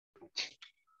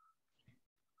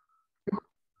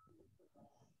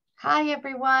Hi,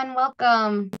 everyone.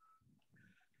 Welcome.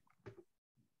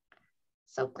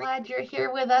 So glad you're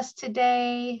here with us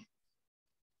today.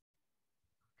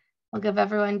 We'll give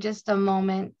everyone just a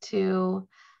moment to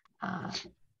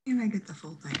Can I get the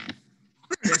full thing?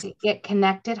 to get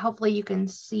connected. Hopefully you can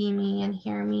see me and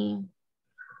hear me.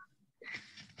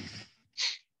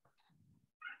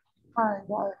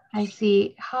 I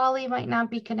see Holly might not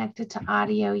be connected to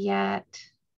audio yet.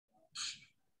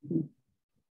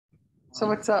 So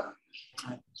what's up?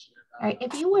 All right,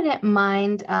 if you wouldn't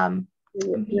mind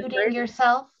muting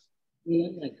yourself.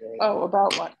 Oh,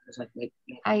 about what?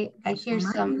 I hear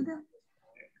some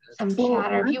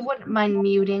chatter. If you wouldn't mind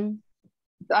muting.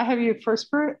 I have you first,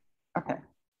 Bert? Okay.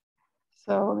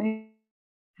 So let me.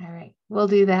 All right, we'll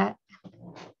do that.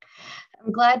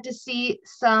 I'm glad to see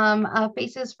some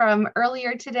faces from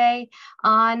earlier today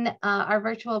on our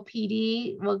virtual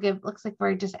PD. Looks like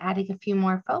we're just adding a few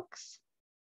more folks.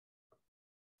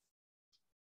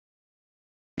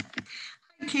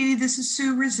 Hi, Katie, this is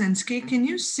Sue Rosinski. Can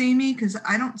you see me? Because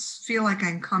I don't feel like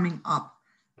I'm coming up.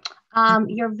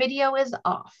 Your video is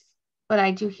off, but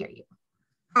I do hear you.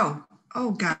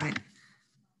 Oh, got it.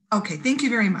 Okay, thank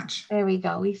you very much. There we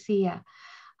go. We see you.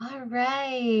 All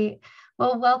right.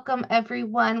 Well, welcome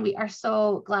everyone. We are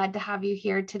so glad to have you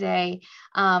here today.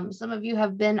 Some of you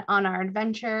have been on our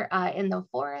adventure in the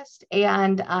forest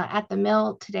and at the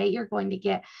mill. Today, you're going to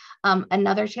get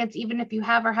another chance. Even if you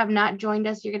have or have not joined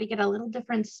us, you're going to get a little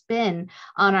different spin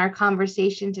on our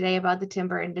conversation today about the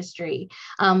timber industry.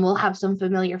 We'll have some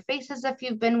familiar faces if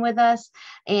you've been with us,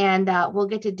 and we'll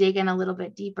get to dig in a little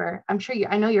bit deeper.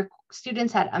 I know your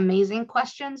students had amazing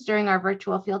questions during our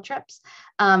virtual field trips,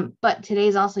 but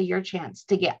today's also your chance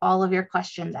to get all of your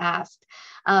questions asked.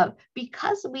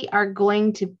 Because we are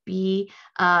going to be,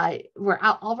 we're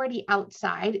already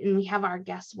outside and we have our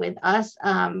guests with us,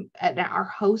 at our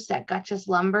host at Gutchess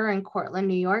Lumber in Cortland,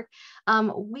 New York.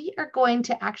 We are going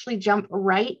to actually jump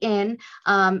right in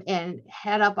and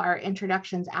head up our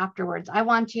introductions afterwards. I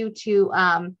want you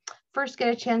to first get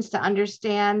a chance to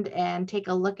understand and take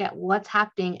a look at what's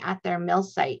happening at their mill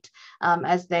site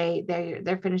as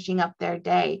they're finishing up their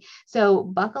day. So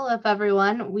buckle up,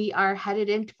 everyone. We are headed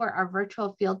in for our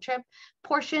virtual field trip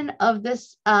portion of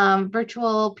this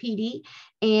virtual PD,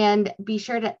 and be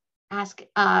sure to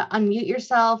unmute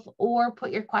yourself or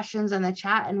put your questions in the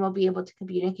chat, and we'll be able to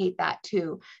communicate that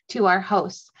to our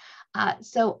hosts.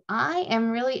 So I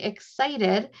am really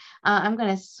excited. I'm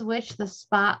going to switch the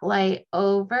spotlight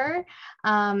over.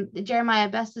 Jeremiah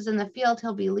Best is in the field.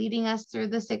 He'll be leading us through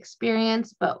this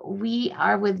experience, but we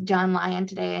are with John Lyon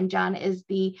today, and John is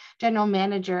the general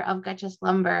manager of Gutchess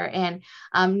Lumber and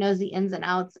knows the ins and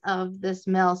outs of this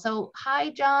mill. So hi,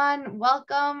 John,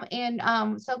 welcome, and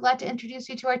so glad to introduce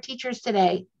you to our teachers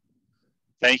today.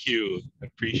 Thank you. I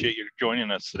appreciate you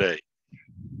joining us today.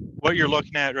 What you're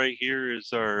looking at right here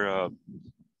is our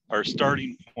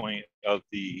starting point of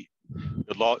the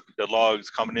logs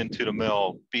coming into the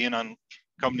mill,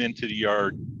 coming into the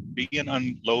yard, being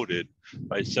unloaded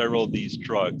by several of these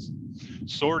trucks,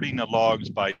 sorting the logs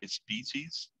by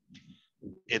species.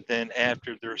 And then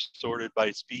after they're sorted by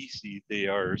species, they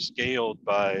are scaled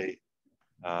by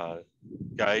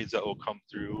guys that will come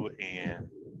through and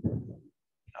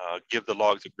give the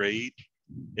logs a grade,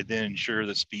 and then ensure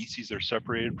the species are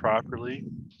separated properly.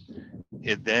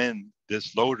 And then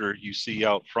this loader you see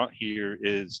out front here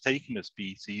is taking the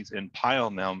species and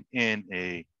piling them in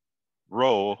a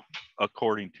row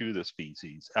according to the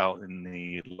species out in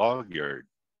the log yard.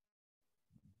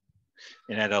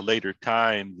 And at a later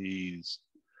time, these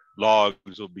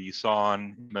logs will be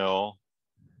sawn mill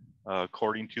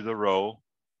according to the row.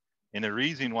 And the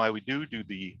reason why we do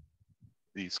the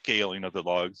scaling of the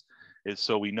logs is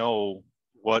so we know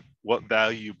what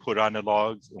value you put on the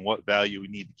logs and what value we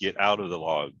need to get out of the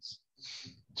logs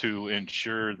to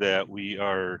ensure that we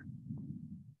are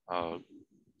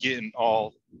getting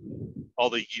all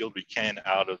the yield we can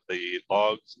out of the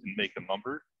logs and making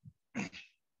lumber.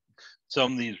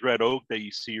 Some of these red oak that you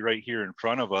see right here in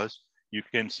front of us, you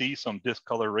can see some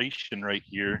discoloration right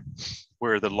here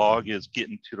where the log is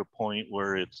getting to the point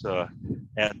where it's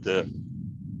at the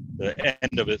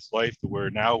end of its life, to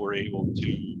where now we're able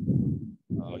to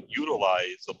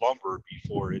utilize the lumber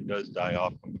before it does die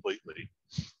off completely.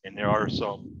 And there are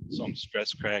some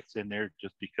stress cracks in there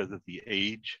just because of the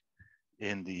age.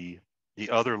 And the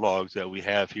other logs that we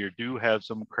have here do have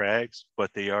some cracks,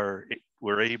 but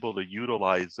we're able to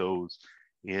utilize those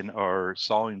in our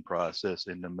sawing process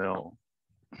in the mill.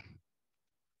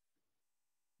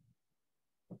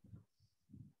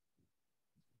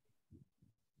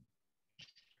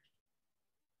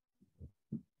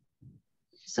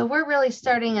 So we're really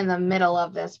starting in the middle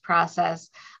of this process.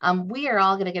 We are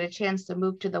all going to get a chance to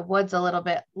move to the woods a little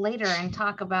bit later and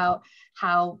talk about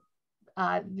how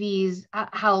these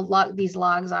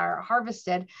logs are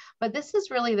harvested, but this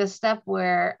is really the step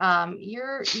where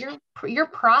you're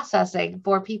processing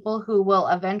for people who will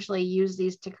eventually use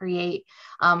these to create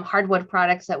hardwood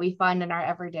products that we find in our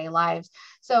everyday lives.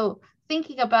 So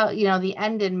thinking about the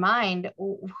end in mind,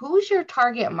 who's your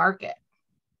target market?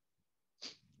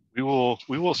 We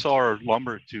will sell our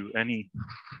lumber to any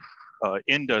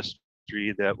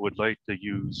industry that would like to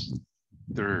use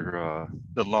the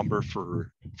lumber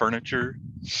for furniture,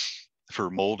 for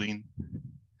molding,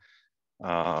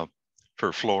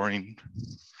 for flooring,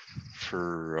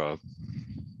 for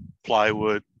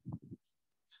plywood.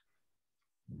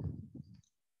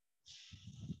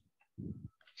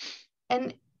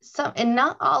 And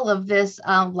not all of this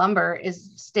lumber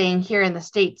is staying here in the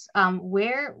States.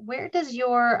 Where does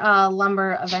your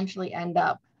lumber eventually end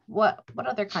up? What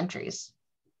other countries?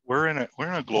 We're in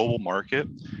a global market.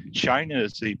 China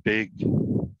is a big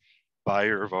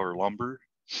buyer of our lumber,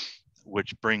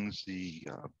 which brings the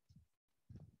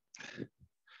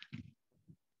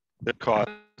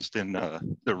cost and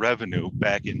the revenue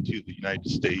back into the United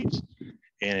States,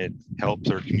 and it helps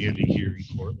our community here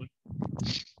in Portland.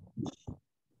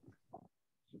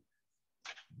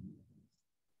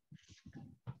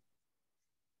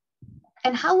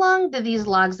 And how long do these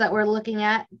logs that we're looking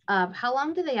at, how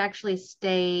long do they actually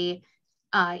stay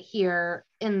here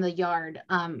in the yard?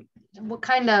 What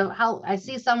kind of, I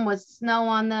see some with snow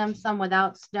on them, some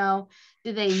without snow.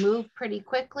 Do they move pretty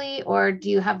quickly, or do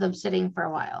you have them sitting for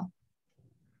a while?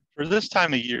 For this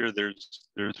time of year, there's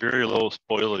very little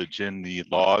spoilage in the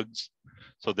logs.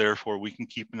 So therefore we can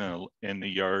keep them in the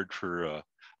yard for a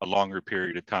longer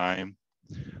period of time.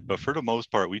 But for the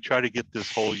most part, we try to get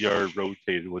this whole yard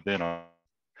rotated within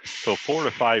so 4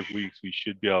 to 5 weeks, we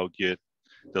should be able to get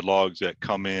the logs that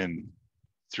come in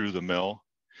through the mill.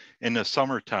 In the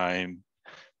summertime,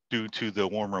 due to the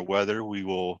warmer weather, we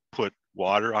will put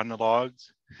water on the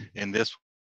logs, and this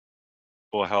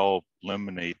will help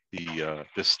eliminate the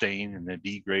stain and the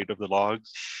degrade of the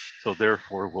logs. So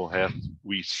therefore,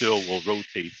 we still will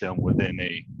rotate them within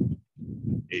a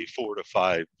 4 to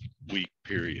 5 week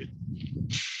period.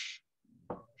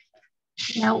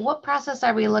 Now, what process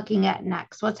are we looking at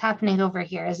next? What's happening over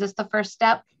here? Is this the first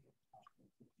step?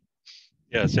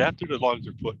 Yes, after the logs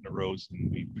are put in the roast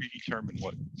and we predetermine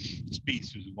what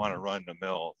species we want to run the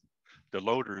mill, the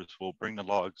loaders will bring the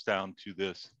logs down to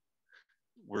this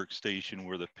workstation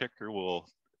where the picker will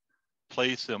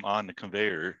place them on the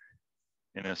conveyor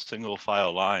in a single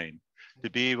file line to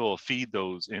be able to feed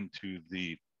those into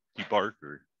the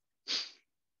debarker.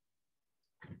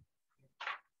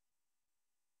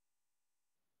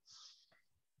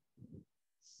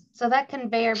 So that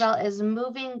conveyor belt is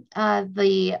moving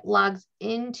the logs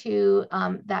into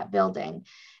that building.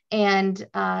 And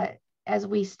as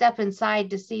we step inside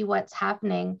to see what's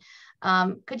happening,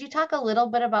 could you talk a little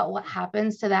bit about what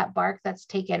happens to that bark that's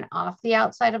taken off the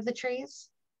outside of the trees?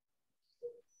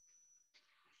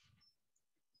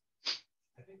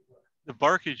 The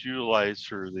bark is utilized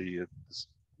for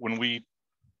when we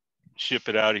ship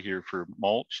it out of here for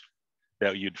mulch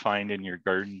that you'd find in your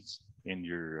gardens, in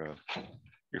your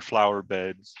flower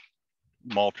beds,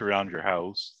 mulch around your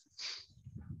house.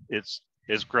 It's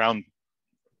ground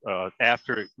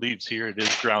after it leaves here. It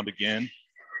is ground again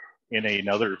in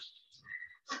another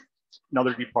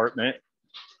department,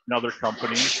 another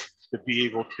company, to be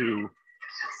able to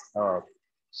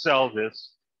sell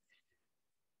this.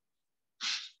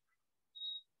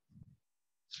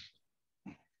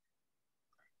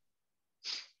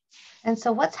 And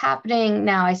so what's happening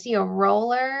now? I see a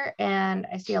roller and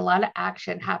I see a lot of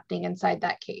action happening inside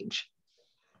that cage.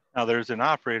 Now there's an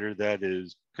operator that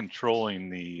is controlling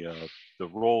the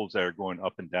rolls that are going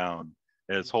up and down,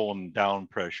 that's holding down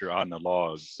pressure on the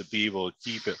logs to be able to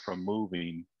keep it from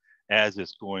moving as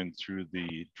it's going through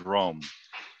the drum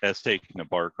that's taking the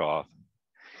bark off.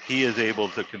 He is able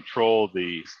to control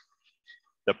the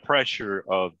pressure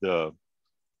of the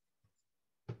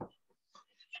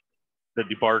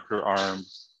debarker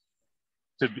arms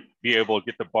to be able to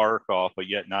get the bark off, but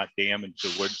yet not damage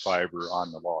the wood fiber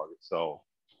on the log itself.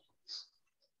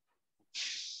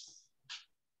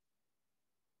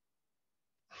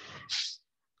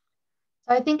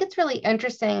 So I think it's really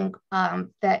interesting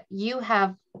that you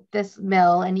have this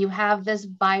mill and you have this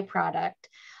byproduct,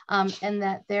 and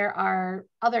that there are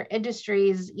other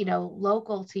industries,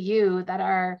 local to you that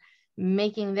are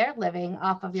making their living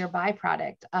off of your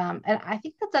byproduct. And I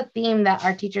think that's a theme that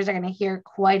our teachers are going to hear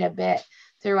quite a bit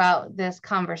throughout this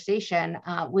conversation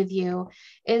with you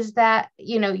is that,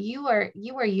 you know, you are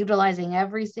utilizing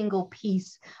every single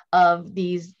piece of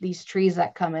these trees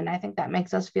that come in. I think that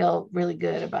makes us feel really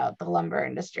good about the lumber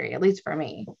industry, at least for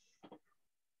me.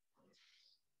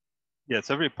 Yes,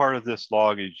 every part of this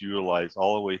log is utilized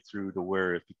all the way through to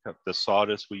where it becomes the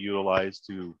sawdust we utilize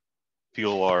to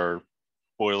fuel our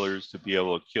boilers to be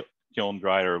able to kiln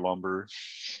dry our lumber.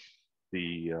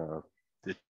 The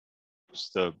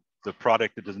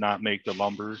product that does not make the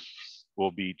lumber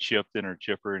will be chipped in or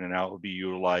chippered, and out will be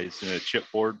utilized in a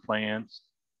chipboard plants.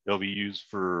 They'll be used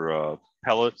for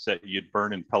pellets that you'd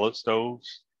burn in pellet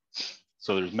stoves.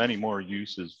 So there's many more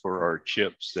uses for our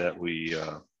chips that we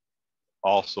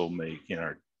also make in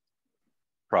our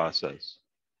process.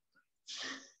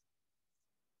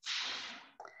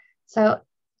 So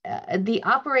the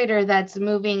operator that's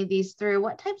moving these through,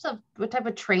 what type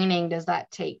of training does that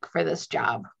take for this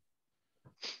job?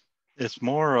 It's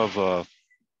more of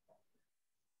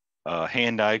a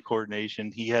hand-eye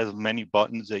coordination. He has many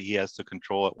buttons that he has to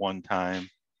control at one time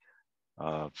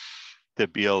to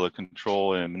be able to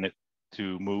control and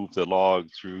to move the log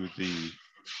through the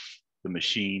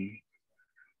machine.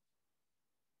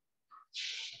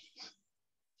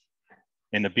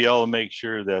 And to be able to make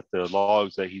sure that the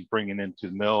logs that he's bringing into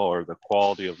the mill are the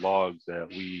quality of logs that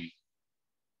we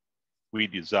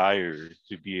desire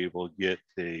to be able to get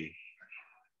a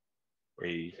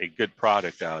good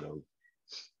product out of.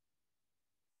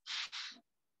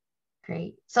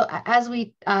 Great. So as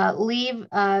we leave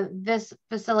this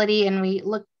facility and we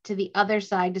look to the other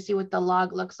side to see what the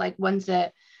log looks like once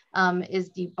it is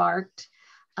debarked.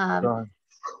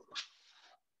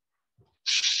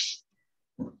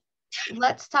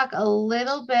 Let's talk a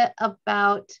little bit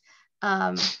about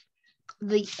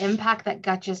the impact that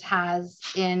Gutchess has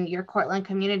in your Cortland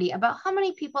community. About how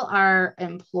many people are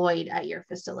employed at your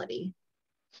facility?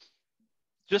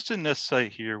 Just in this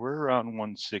site here, we're around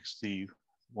 160,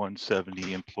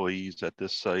 170 employees at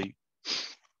this site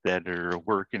that are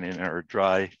working in our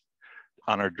dry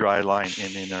line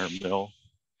and in our mill.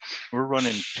 We're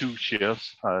running 2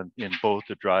 shifts in both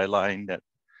the dry line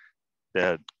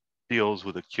that deals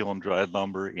with the kiln dried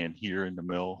lumber, and here in the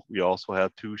mill we also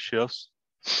have 2 shifts.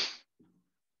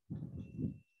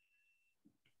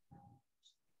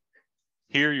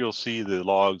 Here you'll see the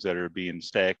logs that are being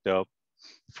stacked up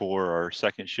for our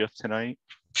second shift tonight.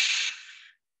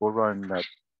 We'll run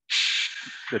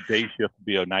the day shift will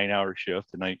be a 9-hour shift.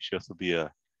 The night shift will be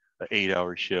a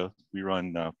 8-hour shift. We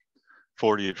run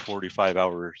 40 to 45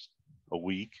 hours a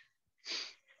week.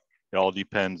 It all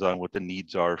depends on what the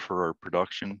needs are for our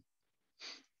production.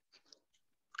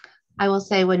 I will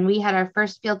say when we had our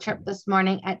first field trip this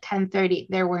morning at 10:30,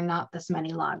 there were not this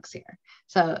many logs here.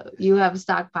 So you have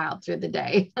stockpiled through the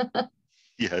day.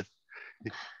 Yes.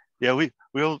 Yeah,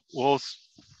 we'll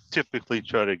typically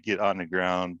try to get on the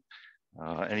ground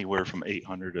anywhere from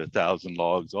 800 to 1,000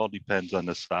 logs. All depends on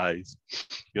the size.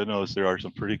 You'll notice there are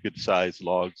some pretty good sized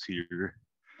logs here.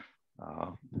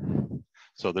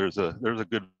 So there's a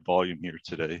good volume here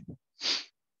today.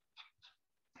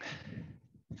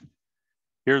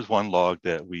 Here's one log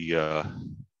that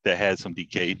that had some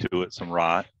decay to it, some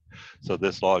rot. So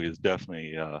this log is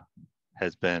definitely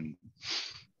has been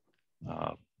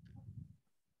a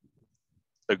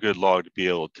good log to be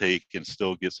able to take and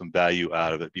still get some value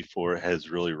out of it before it has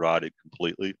really rotted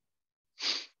completely.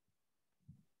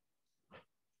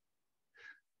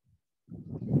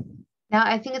 Now,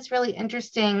 I think it's really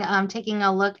interesting taking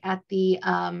a look at the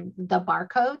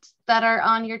barcodes that are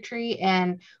on your tree,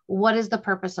 and what is the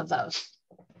purpose of those?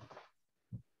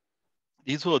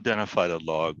 These will identify the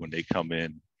log when they come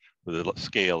in. The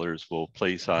scalers will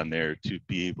place on there to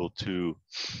be able to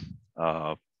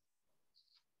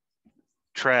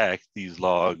track these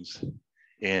logs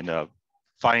and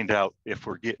find out if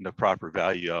we're getting the proper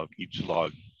value of each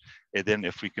log. And then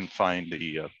if we can find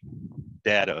the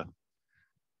data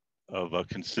of a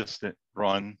consistent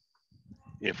run,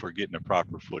 if we're getting the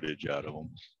proper footage out of them.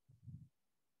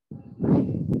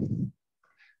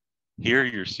 Here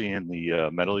you're seeing the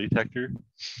metal detector.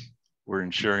 We're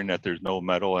ensuring that there's no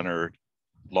metal in our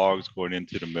logs going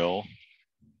into the mill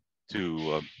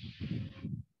to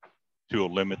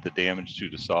limit the damage to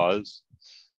the saws,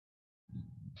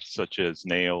 such as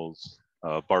nails,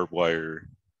 barbed wire,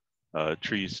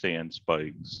 tree stand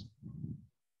spikes.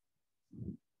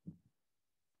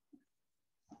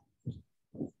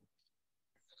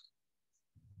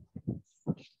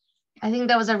 I think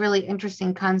that was a really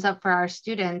interesting concept for our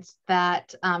students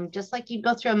that just like you'd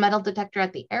go through a metal detector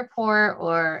at the airport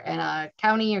or in a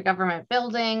county or government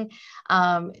building,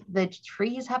 the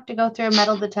trees have to go through a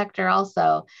metal detector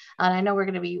also. And I know we're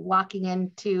going to be walking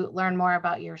in to learn more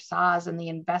about your saws and the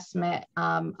investment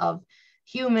of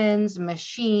humans,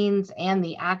 machines, and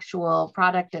the actual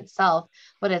product itself.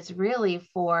 But it's really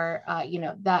for,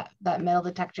 that metal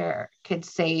detector could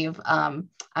save, I'm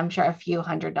sure, a few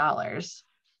 $100s.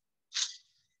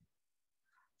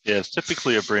 Yes,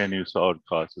 typically a brand new saw would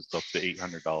cost us up to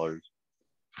 $800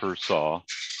 per saw.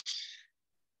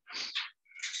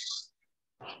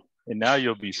 And now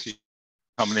you'll be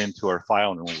coming into our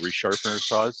file and we'll resharpen our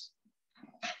saws.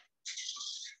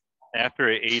 After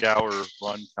an 8-hour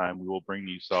run time, we will bring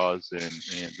these saws in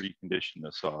and recondition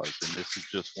the saws. And this is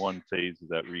just one phase of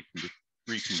that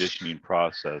reconditioning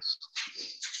process.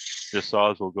 The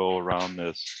saws will go around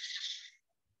this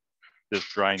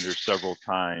grinder several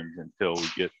times until we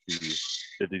get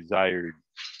the desired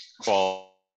quality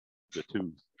of the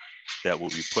tooth that we'll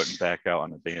be putting back out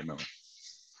on the band mill.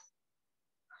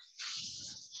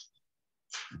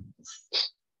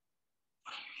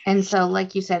 And so,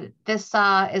 like you said, this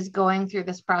saw is going through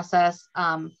this process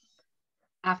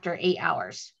after 8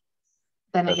 hours.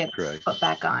 Then it gets correct. Put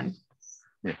back on.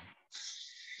 Yeah.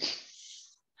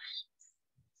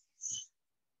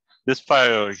 This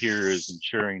file here is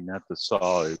ensuring that the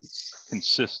saw is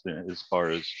consistent as far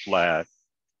as flat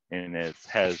and it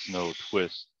has no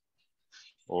twist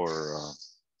or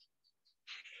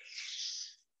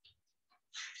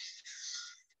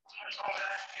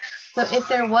So if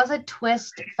there was a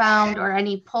twist found or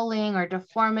any pulling or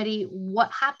deformity,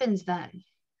 what happens then?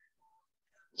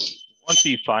 once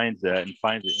he finds that and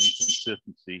finds an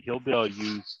inconsistency, he'll be able to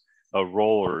use a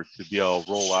roller to be able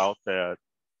to roll out that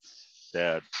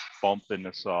bump in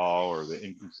the saw or the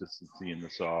inconsistency in the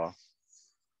saw.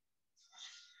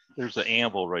 There's an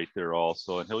anvil right there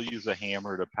also, and he'll use a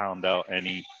hammer to pound out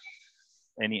any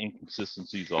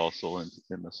inconsistencies also in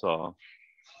the saw.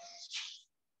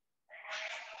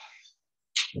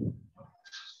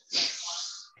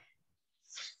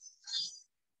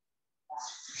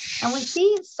 And we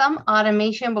see some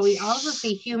automation, but we also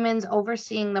see humans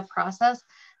overseeing the process.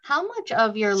 How much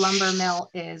of your lumber mill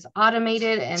is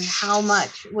automated and how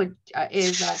much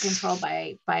is controlled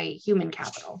by human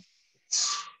capital?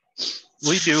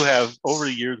 We do have, over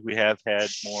the years, we have had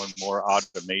more and more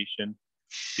automation.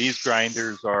 These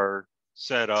grinders are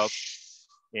set up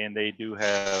and they do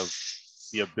have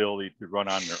the ability to run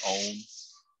on their own,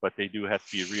 but they do have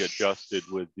to be readjusted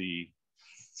with the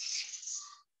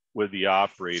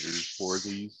operators for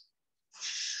these.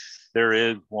 There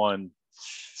is one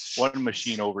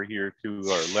machine over here to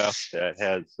our left that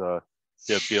has the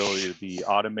ability to be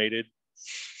automated,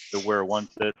 to where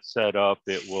once it's set up,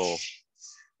 it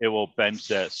will bench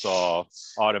that saw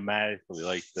automatically,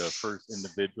 like the first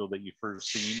individual that you first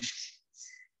seen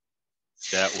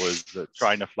that was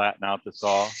trying to flatten out the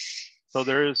saw. So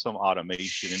there is some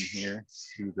automation in here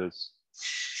to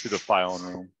the filing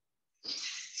room.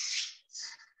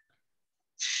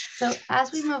 So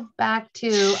as we move back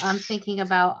to thinking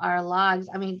about our logs,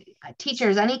 I mean,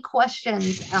 teachers, any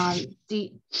questions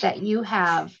that you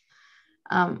have?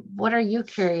 What are you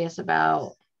curious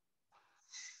about?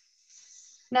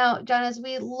 Now, John, as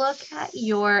we look at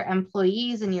your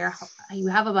employees and you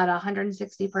have about a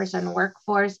 160-person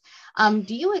workforce,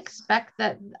 do you expect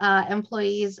that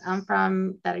employees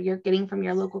that you're getting from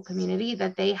your local community,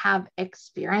 that they have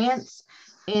experience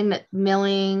in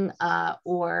milling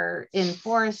or in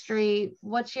forestry?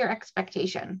 What's your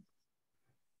expectation?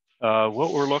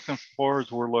 What we're looking for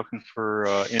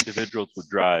is individuals with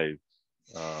drive,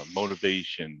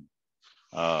 motivation,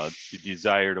 the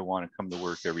desire to want to come to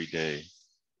work every day.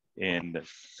 And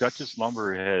Gutchess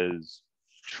Lumber has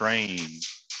trained,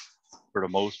 for the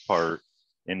most part,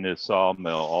 in this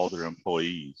sawmill, all their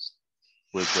employees.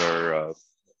 With the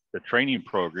training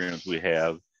programs we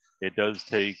have, it does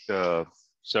take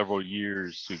several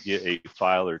years to get a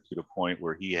filer to the point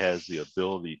where he has the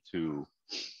ability to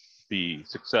be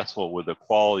successful with the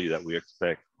quality that we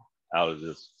expect out of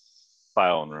this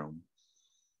filing room.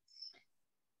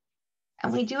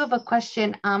 And we do have a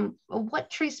question. What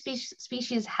tree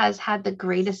species has had the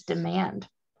greatest demand?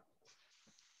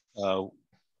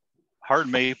 Hard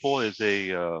maple is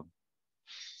a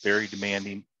very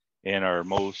demanding and our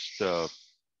most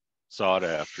sought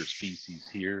after species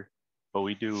here. But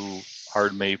we do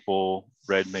hard maple,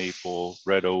 red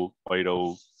oak, white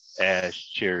oak,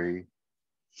 ash, cherry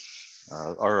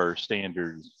are our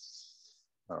standard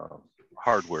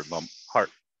hardwood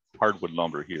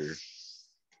lumber here.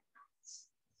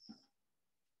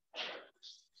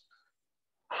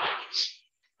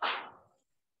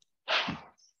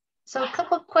 So a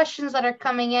couple of questions that are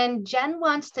coming in. Jen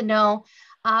wants to know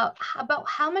about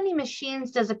how many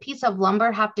machines does a piece of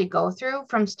lumber have to go through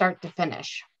from start to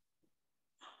finish?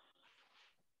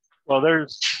 Well,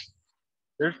 there's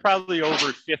probably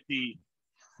over 50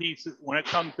 pieces when it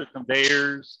comes to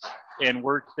conveyors and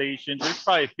workstations. There's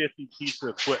probably 50 pieces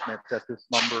of equipment that this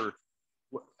lumber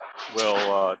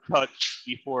will touch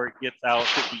before it gets out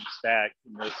to be stacked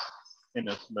in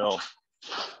this mill.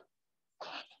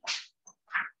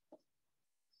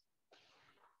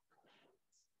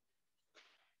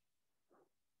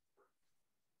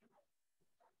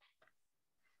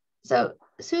 So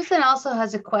Susan also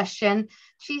has a question.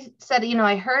 She said, you know,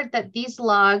 I heard that these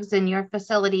logs in your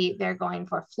facility, they're going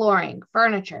for flooring,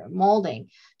 furniture, molding.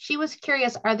 She was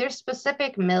curious, are there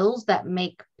specific mills that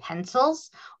make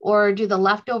pencils, or do the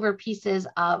leftover pieces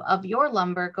of your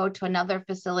lumber go to another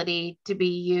facility to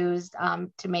be used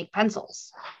to make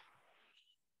pencils?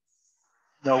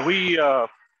 No,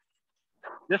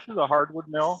 this is a hardwood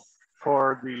mill.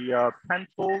 For the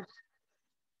pencils,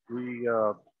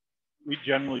 we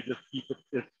generally just keep it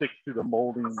stick to the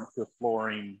molding, the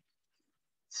flooring.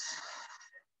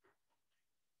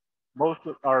 Most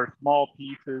of our small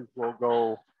pieces will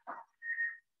go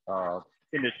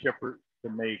into chipper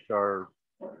to make our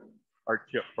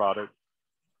chip product.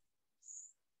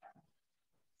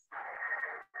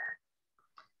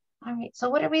 All right,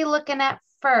 so what are we looking at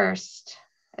first?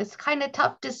 It's kind of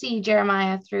tough to see,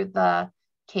 Jeremiah, through the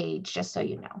cage, just so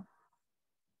you know.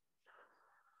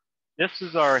 This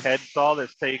is our head saw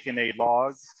that's taking a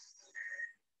log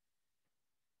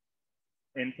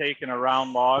and taking a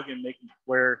round log and making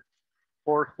 4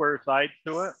 square sides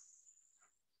to it.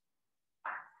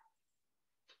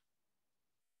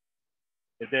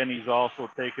 And then he's also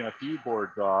taking a few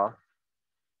boards off.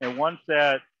 And once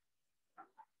that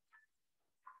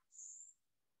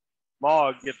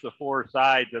log gets the 4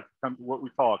 sides, that becomes what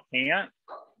we call a cant.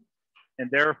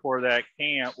 And therefore that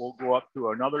cant will go up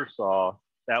to another saw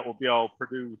that will be able to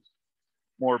produce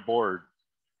more boards.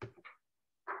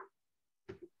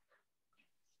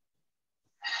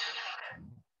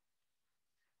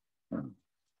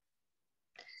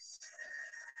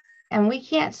 And we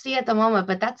can't see at the moment,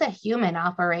 but that's a human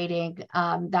operating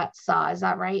that saw. Is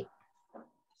that right?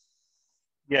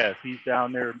 Yes, he's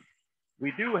down there.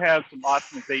 We do have some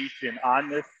optimization on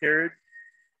this carriage.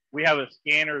 We have a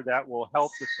scanner that will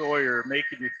help the sawyer make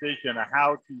a decision on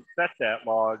how to set that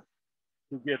log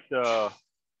to get the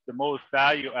most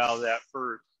value out of that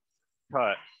first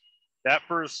cut. That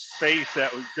first space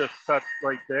that was just cut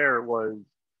right there was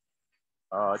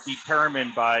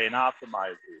determined by an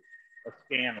optimizer, a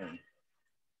scanner.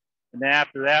 And then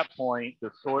after that point,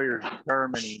 the sawyer is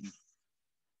determining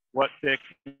what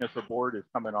thickness of board is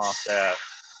coming off that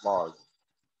log.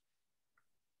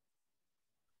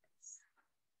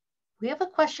 We have a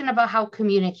question about how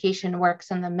communication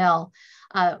works in the mill.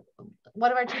 One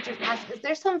of our teachers asked, is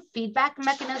there some feedback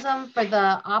mechanism for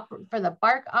the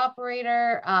bark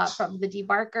operator, from the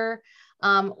debarker,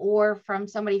 or from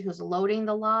somebody who's loading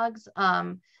the logs,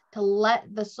 to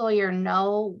let the sawyer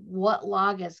know what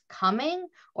log is coming,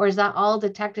 or is that all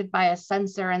detected by a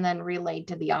sensor and then relayed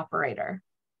to the operator?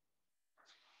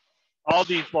 All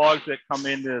these logs that come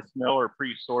into this mill are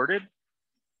pre-sorted.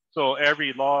 So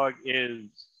every log is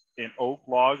an oak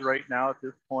log right now at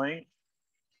this point.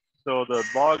 So the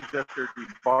logs that they're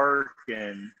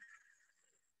debarking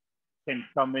can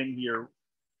come in here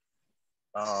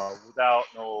without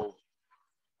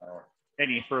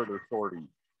any further sorting.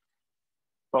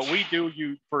 But we do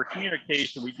use, for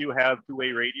communication, we do have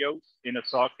two-way radios in a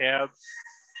saw cab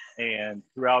and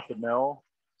throughout the mill.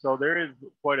 So there is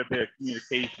quite a bit of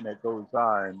communication that goes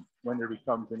on when there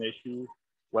becomes an issue,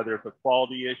 whether it's a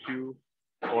quality issue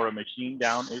or a machine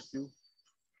down issue.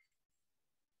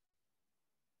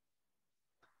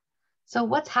 So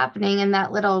what's happening in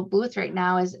that little booth right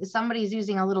now is somebody's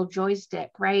using a little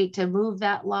joystick, right, to move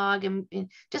that log, and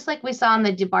just like we saw in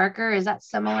the debarker. Is that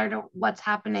similar to what's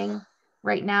happening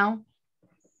right now?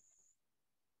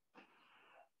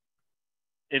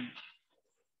 In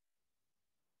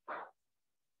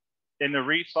the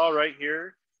resaw right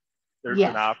here, there's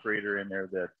Yes. an operator in there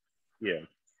that, yeah.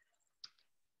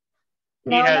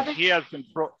 Now, He has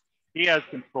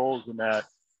controls in that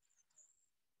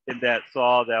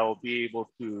saw that will be able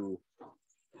to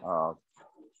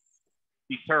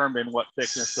determine what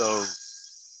thickness of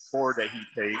board that he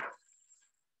takes.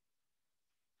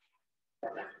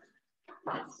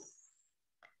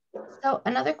 So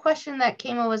another question that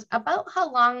came up was about how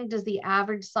long does the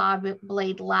average saw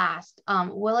blade last?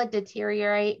 Will it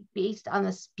deteriorate based on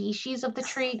the species of the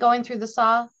tree going through the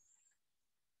saw?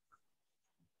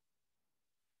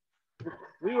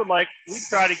 we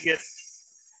try to get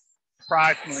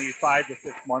approximately 5 to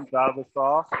 6 months out of the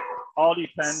saw. All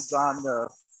depends on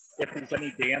if there's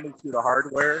any damage to the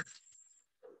hardware.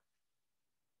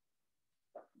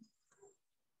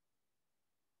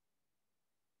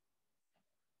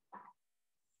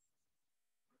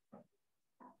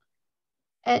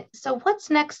 So what's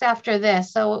next after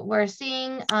this? So we're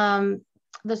seeing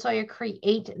the Sawyer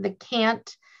create the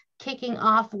cant, kicking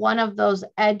off one of those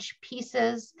edge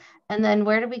pieces. And then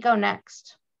where do we go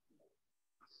next?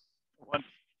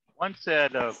 Once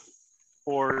that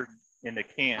board in the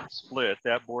cant split,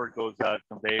 that board goes out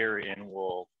conveyor and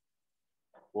will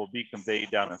be conveyed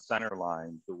down a center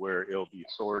line to where it'll be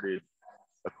sorted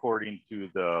according to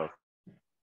the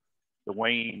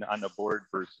weighing on the board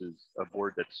versus a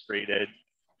board that's straight edge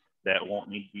that won't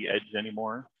need to be edged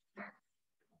anymore.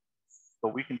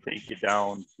 But we can take you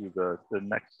down to the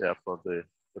next step of the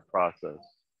process.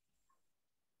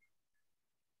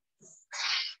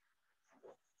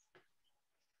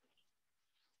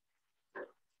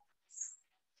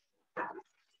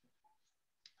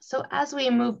 So as we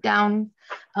move down,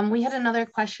 we had another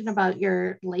question about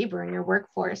your labor and your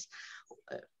workforce.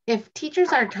 If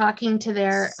teachers are talking to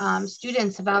their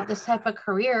students about this type of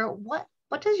career, what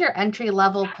does your entry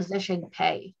level position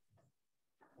pay?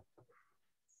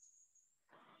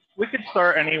 We could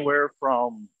start anywhere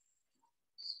from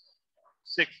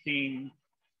 $16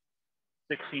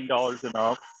 and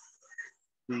up.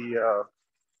 The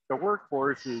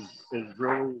workforce is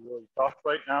really tough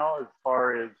right now as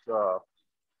far as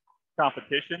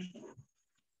competition.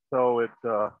 So it's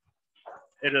a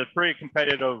pretty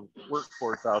competitive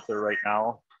workforce out there right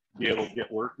now to be able to get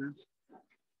workers.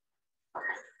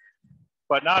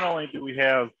 But not only do we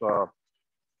have the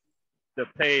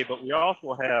pay, but we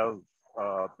also have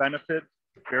benefits,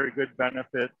 very good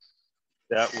benefits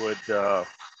that would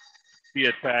be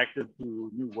attractive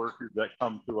to new workers that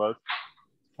come to us.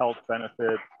 Health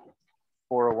benefits,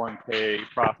 401k,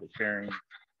 profit sharing.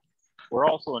 We're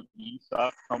also an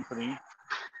ESOP company,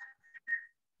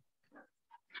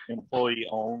 employee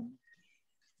owned.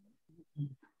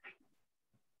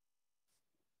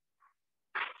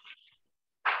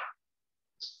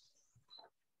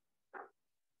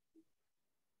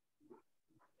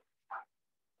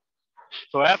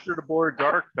 So after the boards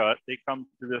are cut, they come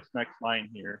to this next line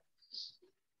here.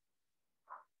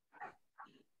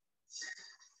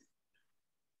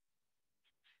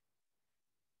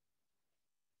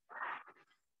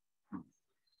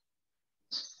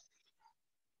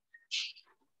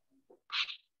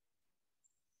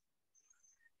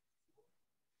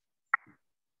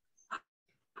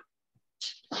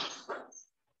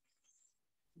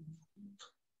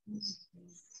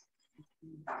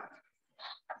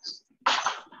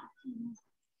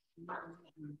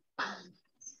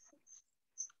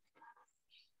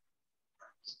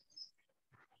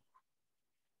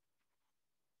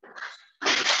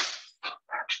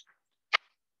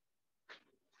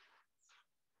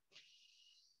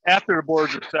 After the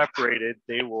boards are separated,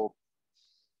 they will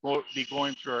be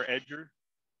going through our edger.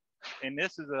 And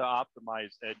this is an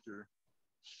optimized edger.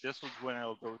 This was when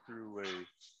I'll go through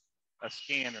a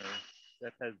scanner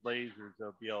that has lasers.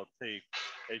 They'll be able to take,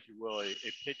 as you will, a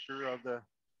picture of the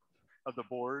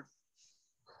board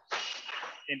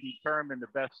and determine the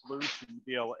best solution to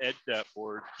be able to edge that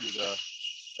board to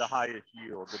the highest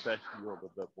yield, the best yield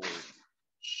of the board.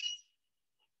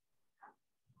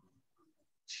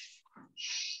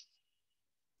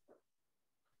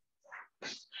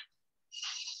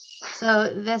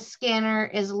 So this scanner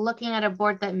is looking at a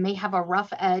board that may have a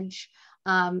rough edge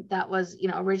that was,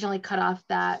 originally cut off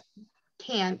that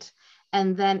cant,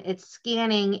 and then it's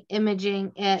scanning,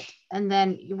 imaging it, and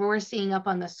then we're seeing up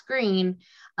on the screen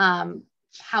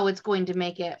how it's going to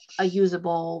make it a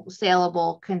usable,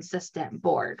 saleable, consistent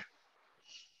board.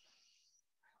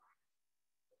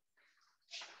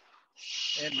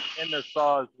 And the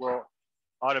saws will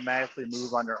automatically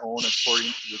move on their own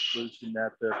according to the solution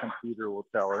that the computer will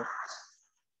tell it.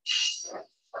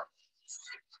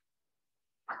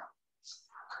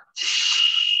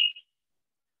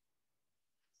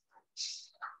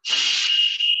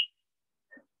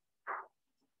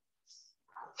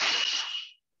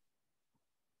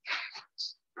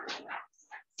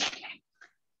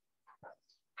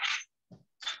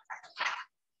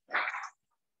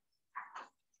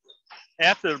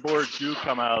 After the boards do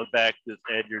come out of the back of this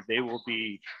edger, they will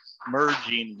be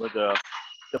merging with the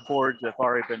boards that have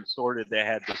already been sorted that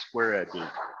had the square edges.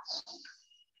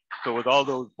 So with all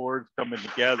those boards coming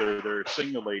together, they're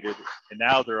singulated, and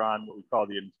now they're on what we call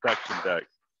the inspection deck.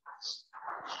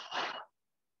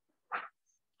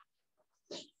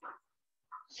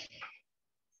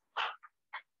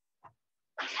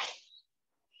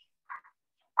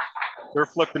 they're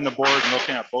flipping the board and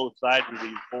looking at both sides of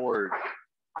these boards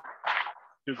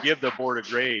to give the board a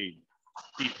grade,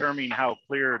 determining how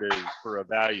clear it is for a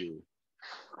value.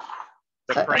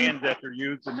 The crayons that they're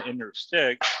using in their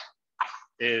sticks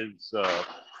is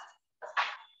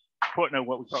putting in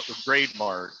what we call the grade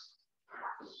mark.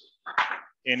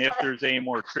 And if there's any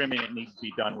more trimming, it needs to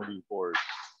be done with these boards.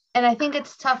 And I think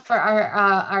it's tough for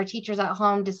our teachers at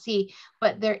home to see,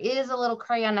 but there is a little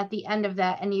crayon at the end of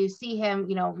that, and you see him,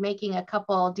 you know, making a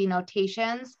couple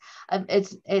denotations.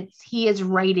 He is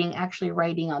actually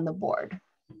writing on the board.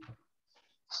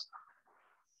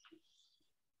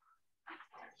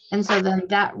 And so then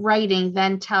that writing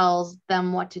then tells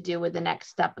them what to do with the next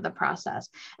step of the process.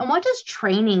 And what does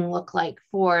training look like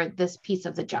for this piece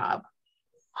of the job?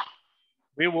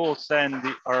 We will send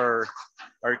our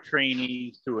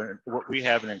trainees to what we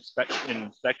have an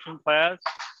inspection class.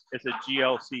 It's a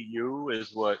GLCU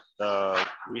is what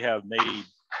we have made,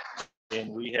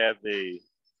 and we have an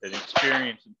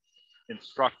experienced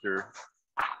instructor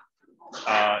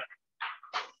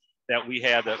that we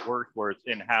have that works for us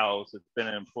in-house. It's been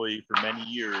an employee for many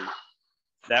years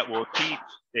that will teach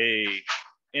a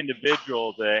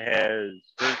individual that has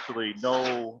virtually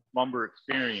no lumber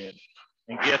experience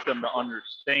and get them to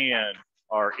understand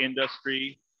our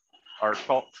industry, our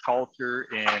culture,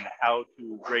 and how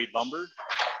to grade lumber.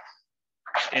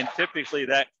 And typically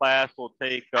that class will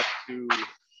take up to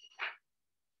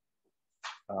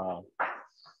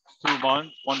 2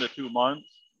 months, 1 to 2 months.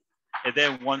 And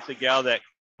then once they get out of that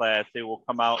class, they will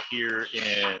come out here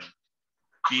and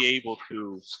be able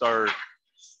to start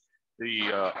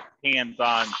the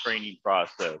hands-on training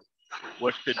process,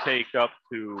 which could take up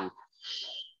to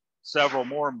several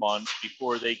more months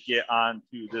before they get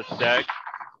onto this deck.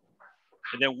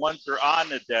 And then once they're on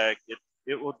the deck,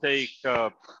 it will take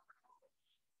 2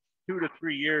 to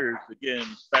 3 years to get an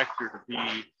inspector to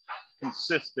be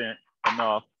consistent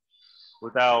enough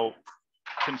without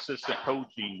consistent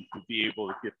coaching to be able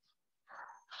to get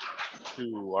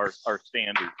to our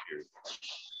standards here.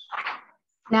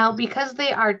 Now, because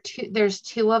there's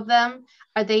 2 of them,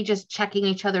 are they just checking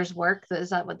each other's work?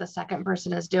 Is that what the second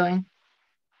person is doing?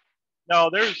 No,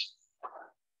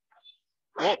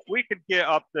 we could get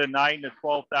up to 9,000 to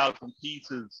 12,000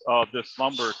 pieces of this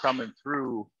lumber coming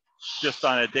through just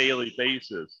on a daily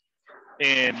basis.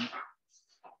 And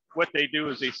what they do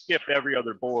is they skip every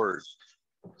other board.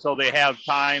 So they have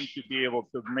time to be able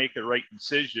to make the right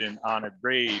decision on a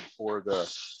grade for the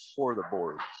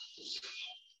board.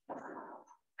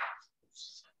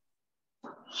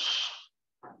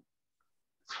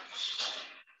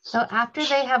 So after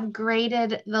they have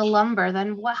graded the lumber,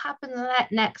 then what happens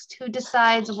next? Who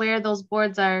decides where those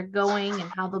boards are going and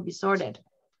how they'll be sorted?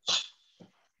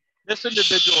 This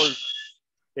individual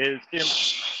is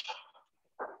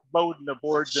loading the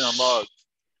boards in a lug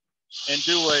and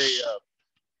do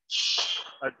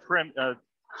a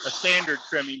standard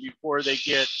trimming before they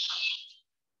get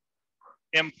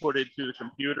inputted to the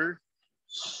computer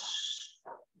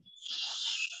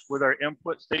with our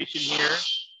input station here.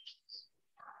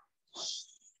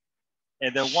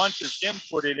 And then once it's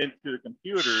inputted into the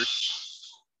computer,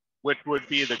 which would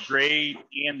be the grade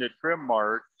and the trim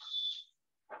mark,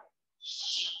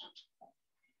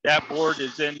 that board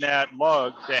is in that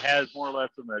lug that has more or less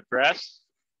an address.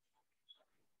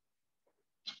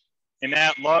 And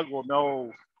that lug will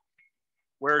know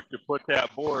where to put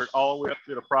that board all the way up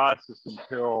through the process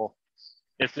until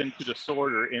it's into the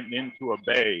sorter and into a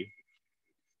bay.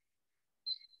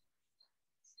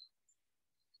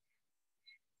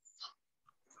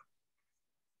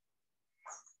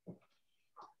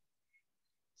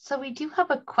 So we do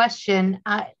have a question.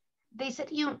 They said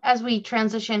as we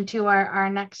transition to our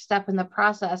next step in the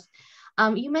process,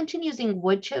 you mentioned using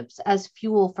wood chips as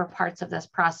fuel for parts of this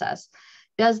process.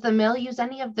 Does the mill use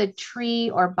any of the tree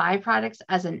or byproducts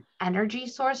as an energy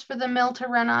source for the mill to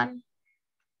run on?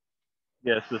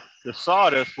 Yes, the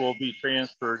sawdust will be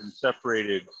transferred and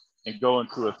separated and go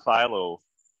into a silo.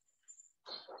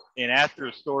 And after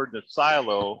it's stored in the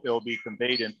silo, it will be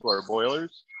conveyed into our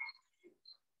boilers.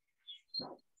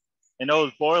 And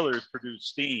those boilers produce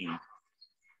steam.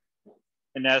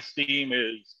 And that steam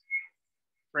is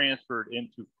transferred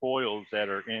into coils that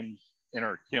are in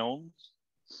our kilns.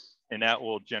 And that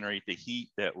will generate the heat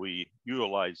that we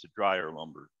utilize to dry our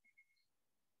lumber.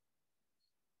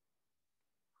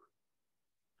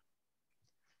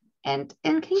 And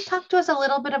can you talk to us a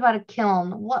little bit about a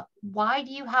kiln? Why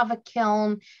do you have a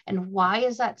kiln, and why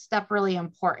is that step really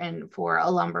important for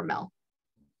a lumber mill?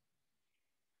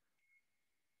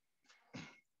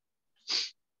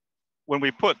 When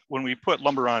we put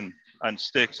lumber on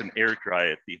sticks and air dry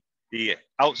it, the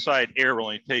outside air will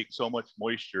only take so much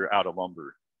moisture out of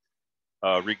lumber,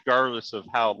 regardless of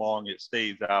how long it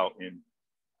stays out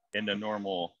in the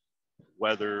normal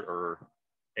weather or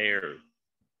air.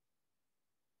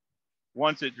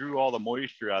 Once it drew all the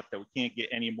moisture out that we can't get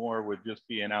any more with just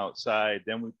being outside,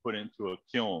 then we put into a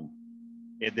kiln.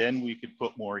 And then we could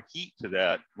put more heat to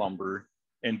that lumber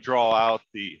and draw out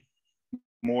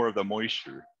more of the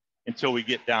moisture until we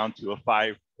get down to a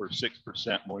 5 or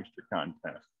 6% moisture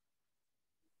content.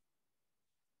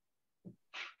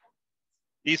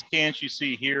 These cans you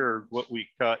see here are what we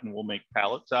cut and we'll make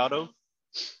pallets out of.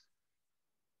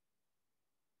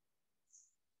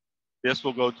 This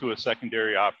will go to a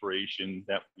secondary operation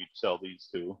that we sell these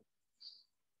to.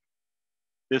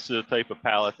 This is a type of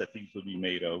pallet that these would be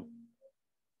made of.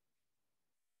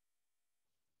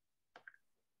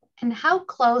 And how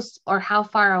close or how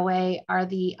far away are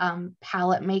the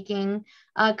pallet making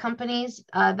companies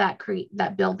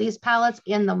that build these pallets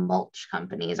and the mulch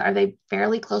companies? Are they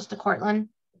fairly close to Cortland?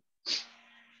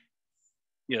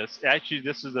 Yes, actually,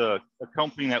 this is a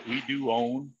company that we do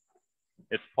own.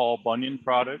 It's Paul Bunyan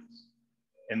Products,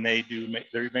 and they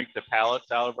make the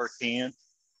pallets out of our cans,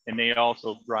 and they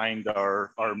also grind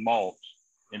our mulch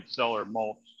and sell our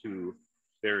mulch to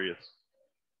various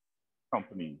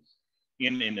companies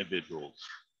and individuals.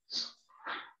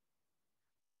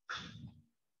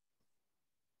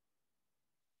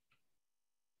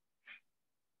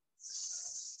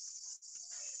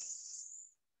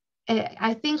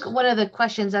 I think one of the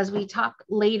questions as we talk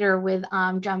later with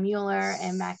John Mueller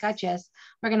and Matt Gutchess,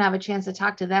 we're going to have a chance to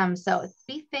talk to them. So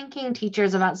be thinking,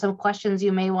 teachers, about some questions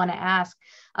you may want to ask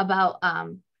about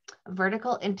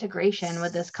vertical integration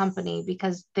with this company,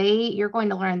 because you're going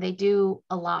to learn they do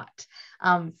a lot,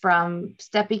 from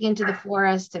stepping into the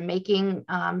forest and making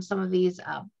some of these,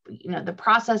 the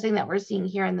processing that we're seeing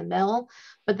here in the mill,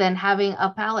 but then having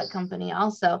a pallet company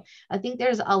also. I think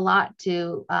there's a lot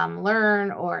to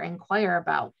learn or inquire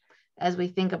about as we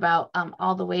think about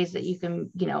all the ways that you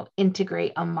can,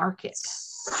 integrate a market.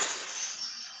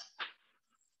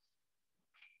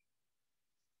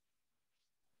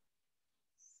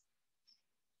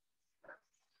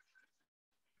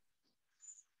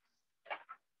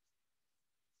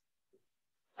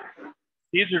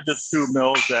 These are just two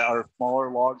mills that our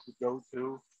smaller logs would go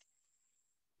to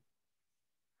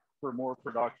for more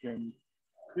production.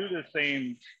 Do the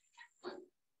same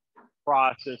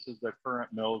process as the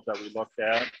current mills that we looked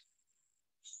at.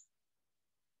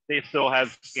 They still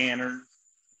have scanners.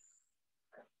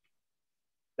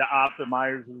 The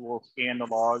optimizers will scan the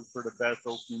logs for the best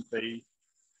opening phase.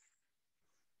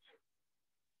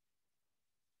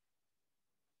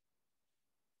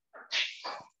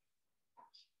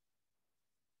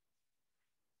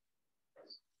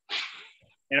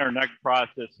 And our next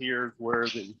process here is where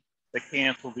the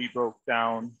cans will be broke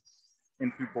down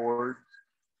into boards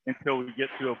until we get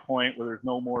to a point where there's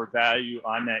no more value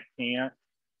on that can.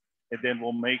 And then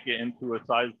we'll make it into a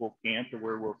sizable can to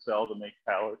where we'll sell to make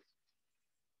pallets.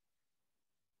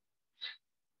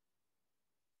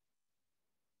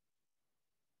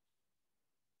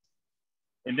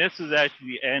 And this is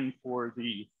actually the end for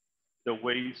the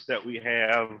waste that we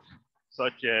have,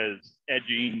 such as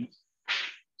edgings,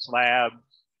 slabs.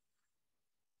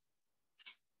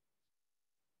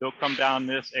 They'll come down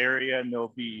this area and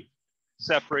they'll be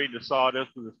separated to sawdust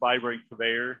with this vibrating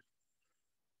conveyor.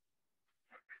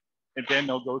 And then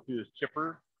they'll go through this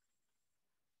chipper,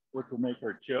 which will make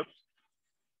our chips.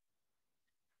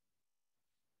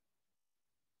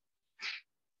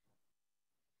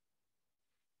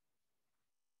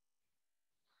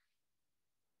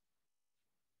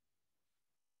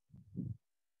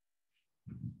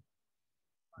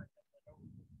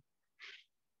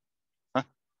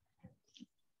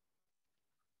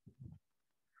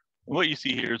 What you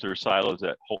see here is our silos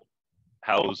that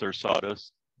house our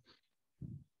sawdust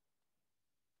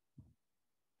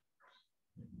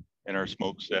and our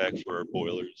smokestack for our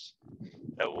boilers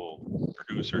that will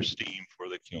produce our steam for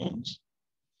the kilns.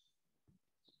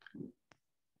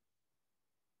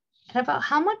 And about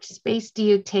how much space do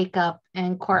you take up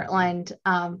in Cortland?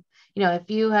 If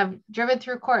you have driven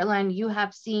through Cortland, you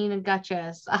have seen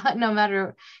Gutchess. No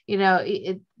matter, you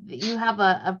have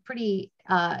a pretty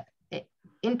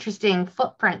interesting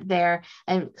footprint there,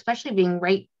 and especially being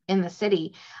right in the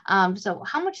city. So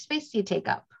how much space do you take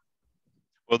up?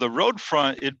 Well, the road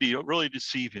front, it'd be really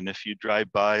deceiving if you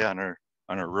drive by on our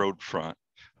road front.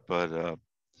 But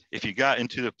if you got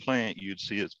into the plant, you'd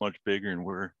see it's much bigger, and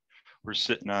we're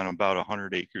sitting on about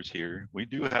 100 acres here. We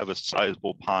do have a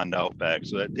sizable pond out back,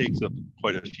 so that takes up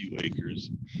quite a few acres,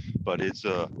 but it's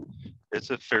a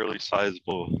fairly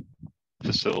sizable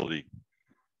facility.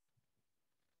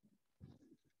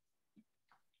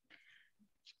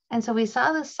 And so we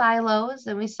saw the silos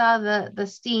and we saw the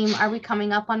steam. Are we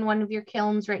coming up on one of your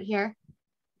kilns right here?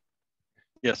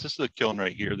 Yes, this is a kiln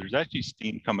right here. There's actually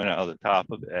steam coming out of the top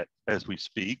of it as we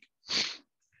speak.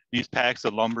 These packs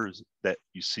of lumbers that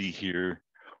you see here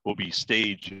will be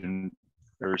staged and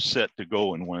or set to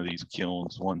go in one of these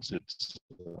kilns once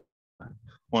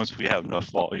we have enough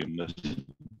volume to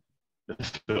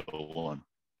fill one.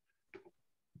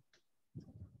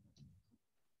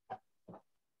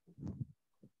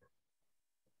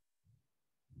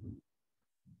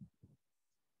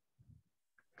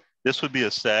 This would be a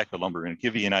stack of lumber, and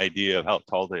give you an idea of how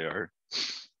tall they are.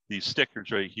 These stickers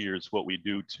right here is what we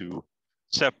do to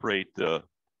separate the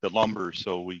lumber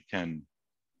so we can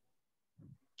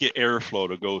get airflow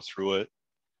to go through it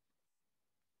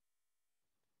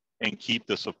and keep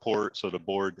the support so the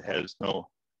board has no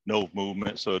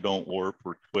movement, so it don't warp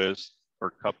or twist or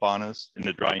cup on us in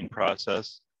the drying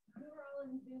process.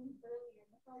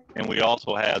 And we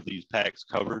also have these packs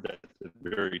covered at the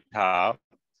very top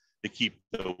to keep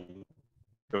the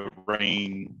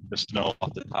rain, the snow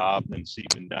off the top and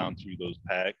seeping down through those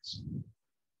packs.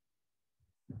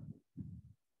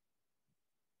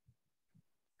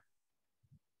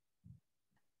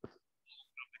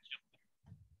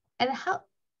 And how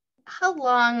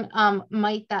long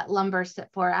might that lumber sit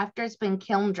for after it's been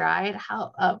kiln dried?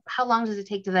 How long does it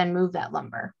take to then move that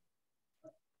lumber?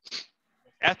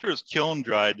 After it's kiln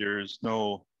dried, there's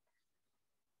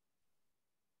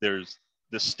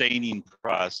the staining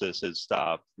process has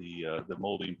stopped, the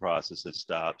molding process has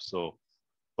stopped. So,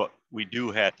 but we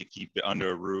do have to keep it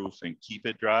under a roof and keep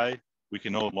it dry. We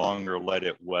can no longer let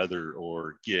it weather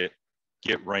or get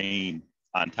rain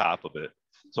on top of it.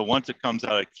 So once it comes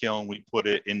out of kiln, we put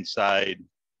it inside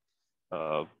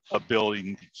a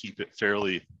building to keep it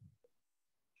fairly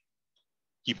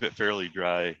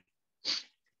dry.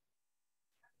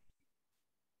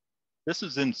 This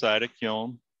is inside a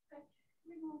kiln.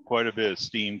 Quite a bit of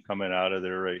steam coming out of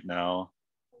there right now.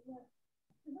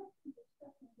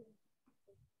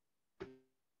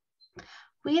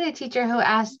 We had a teacher who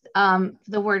asked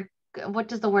what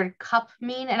does the word cup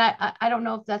mean? And I don't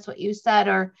know if that's what you said,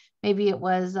 or maybe it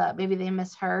was, maybe they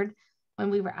misheard when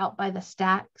we were out by the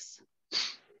stacks.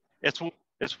 It's when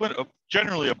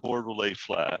generally a board will lay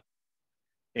flat.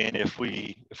 And if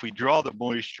we draw the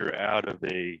moisture out of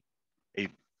the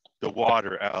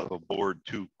water out of a board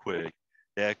too quick,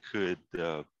 that could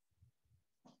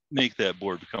make that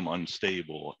board become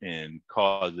unstable and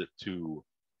cause it to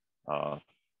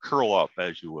curl up,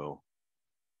 as you will,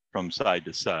 from side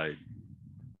to side.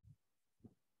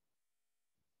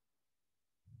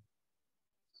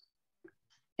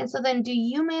 And so then do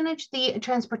you manage the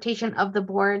transportation of the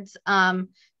boards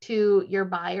to your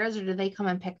buyers, or do they come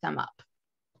and pick them up?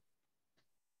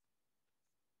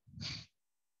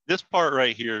 This part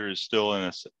right here is still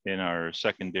in our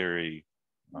secondary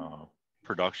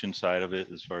production side of it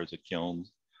as far as the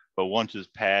kilns. But once it's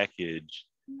packaged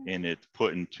and it's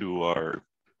put into our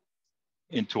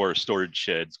storage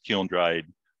sheds, kiln dried,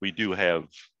 we do have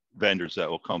vendors that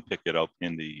will come pick it up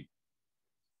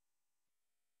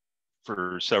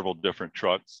for several different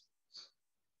trucks.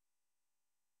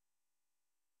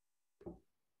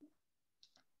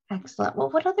 Excellent. Well,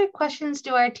 what other questions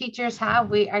do our teachers have?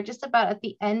 We are just about at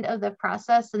the end of the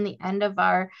process and the end of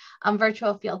our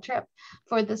virtual field trip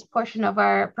for this portion of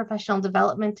our professional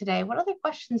development today. What other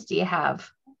questions do you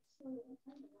have?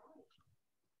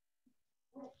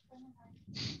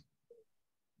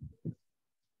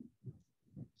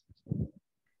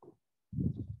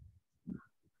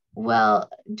 Well,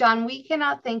 John, we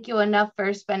cannot thank you enough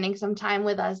for spending some time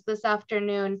with us this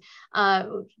afternoon,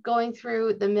 going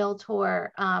through the mill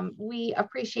tour. We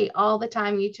appreciate all the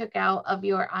time you took out of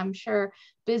your, I'm sure,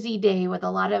 busy day with a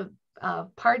lot of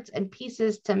parts and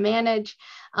pieces to manage.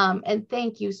 And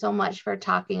thank you so much for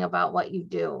talking about what you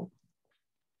do.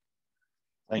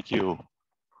 Thank you.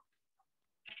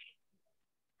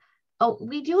 Oh,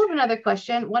 we do have another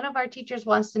question. One of our teachers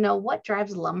wants to know what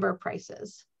drives lumber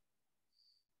prices.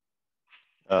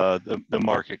 The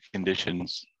market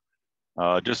conditions,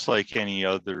 just like any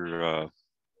other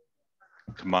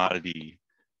commodity,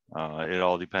 it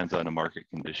all depends on the market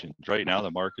conditions. Right now, the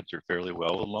markets are fairly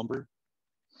well with lumber,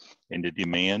 and the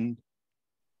demand.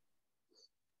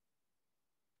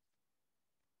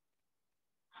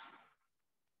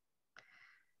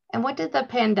 And what did the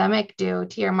pandemic do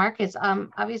to your markets?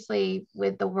 Obviously,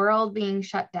 with the world being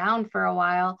shut down for a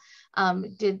while,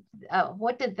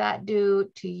 what did that do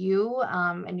to you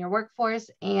and your workforce,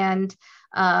 and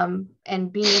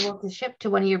being able to ship to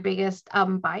one of your biggest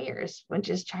buyers, which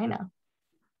is China?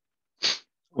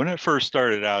 When it first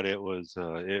started out, it was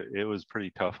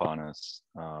pretty tough on us.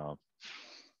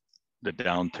 The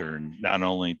downturn, not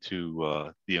only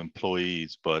to the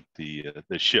employees, but the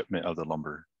shipment of the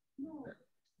lumber.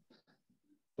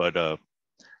 But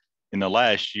in the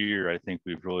last year, I think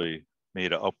we've really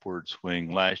made an upward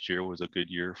swing. Last year was a good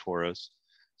year for us,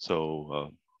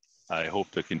 so I hope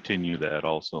to continue that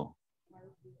also.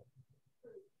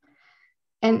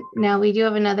 And now we do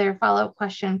have another follow-up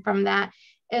question from that.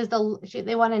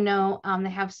 They want to know, they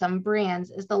have some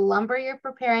brands. Is the lumber you're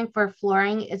preparing for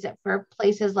flooring, is it for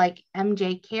places like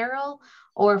MJ Carroll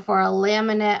or for a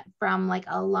laminate from like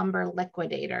a lumber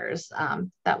liquidators?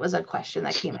 That was a question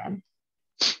that came in.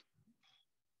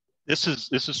 This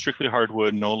is strictly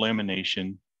hardwood, no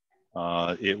lamination.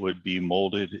 It would be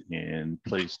molded and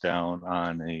placed down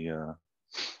on a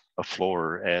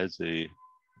floor as a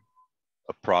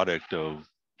product of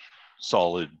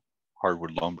solid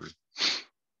hardwood lumber.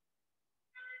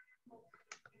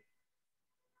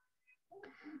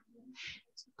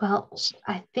 Well,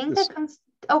 I think that comes.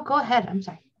 Oh, go ahead. I'm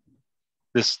sorry.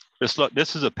 This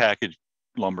is a packaged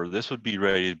lumber. This would be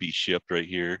ready to be shipped right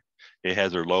here. It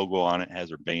has our logo on it,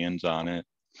 has our bands on it.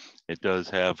 It does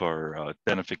have our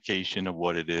identification of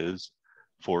what it is,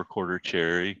 4/4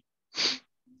 cherry.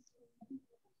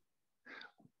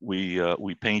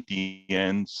 We paint the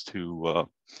ends to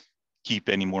keep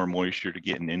any more moisture to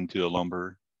getting into the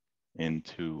lumber and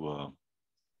to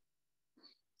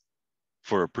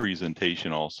for a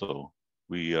presentation also.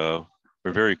 We're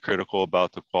very critical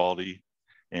about the quality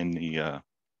and the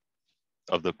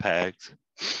of the packs.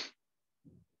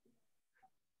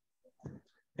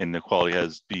 And the quality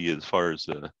has to be as far as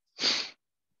the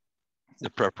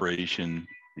preparation,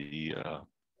 the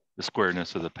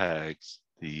squareness of the packs,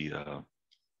 these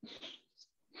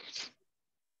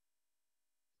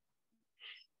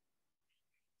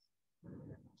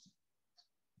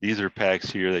are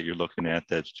packs here that you're looking at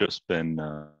that's just been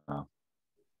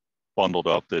bundled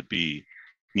up that need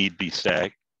to be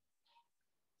stacked.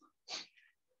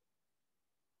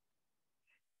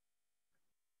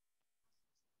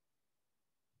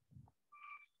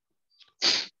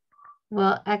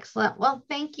 Well, excellent. Well,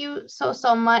 thank you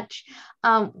so much.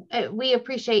 We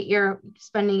appreciate your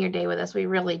spending your day with us. We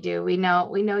really do. We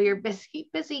know you're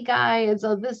busy guy. And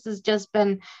so this has just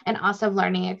been an awesome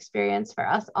learning experience for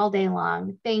us all day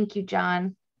long. Thank you,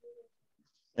 John.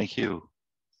 Thank you.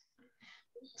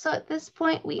 So at this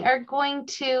point, we are going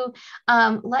to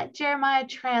let Jeremiah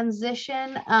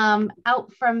transition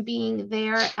out from being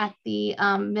there at the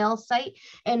mill site,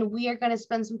 and we are going to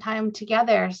spend some time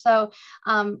together. So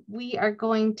we are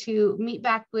going to meet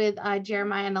back with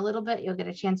Jeremiah in a little bit. You'll get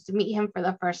a chance to meet him for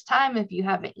the first time if you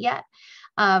haven't yet.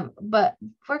 But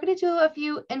we're going to do a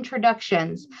few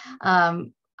introductions.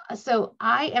 So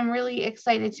I am really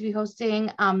excited to be hosting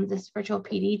this virtual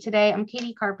PD today. I'm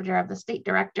Katie Carpenter. I'm the State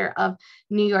Director of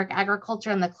New York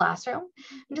Agriculture in the Classroom.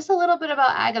 And just a little bit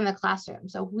about Ag in the Classroom.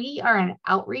 So we are an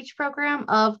outreach program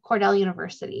of Cornell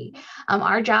University.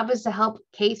 Our job is to help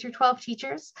K through 12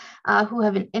 teachers who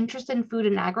have an interest in food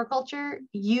and agriculture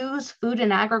use food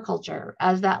and agriculture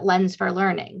as that lens for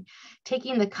learning,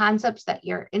 taking the concepts that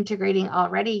you're integrating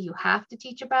already, you have to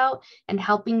teach about, and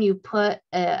helping you put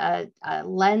a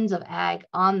lens of ag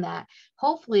on that,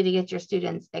 hopefully to get your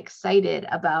students excited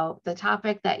about the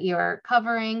topic that you're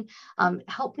covering,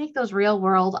 help make those real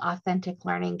world authentic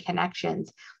learning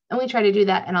connections. And we try to do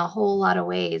that in a whole lot of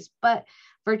ways, but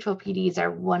virtual PDs are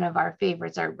one of our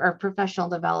favorites, our professional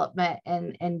development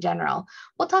in general.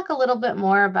 We'll talk a little bit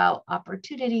more about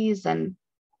opportunities and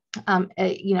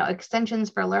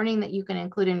extensions for learning that you can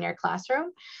include in your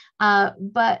classroom.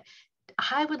 But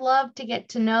I would love to get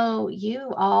to know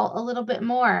you all a little bit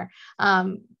more.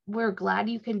 We're glad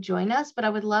you can join us, but I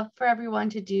would love for everyone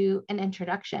to do an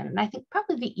introduction. And I think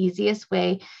probably the easiest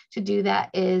way to do that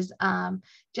is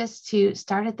just to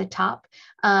start at the top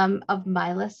of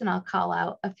my list, and I'll call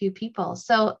out a few people.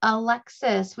 So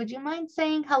Alexis, would you mind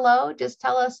saying hello? Just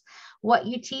tell us what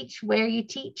you teach, where you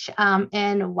teach,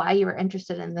 and why you were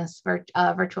interested in this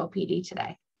virtual PD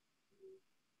today.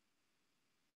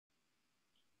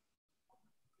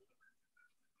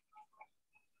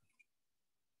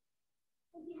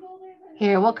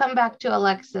 Here, we'll come back to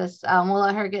Alexis. We'll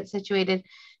let her get situated.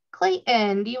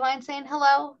 Clayton, do you mind saying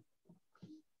hello?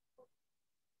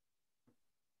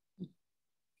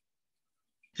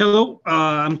 Hello,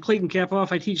 I'm Clayton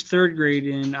Kapoff. I teach 3rd grade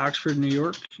in Oxford, New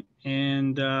York,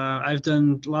 and I've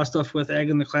done a lot of stuff with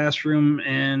Ag in the Classroom,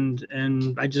 and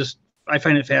I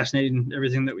find it fascinating,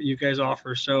 everything that you guys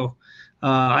offer. So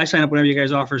I sign up whenever you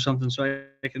guys offer something so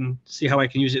I can see how I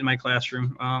can use it in my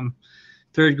classroom.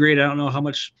 third grade. I don't know how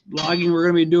much logging we're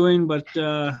going to be doing, but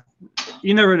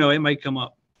you never know. It might come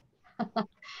up.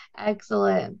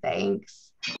 Excellent.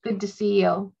 Thanks. Good to see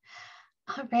you.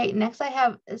 All right. Next, I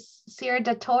have Sierra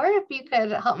Dator. If you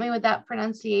could help me with that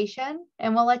pronunciation,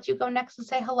 and we'll let you go next and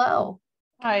say hello.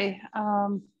 Hi.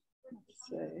 Let's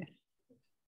see.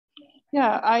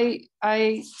 Yeah,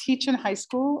 I teach in high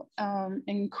school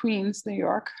in Queens, New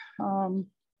York.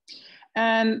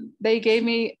 And they gave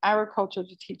me agriculture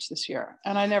to teach this year,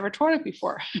 and I never taught it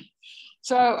before.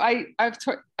 So I've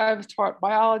taught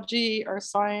biology, earth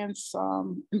science,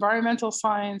 environmental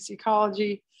science,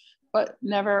 ecology, but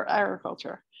never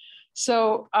agriculture.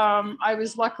 So I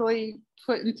was luckily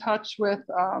put in touch with,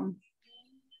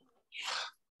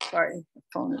 sorry, the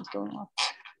phone is going off.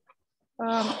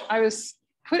 I was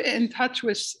put in touch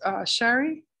with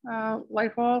Sherry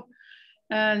Lighthall,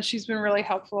 and she's been really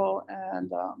helpful,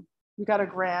 and we got a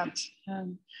grant.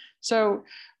 And so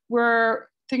we're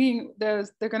thinking they're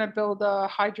going to build a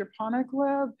hydroponic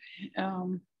lab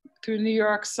through New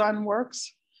York Sun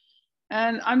Works.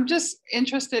 And I'm just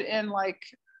interested in like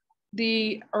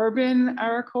the urban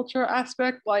agriculture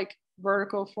aspect, like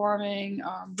vertical farming,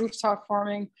 rooftop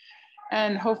farming,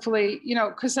 and hopefully, you know,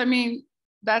 because I mean,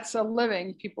 that's a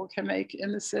living people can make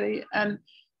in the city. And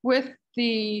with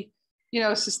the, you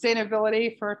know,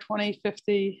 sustainability for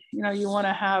 2050, you know, you want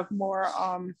to have more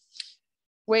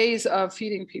ways of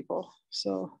feeding people.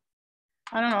 So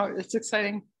I don't know, it's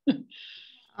exciting.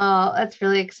 Oh, that's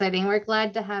really exciting. We're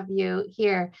glad to have you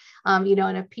here, you know,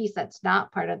 in a piece that's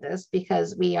not part of this,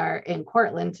 because we are in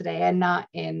Cortland today and not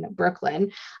in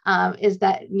Brooklyn, is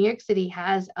that New York City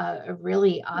has a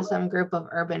really awesome group of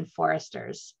urban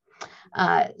foresters.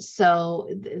 So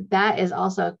that is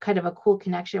also kind of a cool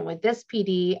connection with this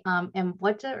PD. And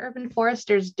what do urban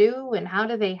foresters do, and how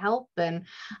do they help? And,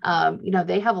 you know,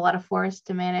 they have a lot of forests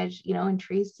to manage, you know, and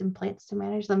trees and plants to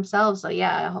manage themselves. So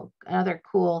yeah, I hope another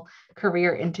cool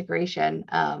career integration,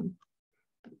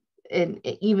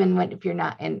 even if you're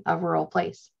not in a rural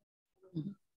place.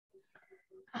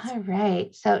 All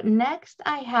right. So next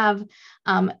I have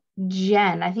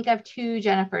Jen. I think I have two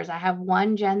Jennifers. I have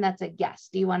one Jen that's a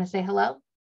guest. Do you want to say hello?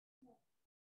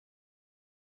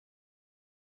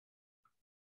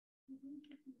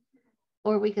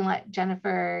 Or we can let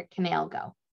Jennifer Canale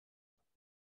go.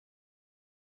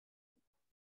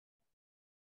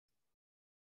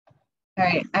 All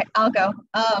right, I'll go.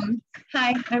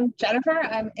 Hi, I'm Jennifer.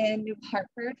 I'm in New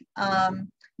Hartford,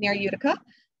 near Utica.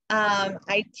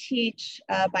 I teach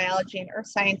biology and earth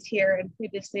science here, and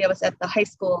previously I was at the high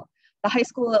school. The high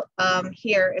school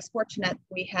here is fortunate.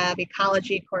 We have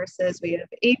ecology courses, we have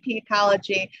AP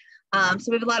ecology, so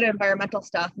we have a lot of environmental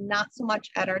stuff, not so much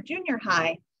at our junior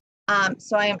high.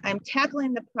 So I'm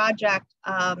tackling the project.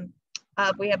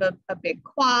 We have a big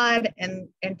quad, and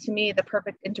to me, the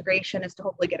perfect integration is to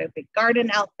hopefully get a big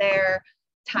garden out there,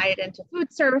 tie it into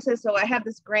food services. So I have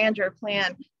this grandeur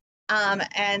plan.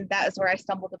 And that is where I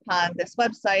stumbled upon this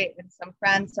website and some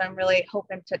friends. So I'm really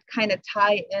hoping to kind of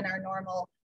tie in our normal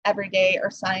everyday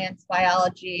earth science,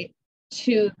 biology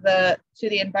to the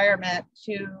environment,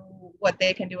 to what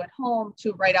they can do at home,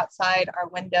 to right outside our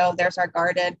window. There's our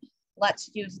garden. Let's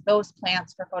use those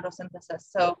plants for photosynthesis.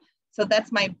 So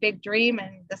that's my big dream,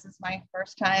 and this is my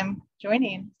first time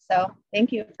joining. So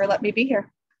thank you for letting me be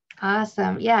here.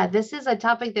 Awesome. Yeah, this is a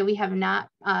topic that we have not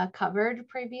covered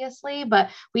previously, but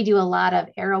we do a lot of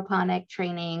aeroponic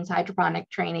trainings, hydroponic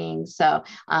trainings, so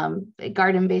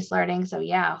garden-based learning. So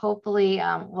yeah, hopefully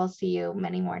we'll see you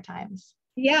many more times.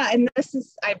 Yeah, and this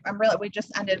is, we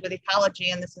just ended with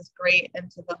ecology, and this is great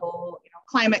into the whole, you know,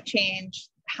 climate change,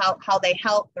 how they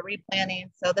help, the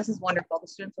replanting. So this is wonderful. The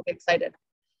students will be excited.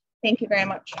 Thank you very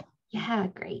much. Yeah,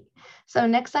 great. So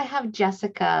next I have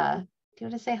Jessica. Do you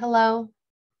want to say hello?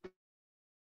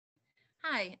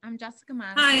 Hi, I'm Jessica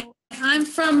Monaco. Hi, I'm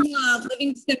from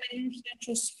Livingston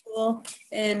Residential School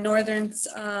in northern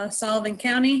Sullivan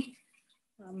County,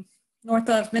 north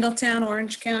of Middletown,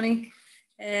 Orange County.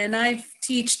 And I've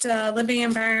taught living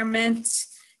environment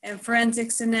and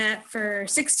forensics in that for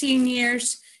 16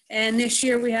 years. And this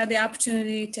year we had the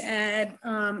opportunity to add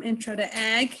intro to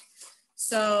ag.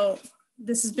 So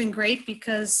this has been great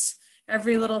because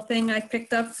every little thing I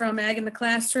picked up from ag in the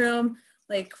classroom,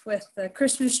 like with the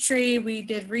Christmas tree, we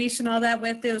did wreaths and all that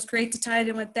with it. It was great to tie it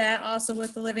in with that. Also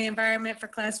with the living environment for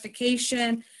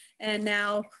classification. And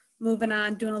now moving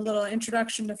on, doing a little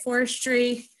introduction to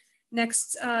forestry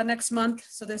next month.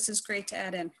 So this is great to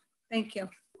add in. Thank you.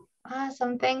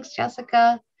 Awesome. Thanks,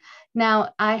 Jessica.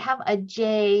 Now I have a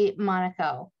J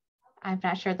Monaco. I'm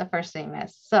not sure what the first name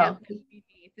is. So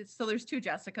So there's two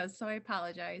Jessicas, so I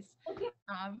apologize. Okay.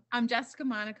 I'm Jessica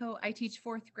Monaco. I teach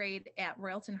 4th grade at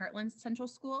Royalton Heartland Central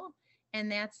School. And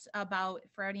that's about,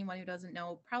 for anyone who doesn't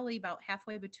know, probably about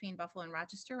halfway between Buffalo and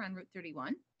Rochester on Route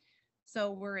 31.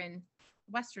 So we're in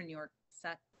Western New York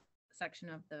section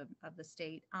of the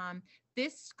state.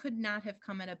 This could not have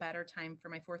come at a better time for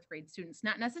my 4th grade students,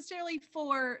 not necessarily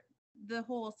for the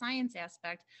whole science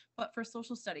aspect, but for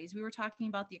social studies. We were talking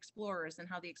about the explorers and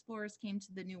how the explorers came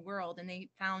to the New World and they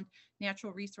found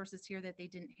natural resources here that they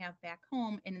didn't have back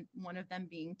home, and one of them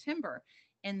being timber.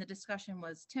 And the discussion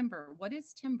was timber. What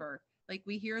is timber? Like,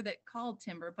 we hear that called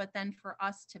timber, but then for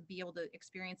us to be able to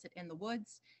experience it in the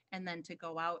woods and then to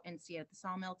go out and see it at the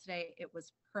sawmill today, it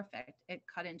was perfect. It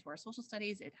cut into our social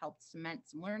studies. It helped cement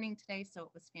some learning today. So it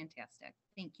was fantastic.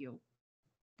 Thank you.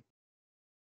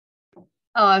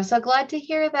 Oh, I'm so glad to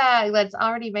hear that. That's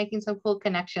already making some cool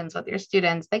connections with your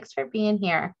students. Thanks for being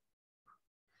here.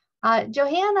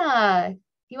 Johanna,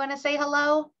 you want to say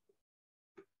hello?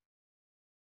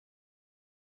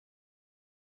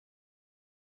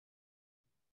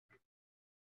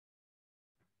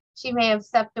 She may have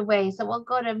stepped away, so we'll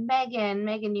go to Megan.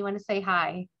 Megan, you want to say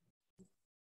hi?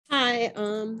 Hi,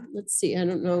 let's see, I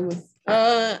don't know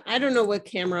what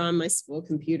camera on my school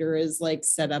computer is like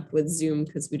set up with Zoom,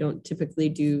 because we don't typically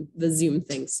do the Zoom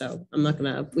thing. So I'm not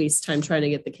gonna waste time trying to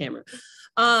get the camera.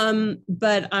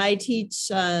 But I teach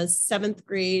 7th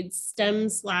grade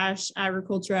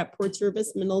STEM/agriculture at Port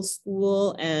Jervis Middle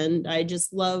School. And I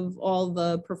just love all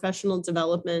the professional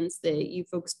developments that you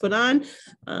folks put on.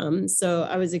 So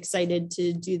I was excited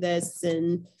to do this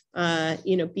and,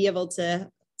 be able to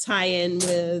tie in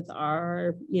with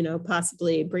our,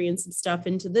 possibly bringing some stuff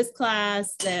into this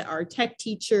class that our tech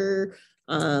teacher,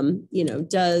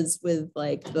 does with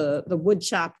like the wood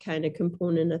shop kind of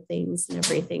component of things and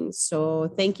everything.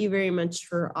 So thank you very much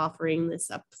for offering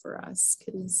this up for us,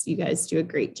 because you guys do a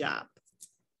great job.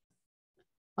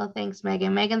 Well, thanks,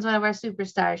 Megan. Megan's one of our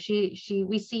superstars.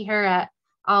 We see her at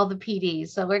all the PDs,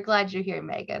 so we're glad you're here,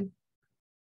 Megan.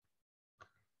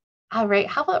 All right,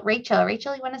 how about Rachel?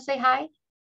 Rachel, you want to say hi?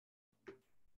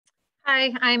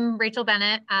 Hi, I'm Rachel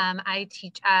Bennett. I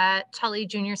teach at Tully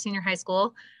Junior Senior High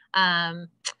School.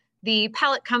 The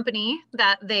pallet company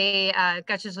that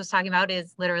Gutchess was talking about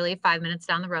is literally 5 minutes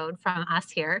down the road from us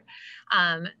here.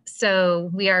 So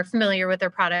we are familiar with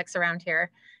their products around here.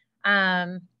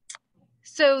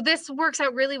 So this works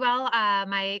out really well.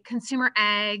 My consumer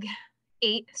ag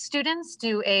 8 students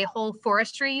do a whole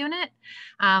forestry unit.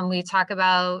 We talk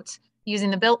about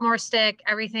using the Biltmore stick,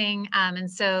 everything. And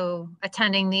so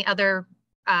attending the other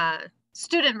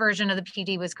student version of the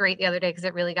PD was great the other day, because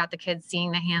it really got the kids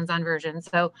seeing the hands-on version.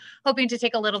 So hoping to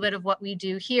take a little bit of what we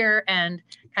do here and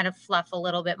kind of fluff a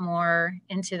little bit more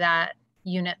into that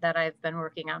unit that I've been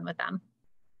working on with them.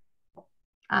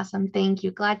 Awesome, thank you.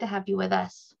 Glad to have you with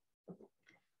us.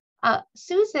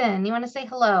 Susan, you want to say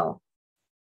hello?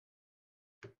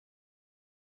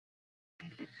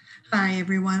 Hi,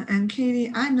 everyone. And Katie,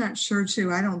 I'm not sure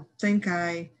too. I don't think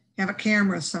I have a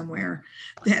camera somewhere.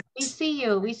 We see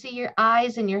you. We see your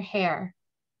eyes and your hair.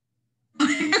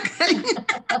 Because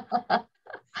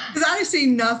I see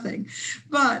nothing.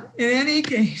 But in any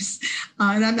case,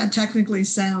 and I'm not technically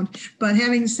sound, but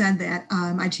having said that,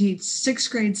 I teach 6th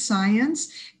grade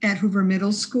science at Hoover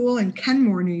Middle School in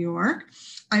Kenmore, New York.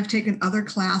 I've taken other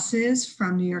classes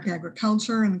from New York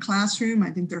Agriculture in the classroom.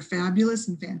 I think they're fabulous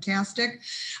and fantastic.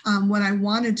 What I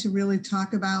wanted to really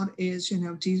talk about is,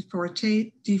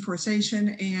 deforestation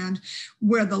and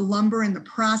where the lumber and the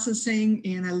processing.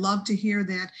 And I love to hear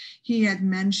that he had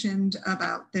mentioned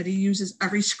about that he uses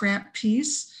every scrap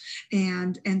piece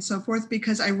and so forth,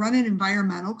 because I run an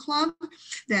environmental club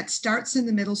that starts in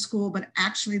the middle school, but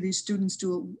actually these students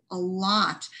do a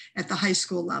lot at the high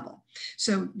school level.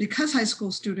 So because high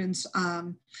school students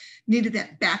needed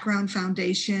that background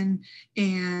foundation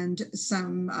and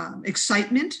some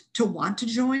excitement to want to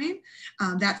join,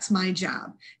 that's my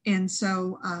job. And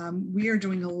so we are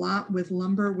doing a lot with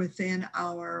lumber within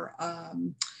our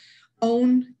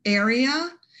own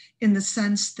area, in the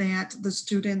sense that the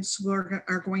students are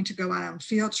going to go out on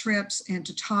field trips and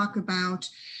to talk about,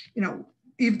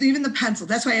 even the pencil.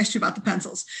 That's why I asked you about the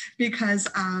pencils, because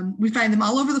we find them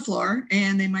all over the floor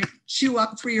and they might chew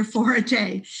up 3 or 4 a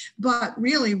day. But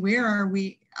really, where are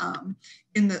we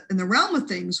in the realm of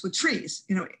things with trees?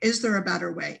 Is there a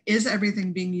better way? Is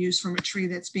everything being used from a tree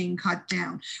that's being cut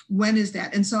down? When is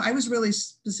that? And so I was really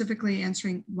specifically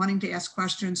wanting to ask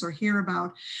questions or hear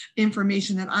about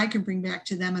information that I can bring back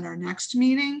to them in our next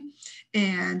meeting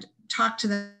and talk to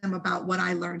them about what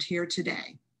I learned here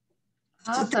today.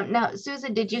 Awesome. Now,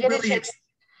 Susan, did you get a chance?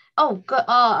 Oh, good.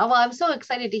 Oh, well, I'm so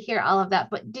excited to hear all of that.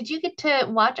 But did you get to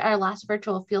watch our last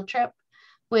virtual field trip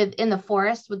in the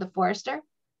forest with the forester?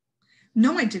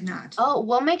 No, I did not. Oh,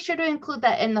 we'll make sure to include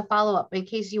that in the follow-up in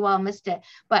case you all missed it.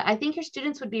 But I think your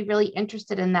students would be really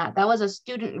interested in that. That was a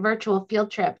student virtual field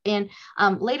trip. And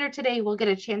later today, we'll get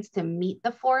a chance to meet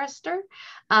the forester.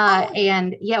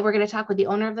 And yeah, we're going to talk with the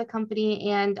owner of the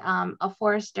company and a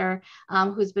forester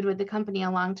who's been with the company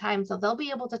a long time. So they'll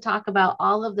be able to talk about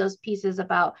all of those pieces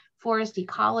about forest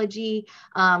ecology,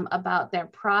 about their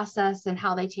process and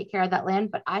how they take care of that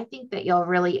land. But I think that you'll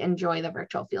really enjoy the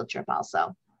virtual field trip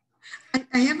also.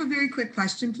 I have a very quick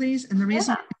question, please. And the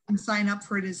reason I can sign up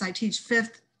for it is I teach the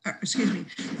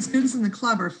students in the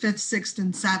club are 5th, 6th,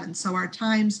 and 7th. So our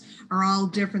times are all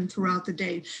different throughout the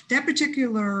day. That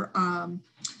particular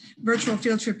virtual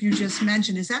field trip you just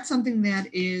mentioned, is that something that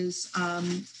is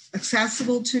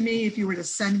accessible to me if you were to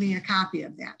send me a copy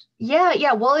of that?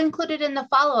 Yeah, we'll include it in the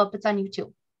follow-up. It's on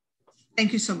YouTube.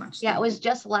 Thank you so much. Yeah, it was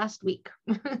just last week.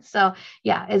 So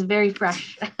yeah, it's very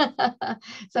fresh.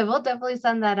 So we'll definitely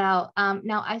send that out.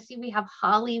 Now I see we have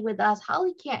Holly with us.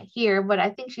 Holly can't hear, but I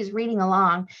think she's reading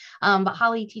along. But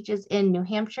Holly teaches in New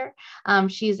Hampshire.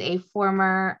 She's a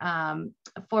former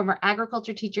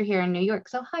agriculture teacher here in New York.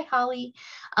 So hi, Holly.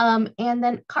 And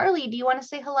then Carly, do you want to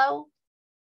say hello?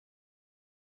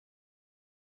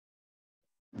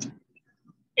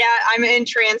 Yeah, I'm in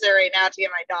transit right now to get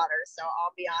my daughter, so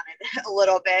I'll be on it a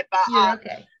little bit. But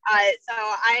okay. So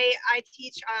I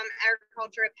teach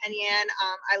agriculture at Penn Yan.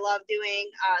 I love doing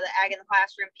the ag in the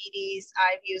classroom PDs.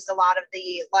 I've used a lot of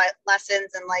the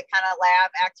lessons and like kind of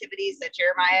lab activities that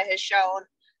Jeremiah has shown.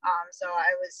 So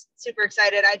I was super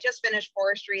excited. I just finished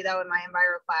forestry though in my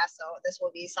enviro class, so this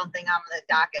will be something on the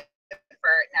docket for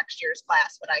next year's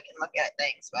class, but I can look at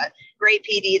things. But great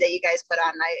PD that you guys put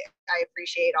on. I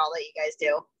appreciate all that you guys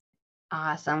do.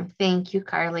 Awesome. Thank you,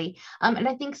 Carly. And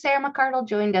I think Sarah McCardle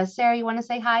joined us. Sarah, you want to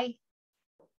say hi?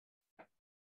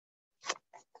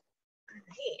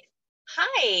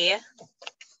 Hi.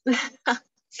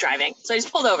 Driving, so I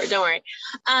just pulled over, don't worry.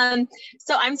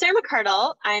 So I'm Sarah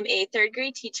McCardle. I'm a 3rd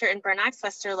grade teacher in Burnox,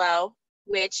 Westerlo,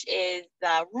 which is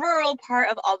the rural part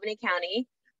of Albany County.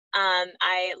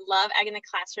 I love ag in the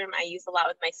classroom. I use a lot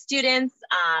with my students.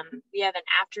 We have an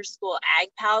after school Ag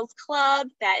Pals club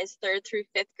that is 3rd through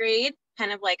 5th grade,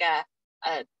 kind of like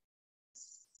a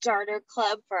starter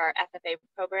club for our FFA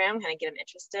program, kind of get them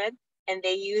interested. And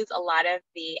they use a lot of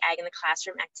the ag in the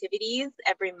classroom activities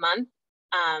every month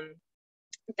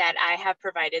that I have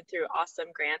provided through awesome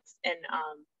grants and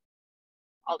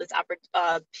all this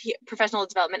professional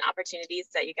development opportunities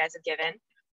that you guys have given.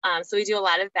 So we do a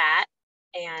lot of that.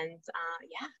 And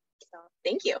yeah, so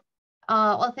thank you.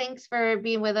 Well, thanks for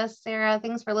being with us, Sarah.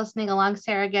 Thanks for listening along.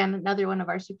 Sarah, again, another one of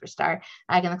our superstar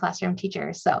ag in the classroom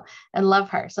teachers. So I love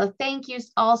her. So thank you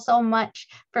all so much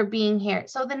for being here.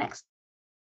 So the next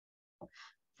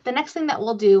thing that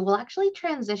we'll do, we'll actually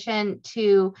transition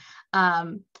to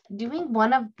doing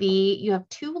you have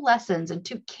 2 lessons and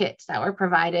 2 kits that were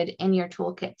provided in your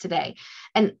toolkit today.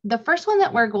 And the first one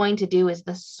that we're going to do is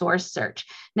the source search.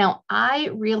 Now, I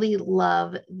really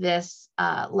love this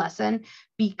lesson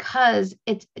because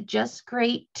it's just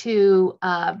great to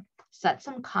set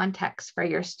some context for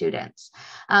your students.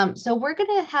 So we're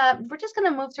just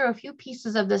gonna move through a few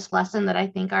pieces of this lesson that I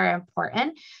think are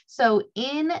important. So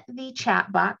in the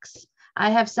chat box,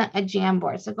 I have sent a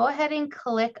Jamboard. So go ahead and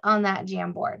click on that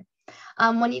Jamboard.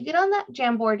 When you get on that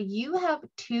Jamboard, you have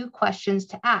 2 questions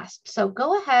to ask. So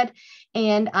go ahead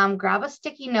and grab a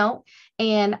sticky note,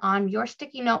 and on your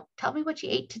sticky note, tell me what you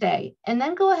ate today. And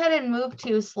then go ahead and move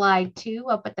to slide 2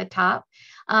 up at the top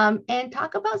and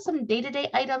talk about some day-to-day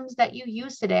items that you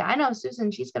use today. I know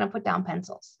Susan, she's going to put down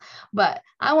pencils, but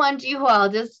I want you all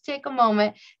just take a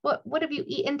moment. What have you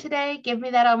eaten today? Give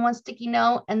me that on one sticky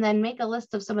note, and then make a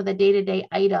list of some of the day-to-day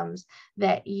items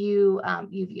that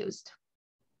you've used.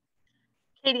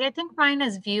 Katie, I think mine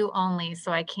is view only,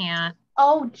 so I can't.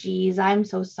 Oh, geez, I'm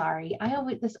so sorry.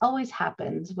 This always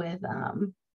happens with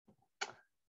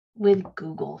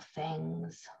Google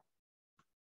things.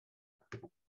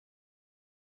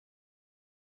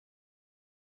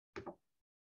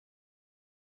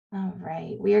 All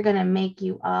right, we are going to make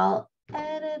you all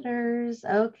editors.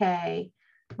 Okay,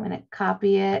 I'm going to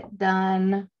copy it,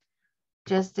 done.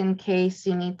 Just in case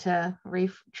you need to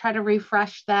try to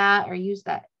refresh that or use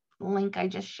that link I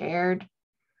just shared.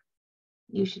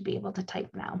 You should be able to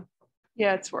type now.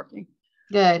 Yeah, it's working.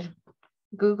 Good.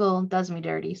 Google does me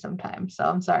dirty sometimes, so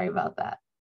I'm sorry about that.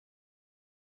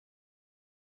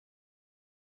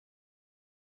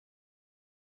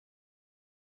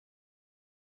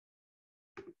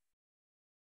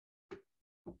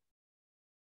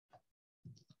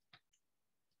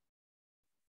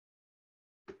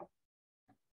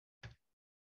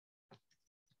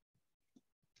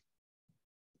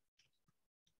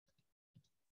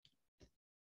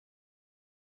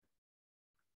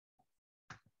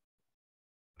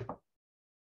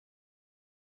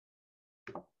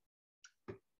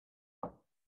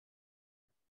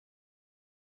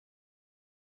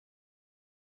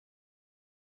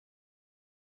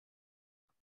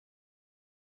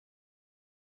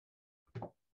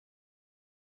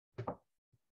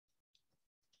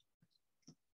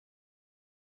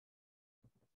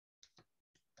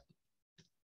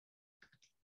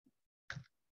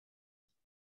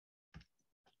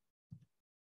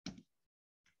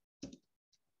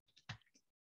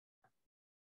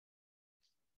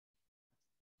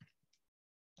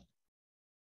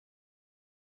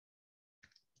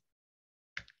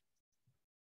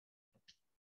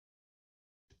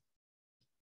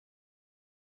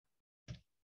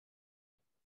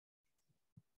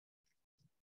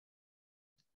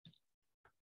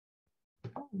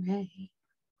 right.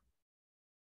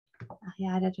 I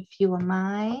added a few of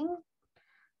mine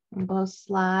on both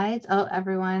slides. Oh,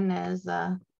 everyone is,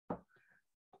 all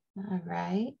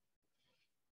right.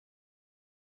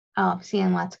 Oh, I'm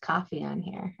seeing lots of coffee on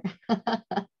here.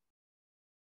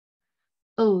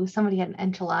 Oh, somebody had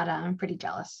an enchilada. I'm pretty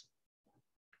jealous.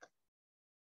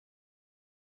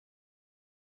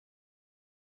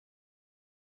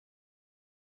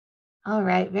 All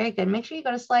right, very good. Make sure you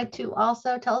go to slide 2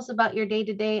 also. Tell us about your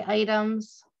day-to-day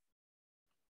items.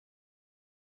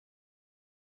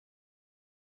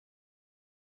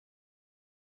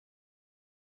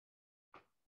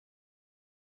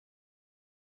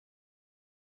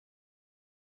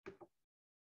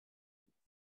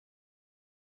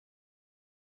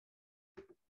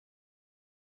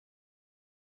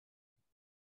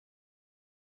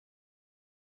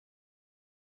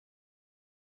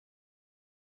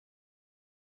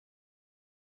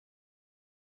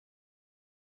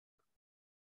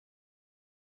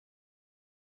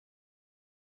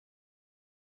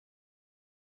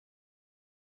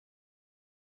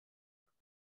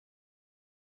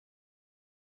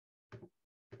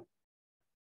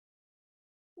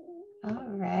 All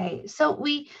right, so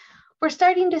we're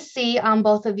starting to see on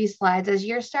both of these slides, as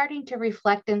you're starting to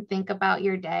reflect and think about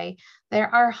your day,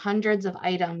 there are hundreds of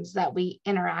items that we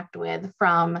interact with,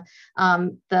 from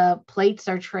the plates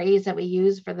or trays that we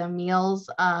use for the meals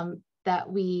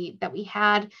that we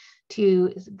had,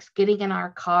 to getting in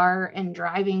our car and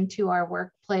driving to our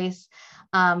workplace.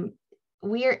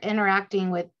 We are interacting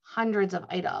with hundreds of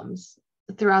items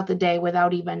throughout the day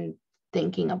without even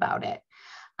thinking about it.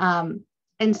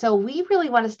 And so we really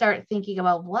want to start thinking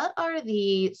about what are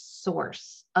the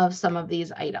source of some of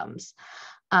these items.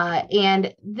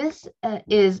 And this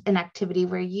is an activity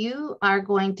where you are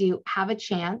going to have a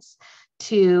chance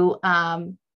to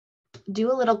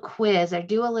do a little quiz or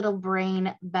do a little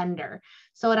brain bender.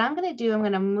 So what I'm going to do, I'm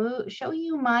going to show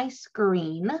you my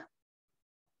screen,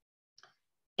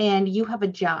 and you have a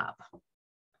job.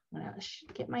 I'm going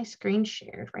to get my screen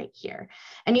shared right here.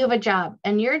 And you have a job,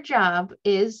 and your job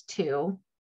is to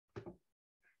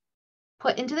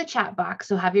put into the chat box.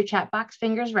 So have your chat box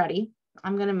fingers ready.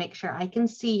 I'm going to make sure I can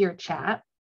see your chat.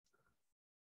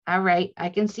 All right, I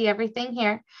can see everything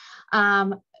here.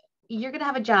 You're going to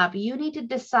have a job. You need to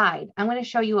decide. I'm going to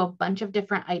show you a bunch of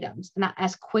different items. Now,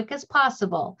 as quick as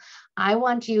possible, I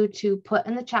want you to put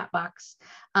in the chat box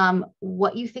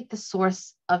what you think the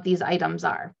source of these items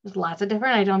are. There's lots of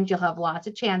different items. You'll have lots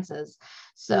of chances.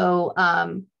 So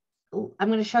I'm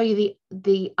going to show you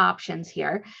the options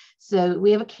here. So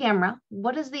we have a camera.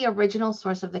 What is the original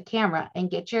source of the camera?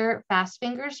 And get your fast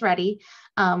fingers ready.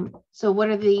 So what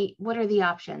are the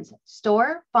options?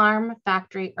 Store, farm,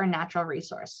 factory, or natural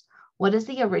resource? What is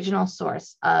the original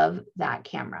source of that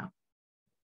camera?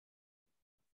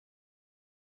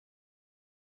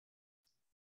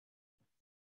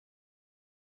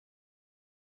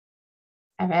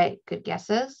 All right, good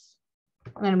guesses.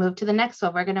 I'm going to move to the next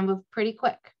one. We're going to move pretty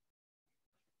quick.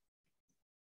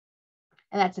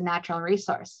 And that's a natural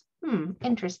resource.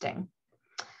 Interesting.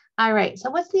 All right,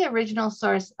 so what's the original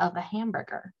source of a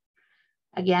hamburger?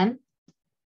 Again,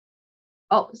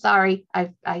 oh, sorry,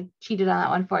 I cheated on that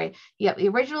one for you. Yep, the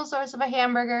original source of a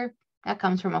hamburger, that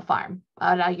comes from a farm.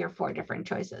 Out of your 4 different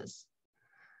choices.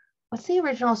 What's the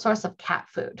original source of cat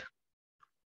food?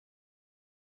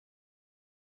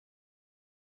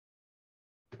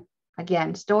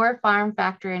 Again, store, farm,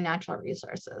 factory, and natural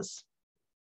resources.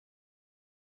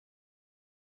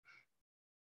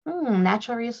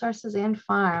 Natural resources and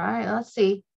farm. All right, let's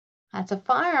see. That's a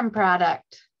farm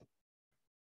product.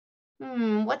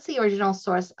 What's the original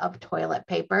source of toilet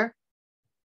paper?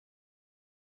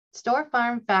 Store,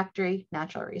 farm, factory,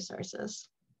 natural resources.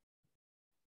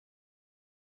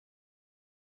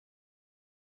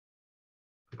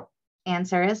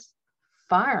 Answer is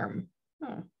farm.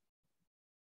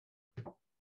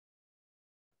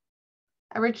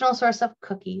 Original source of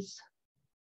cookies.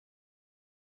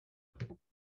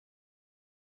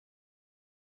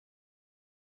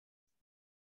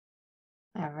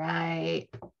 All right.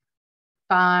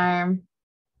 Farm.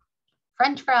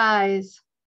 French fries.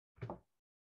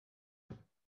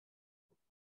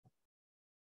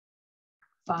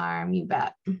 Farm, you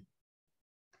bet.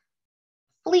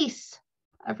 Fleece.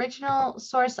 Original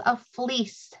source of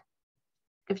fleece.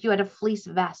 If you had a fleece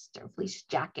vest or fleece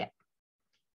jacket.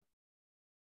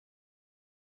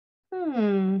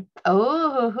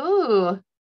 Oh,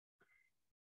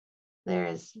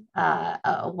 there's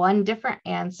one different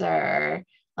answer.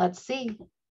 Let's see.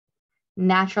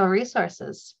 Natural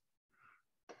resources.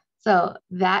 So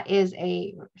that is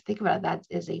think about it, that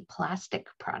is a plastic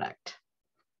product.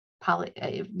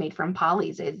 made from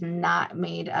polys. It's not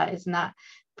made, it's not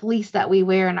fleece that we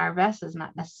wear in our vests is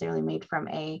not necessarily made from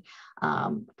a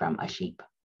sheep.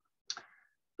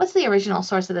 What's the original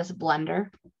source of this blender?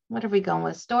 What are we going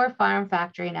with? Store, farm,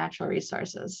 factory, natural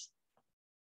resources.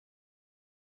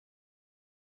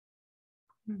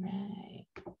 All right.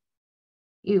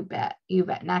 You bet,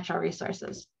 natural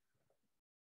resources.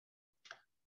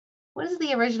 What is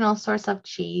the original source of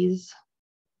cheese?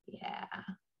 Yeah,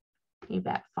 you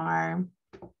bet, farm.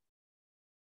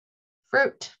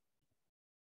 Fruit.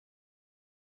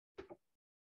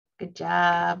 Good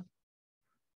job.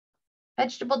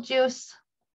 Vegetable juice.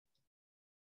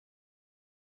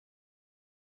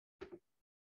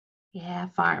 Yeah,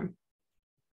 farm.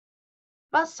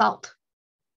 What about salt?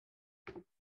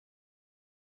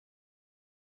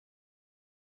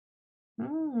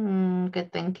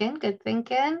 Good thinking, good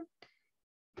thinking.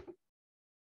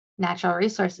 Natural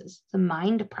resources, the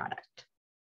mined product.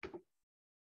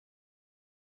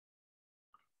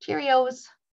 Cheerios.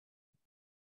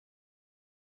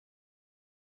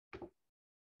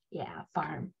 Yeah,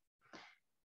 farm.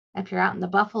 If you're out in the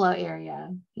Buffalo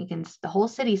area, the whole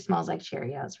city smells like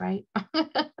Cheerios, right?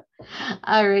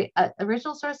 All right,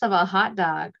 original source of a hot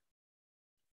dog.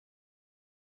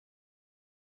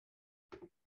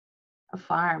 A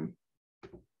farm.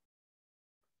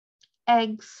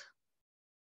 Eggs.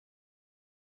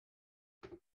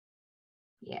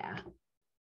 Yeah.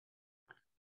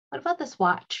 What about this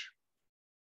watch?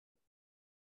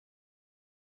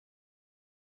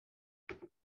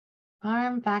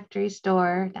 Farm, factory,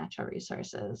 store, natural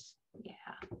resources. Yeah.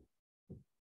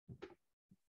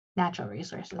 Natural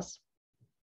resources.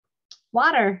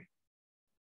 Water.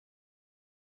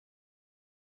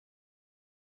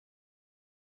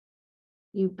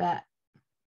 You bet.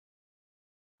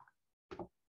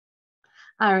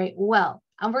 All right, well,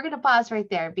 we're going to pause right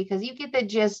there because you get the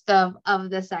gist of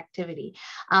this activity.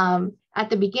 At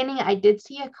the beginning, I did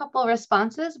see a couple of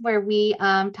responses where we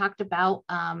talked about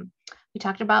some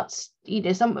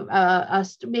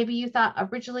maybe you thought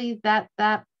originally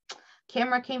that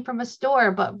camera came from a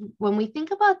store, but when we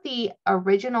think about the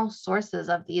original sources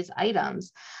of these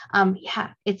items,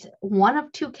 yeah, it's one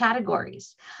of two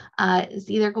categories. It's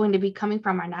either going to be coming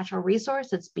from our natural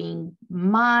resource, it's being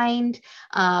mined,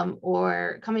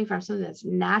 or coming from something that's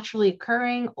naturally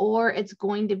occurring, or it's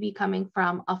going to be coming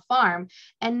from a farm.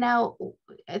 And now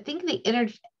I think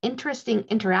the interesting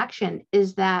interaction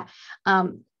is that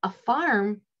a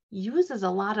farm uses a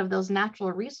lot of those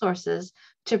natural resources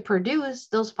to produce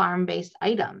those farm-based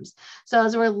items. So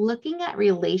as we're looking at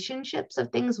relationships of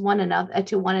things to one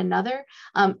another,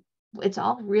 it's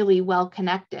all really well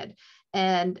connected.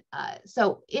 And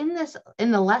so in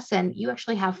the lesson, you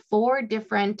actually have four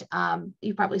different,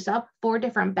 you probably saw 4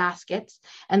 different baskets,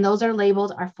 and those are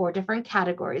labeled our 4 different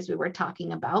categories we were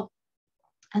talking about.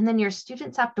 And then your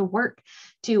students have to work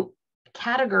to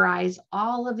categorize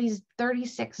all of these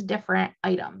 36 different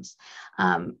items.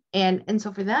 And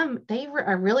so for them, they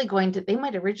are really they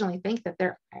might originally think that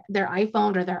their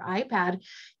iPhone or their iPad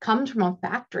comes from a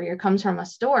factory or comes from a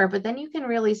store, but then you can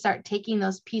really start taking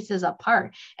those pieces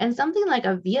apart. And something like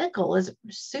a vehicle is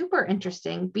super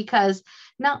interesting because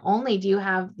not only do you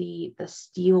have the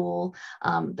steel,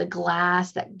 the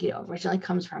glass that originally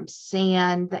comes from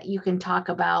sand that you can talk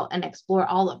about and explore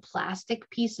all the plastic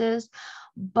pieces,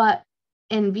 but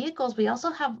in vehicles, we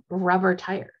also have rubber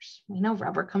tires. We know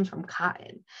rubber comes from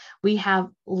cotton. We have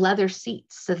leather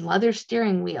seats and leather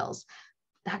steering wheels.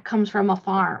 That comes from a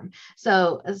farm.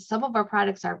 So some of our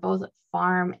products are both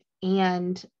farm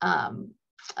and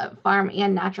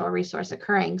natural resource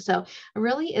occurring. So it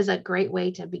really is a great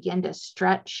way to begin to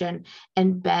stretch and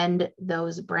bend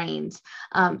those brains.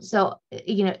 So,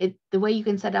 the way you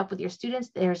can set up with your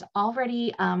students, there's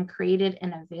already created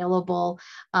and available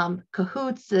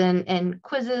Kahoots and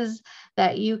quizzes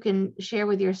that you can share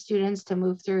with your students to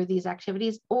move through these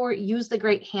activities, or use the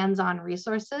great hands-on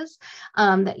resources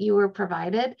that you were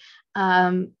provided.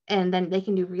 And then they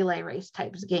can do relay race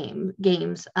types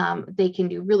games. They can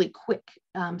do really quick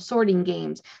sorting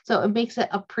games. So it makes it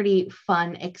a pretty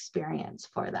fun experience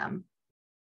for them.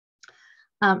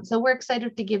 So we're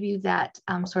excited to give you that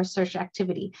source search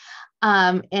activity.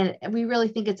 And we really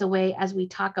think it's a way, as we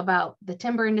talk about the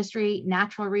timber industry,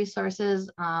 natural resources,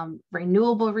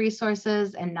 renewable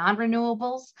resources, and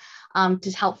non-renewables,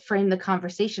 to help frame the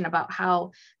conversation about how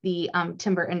the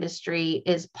timber industry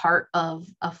is part of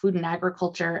food and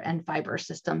agriculture and fiber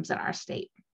systems in our state.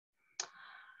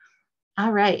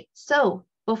 All right, so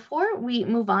Before we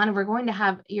move on, we're going to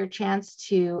have your chance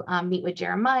to meet with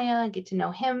Jeremiah, get to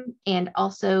know him, and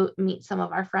also meet some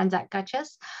of our friends at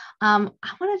Gutchess. I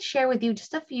want to share with you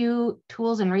just a few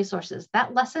tools and resources.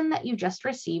 That lesson that you just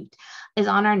received is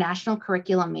on our National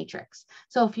Curriculum Matrix.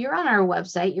 So if you're on our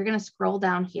website, you're going to scroll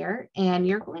down here and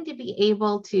you're going to be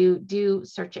able to do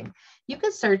searching. You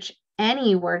can search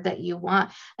any word that you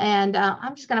want. And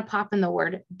I'm just going to pop in the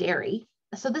word dairy.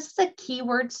 So this is a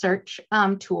keyword search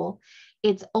tool.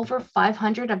 It's over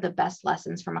 500 of the best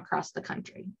lessons from across the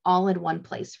country, all in one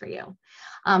place for you.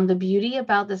 The beauty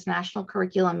about this National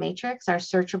Curriculum Matrix, our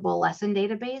searchable lesson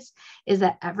database, is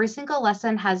that every single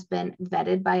lesson has been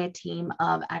vetted by a team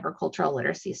of agricultural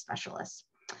literacy specialists.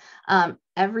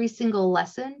 Every single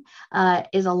lesson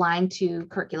is aligned to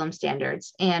curriculum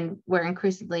standards, and we're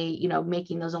increasingly,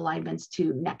 making those alignments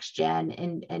to next gen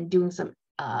and doing some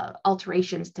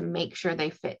alterations to make sure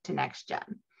they fit to next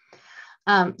gen.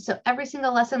 So every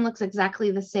single lesson looks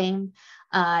exactly the same.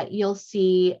 You'll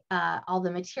see all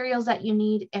the materials that you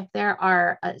need. If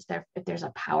there's a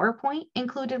PowerPoint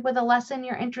included with a lesson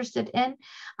you're interested in,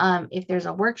 if there's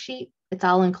a worksheet, it's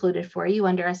all included for you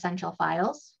under Essential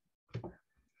Files.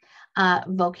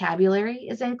 Vocabulary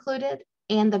is included.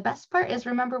 And the best part is,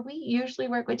 remember, we usually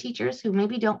work with teachers who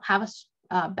maybe don't have a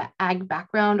ag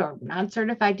background or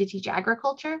non-certified to teach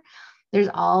agriculture. There's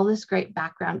all this great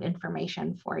background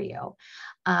information for you.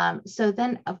 So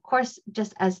then, of course,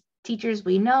 just as teachers,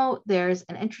 we know there's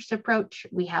an interest approach.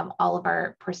 We have all of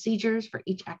our procedures for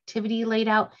each activity laid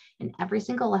out, and every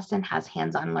single lesson has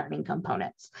hands-on learning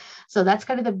components. So that's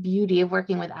kind of the beauty of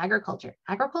working with agriculture.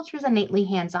 Agriculture is innately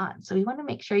hands-on. So we want to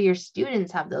make sure your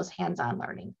students have those hands-on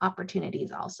learning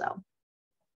opportunities also.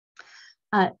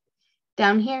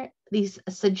 Down here, these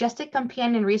suggested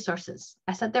companion resources.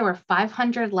 I said there were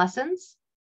 500 lessons.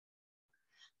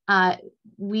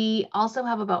 We also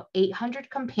have about 800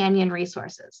 companion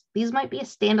resources. These might be a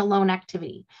standalone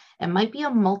activity. It might be a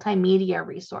multimedia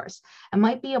resource. It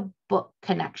might be a book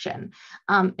connection.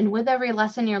 And with every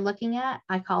lesson you're looking at,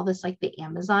 I call this like the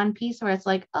Amazon piece, where it's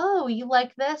like, oh, you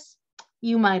like this?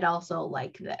 You might also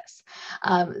like this.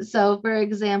 So for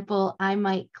example, I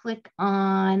might click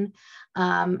on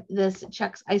this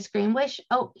Chuck's Ice Cream Wish.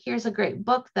 Oh, here's a great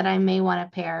book that I may want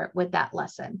to pair with that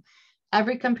lesson.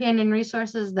 Every companion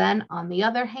resources then, on the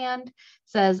other hand,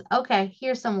 says, okay,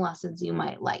 here's some lessons you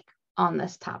might like on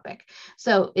this topic.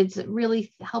 So it's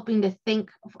really helping to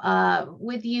think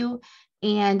with you.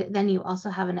 And then you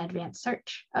also have an advanced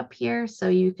search up here, so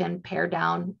you can pare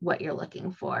down what you're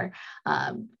looking for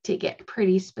to get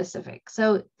pretty specific.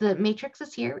 So the matrix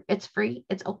is here. It's free.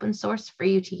 It's open source for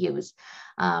you to use.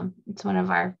 It's one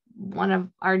of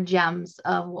our gems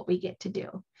of what we get to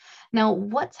do. Now,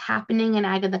 what's happening in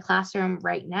Ag in the Classroom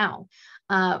right now?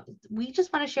 We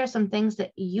just want to share some things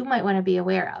that you might want to be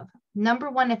aware of. Number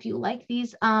one, if you like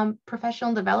these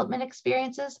professional development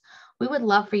experiences, we would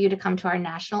love for you to come to our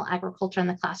National Agriculture in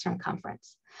the Classroom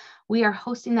Conference. We are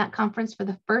hosting that conference for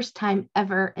the first time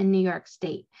ever in New York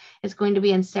State. It's going to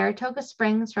be in Saratoga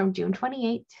Springs from June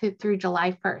 28th through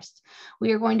July 1st.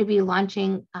 We are going to be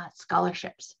launching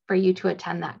scholarships for you to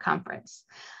attend that conference.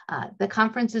 The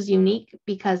conference is unique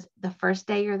because the first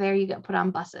day you're there, you get put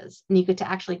on buses and you get to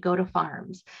actually go to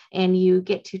farms and you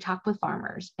get to talk with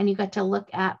farmers and you get to look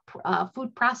at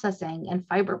food processing and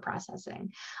fiber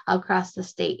processing across the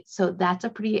state. So that's a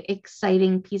pretty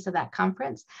exciting piece of that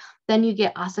conference. Then you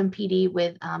get awesome PD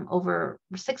with over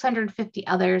 650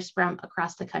 others from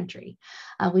across the country.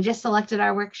 We just selected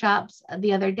our workshops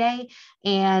the other day,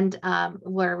 and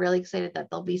we're really excited that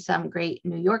there'll be some great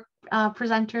New York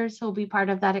presenters who will be part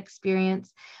of that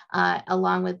experience,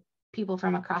 along with people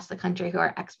from across the country who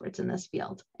are experts in this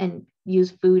field and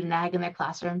use food and ag in their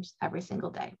classrooms every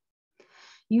single day.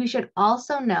 You should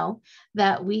also know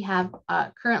that we have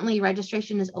currently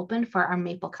registration is open for our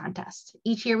maple contest.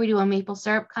 Each year we do a maple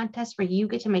syrup contest where you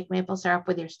get to make maple syrup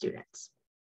with your students.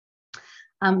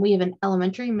 We have an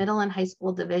elementary, middle, and high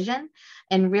school division.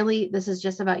 And really, this is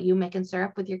just about you making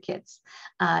syrup with your kids.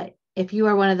 If you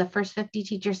are one of the first 50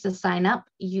 teachers to sign up,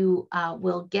 you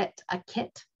will get a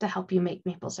kit to help you make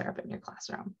maple syrup in your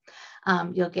classroom.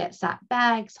 You'll get sap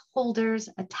bags, holders,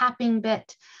 a tapping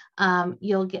bit.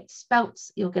 You'll get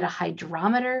spouts, you'll get a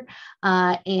hydrometer,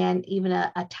 and even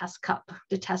a test cup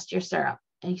to test your syrup.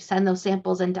 And you send those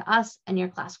samples into us, and your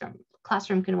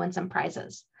classroom can win some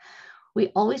prizes. We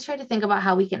always try to think about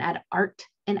how we can add art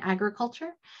in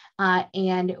agriculture.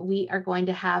 And we are going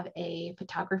to have a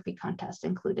photography contest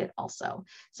included also.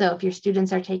 So if your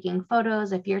students are taking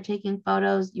photos, if you're taking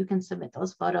photos, you can submit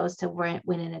those photos to win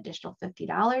an additional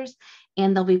 $50.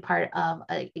 And they'll be part of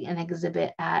an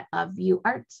exhibit at View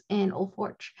Arts in Old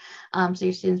Forge. So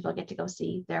your students will get to go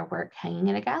see their work hanging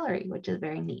in a gallery, which is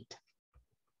very neat.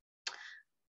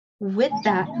 With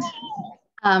that,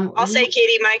 I'll say,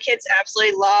 Katie, my kids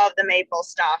absolutely love the maple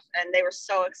stuff, and they were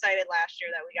so excited last year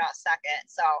that we got second.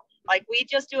 So, like, we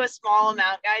just do a small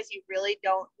amount, guys. You really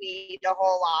don't need a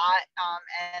whole lot,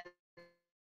 and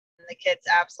the kids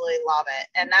absolutely love it.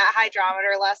 And that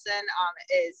hydrometer lesson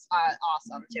is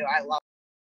awesome too. I love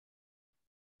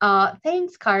it.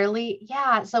 Thanks, Carly.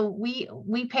 Yeah, so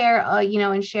we pair, you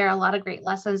know, and share a lot of great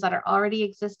lessons that are already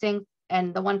existing.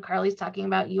 And the one Carly's talking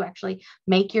about, you actually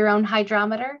make your own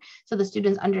hydrometer so the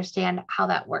students understand how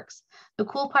that works. The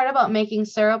cool part about making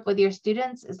syrup with your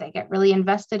students is they get really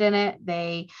invested in it.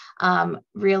 They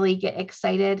really get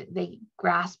excited. They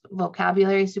grasp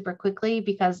vocabulary super quickly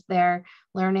because they're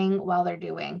learning while they're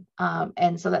doing.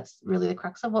 And so that's really the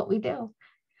crux of what we do.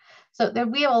 So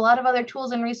we have a lot of other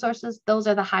tools and resources. Those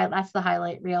are that's the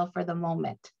highlight reel for the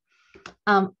moment.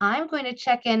 I'm going to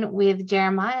check in with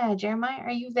Jeremiah. Jeremiah,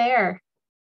 are you there?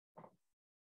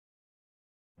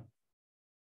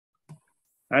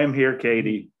 I am here,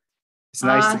 Katie. It's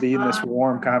nice to be in this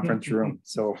warm conference room.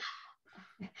 So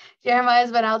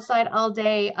Jeremiah's been outside all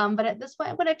day, but at this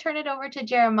point, I'm going to turn it over to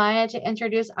Jeremiah to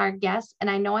introduce our guest. And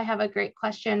I know I have a great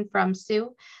question from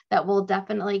Sue that we'll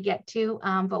definitely get to,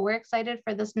 but we're excited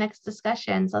for this next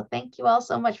discussion. So thank you all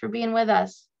so much for being with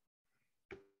us.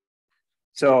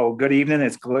 So good evening.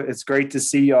 It's great to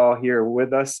see you all here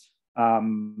with us.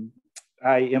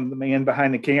 I am the man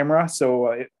behind the camera.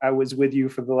 So I was with you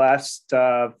for the last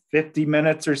 50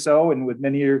 minutes or so, and with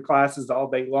many of your classes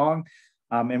all day long.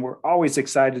 And we're always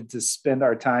excited to spend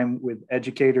our time with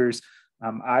educators.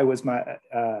 I was my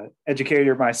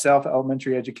educator myself,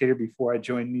 elementary educator, before I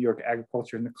joined New York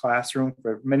Agriculture in the Classroom.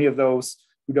 For many of those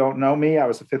who don't know me, I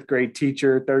was a 5th grade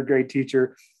teacher, 3rd grade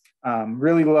teacher.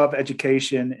 Really love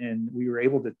education, and we were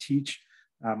able to teach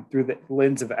through the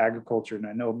lens of agriculture. And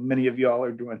I know many of y'all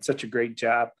are doing such a great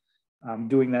job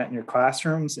doing that in your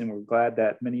classrooms, and we're glad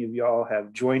that many of y'all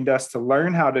have joined us to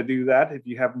learn how to do that if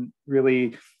you haven't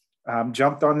really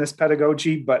jumped on this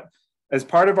pedagogy. But as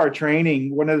part of our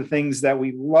training, one of the things that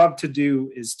we love to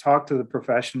do is talk to the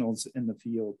professionals in the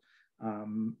field.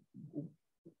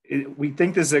 We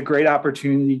think this is a great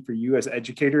opportunity for you as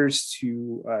educators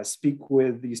to speak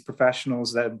with these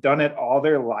professionals that have done it all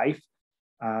their life,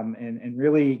 and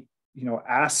really, you know,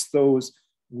 ask those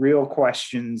real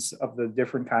questions of the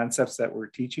different concepts that we're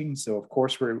teaching. So of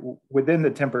course, we're within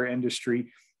the timber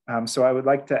industry. So I would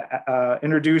like to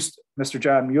introduce Mr.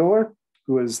 John Mueller,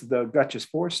 who is the Gutchess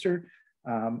Forester,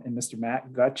 and Mr.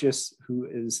 Matt Gutchess, who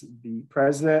is the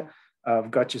president of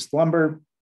Gutchess Lumber.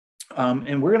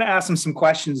 And we're going to ask them some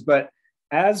questions, but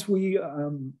as we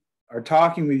are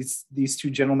talking with these two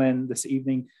gentlemen this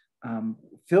evening,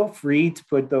 feel free to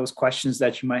put those questions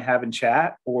that you might have in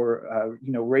chat, or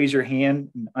you know, raise your hand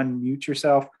and unmute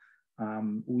yourself.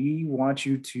 We want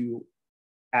you to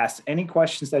ask any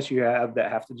questions that you have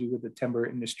that have to do with the timber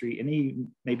industry, any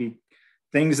maybe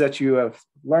things that you have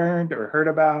learned or heard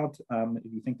about. If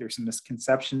you think there's some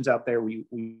misconceptions out there, we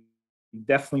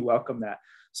definitely welcome that.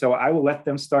 So I will let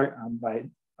them start by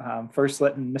first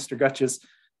letting Mr. Gutchess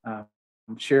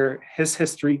share his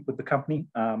history with the company,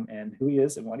 and who he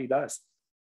is and what he does.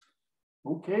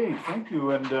 Okay, thank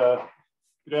you, and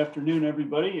good afternoon,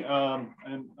 everybody. I'm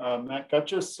Matt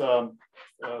Gutchess,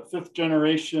 5th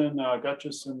generation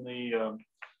Gutchess in the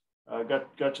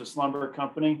Gutchess Lumber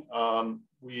Company.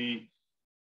 We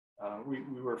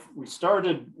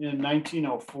started in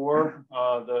 1904.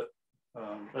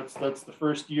 That's the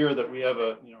first year that we have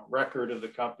a record of the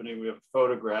company. We have a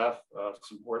photograph,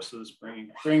 some horses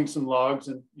bringing some logs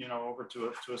and over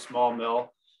to a small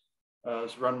mill.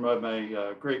 It's run by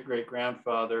my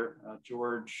great-great-grandfather,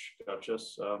 George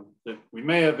Gutchess. That we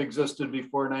may have existed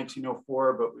before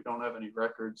 1904, but we don't have any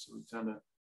records, so we tend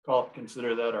to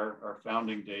consider that our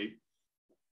founding date.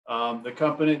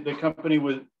 The company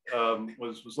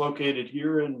was located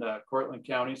here in Cortland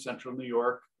County, central New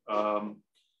York.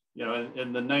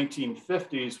 In the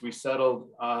 1950s, we settled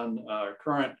on our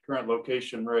current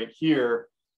location right here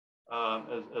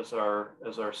as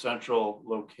our central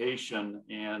location.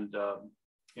 And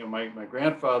my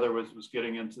grandfather was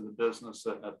getting into the business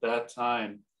at that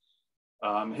time.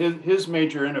 His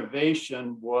major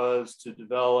innovation was to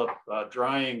develop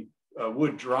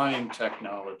wood drying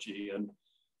technology. And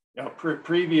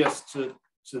previous to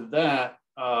to that,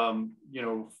 you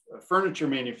know, furniture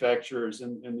manufacturers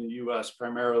in the U.S.,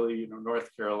 primarily, you know,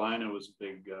 North Carolina was a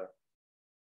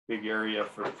big area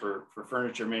for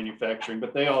furniture manufacturing,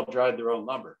 but they all dried their own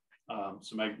lumber.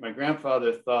 So my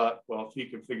grandfather thought, well, if he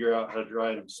could figure out how to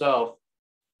dry it himself,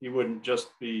 he wouldn't just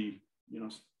be, you know,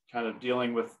 kind of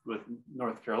dealing with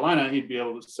North Carolina. He'd be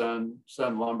able to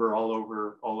send lumber all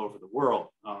over the world.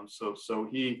 So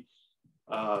he,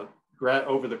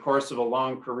 over the course of a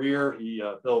long career, he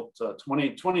built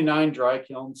 29 dry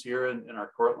kilns here in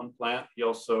our Cortland plant. He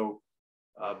also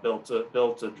built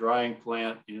a drying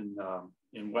plant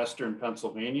in Western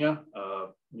Pennsylvania,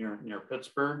 near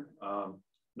Pittsburgh.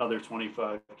 Another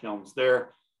 25 kilns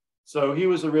there. So he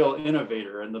was a real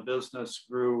innovator, and the business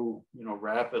grew, you know,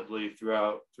 rapidly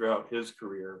throughout his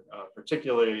career,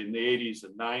 particularly in the 80s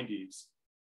and 90s.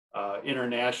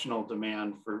 International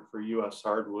demand for U.S.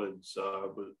 hardwoods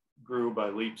grew by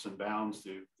leaps and bounds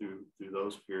through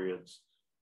those periods.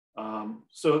 You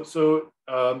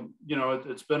know,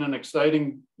 it's been an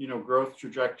exciting, you know, growth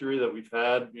trajectory that we've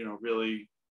had, you know, really.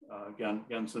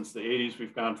 Again, since the 80s,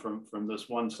 we've gone from this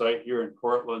one site here in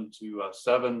Cortland to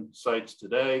 7 sites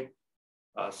today.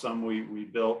 Some we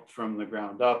built from the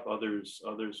ground up, others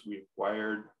we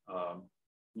acquired. You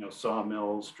know,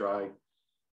 sawmills, dry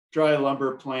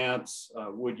lumber plants,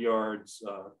 wood yards,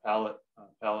 pallet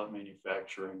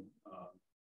manufacturing.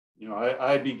 You know,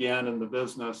 I began in the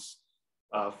business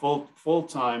full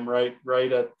time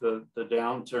right at the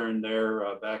downturn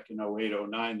there back in 08,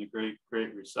 09, the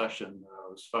Great Recession.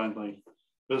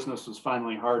 Business was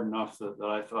finally hard enough that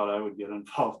I thought I would get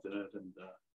involved in it, and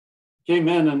came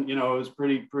in, and you know, it was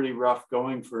pretty rough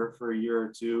going for a year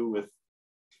or two with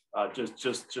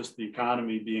just the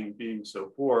economy being so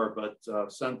poor. But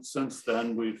since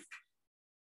then we've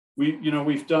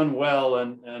done well,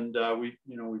 and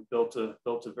we've built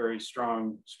a very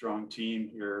strong team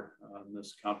here in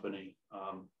this company.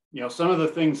 You know, some of the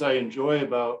things I enjoy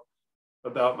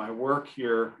about my work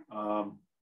here,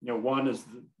 you know, one is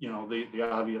the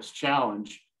obvious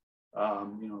challenge.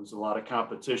 You know, there's a lot of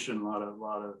competition, a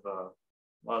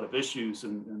lot of issues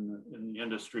in the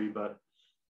industry, but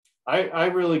I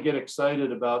really get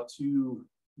excited about two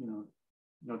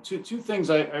things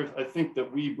I think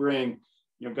that we bring.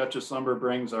 You know, Gutchess Lumber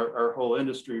brings, our whole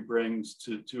industry brings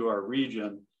to our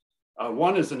region.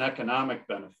 One is an economic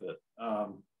benefit.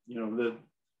 You know,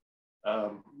 I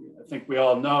think we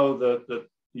all know that the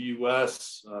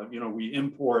U.S. You know, we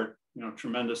import, you know,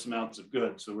 tremendous amounts of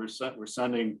goods. So we're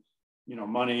sending, you know,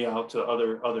 money out to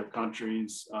other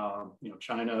countries, you know,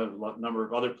 China, a number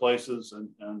of other places,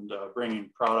 and bringing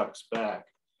products back.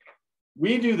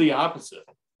 We do the opposite.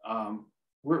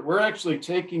 We're actually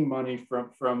taking money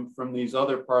from these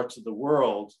other parts of the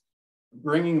world,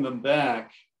 bringing them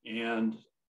back, and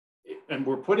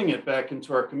we're putting it back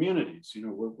into our communities. You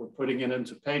know, we're putting it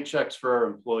into paychecks for our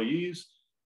employees.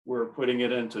 We're putting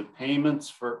it into payments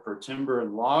for timber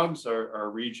and logs, our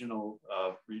regional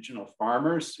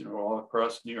farmers, you know, all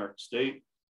across New York State.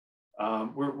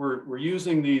 We're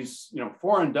using these, you know,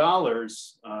 foreign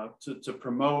dollars to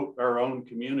promote our own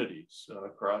communities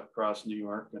across New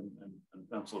York and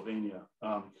Pennsylvania.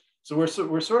 So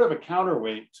we're sort of a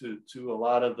counterweight to a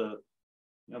lot of the,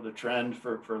 you know, the trend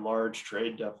for large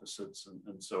trade deficits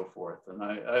and so forth. And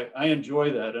I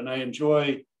enjoy that, and I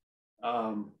enjoy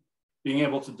being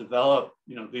able to develop,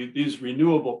 you know, these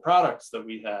renewable products that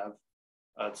we have.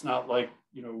 It's not like,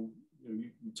 you know,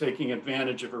 you're taking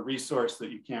advantage of a resource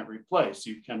that you can't replace.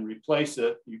 You can replace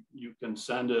it. You can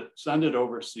send it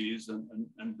overseas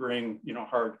and bring, you know,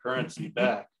 hard currency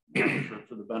back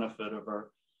for the benefit of our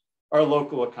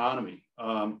local economy.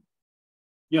 You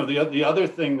know, the other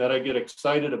thing that I get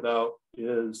excited about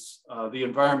is the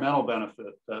environmental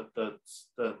benefit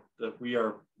that we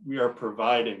are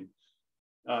providing.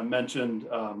 Mentioned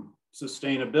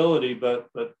sustainability, but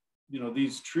you know,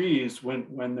 these trees,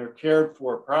 when they're cared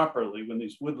for properly, when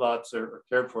these woodlots are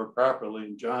cared for properly,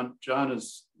 and John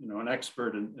is, you know, an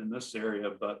expert in this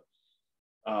area, but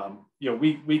you know,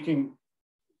 we can,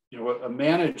 you know, a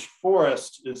managed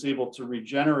forest is able to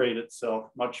regenerate itself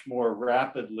much more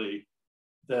rapidly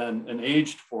than an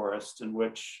aged forest, in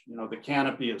which, you know, the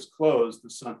canopy is closed,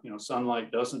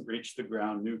 sunlight doesn't reach the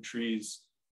ground, new trees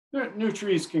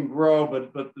can grow,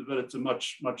 but it's a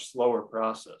much slower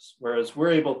process. Whereas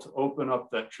we're able to open up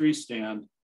that tree stand,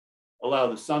 allow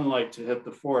the sunlight to hit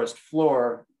the forest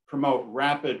floor, promote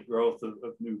rapid growth of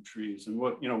new trees. And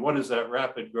what does that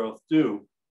rapid growth do?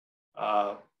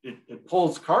 It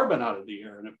pulls carbon out of the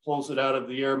air, and it pulls it out of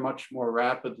the air much more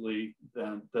rapidly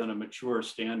than a mature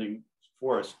standing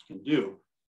forest can do.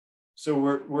 So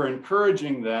we're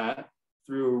encouraging that.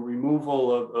 through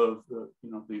removal of the,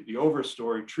 the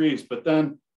overstory trees. But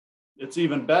then it's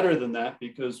even better than that,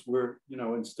 because we're,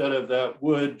 instead of that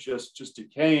wood just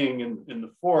decaying in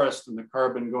the forest and the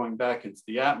carbon going back into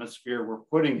the atmosphere, we're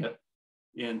putting it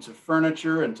into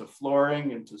furniture, into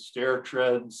flooring, into stair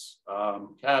treads,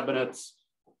 cabinets,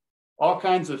 all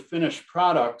kinds of finished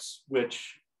products,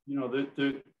 which,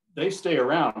 they stay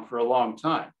around for a long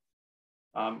time.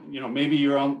 Maybe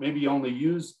you only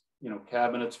use,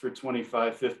 cabinets for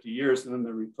 25, 50 years, and then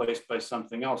they're replaced by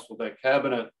something else. Well, that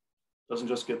cabinet doesn't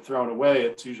just get thrown away.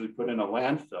 It's usually put in a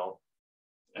landfill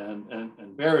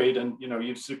and buried, and,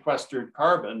 you've sequestered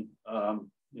carbon,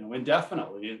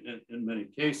 indefinitely in many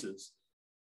cases.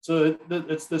 So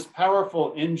it's this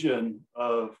powerful engine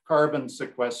of carbon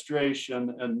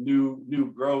sequestration and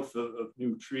new growth of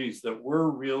new trees that we're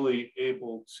really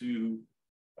able to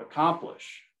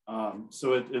accomplish.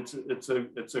 So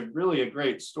it's really a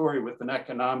great story with an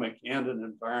economic and an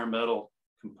environmental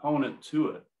component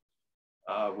to it,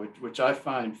 which I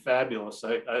find fabulous.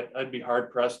 I'd be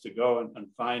hard pressed to go and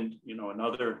find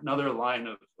another line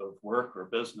of work or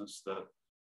business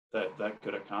that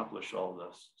could accomplish all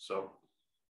this. So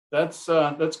that's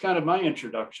kind of my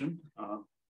introduction.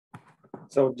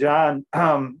 So John,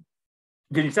 can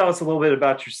you tell us a little bit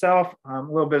about yourself, a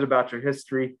little bit about your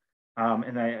history?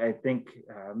 And I think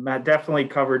Matt definitely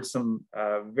covered some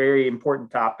very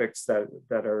important topics that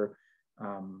are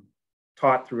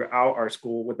taught throughout our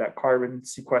school with that carbon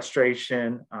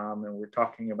sequestration. And we're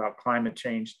talking about climate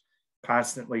change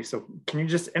constantly. So can you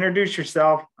just introduce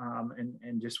yourself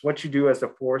and just what you do as a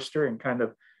forester, and kind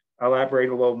of elaborate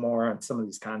a little more on some of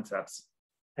these concepts?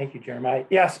 Thank you, Jeremiah.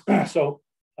 Yes, so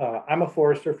I'm a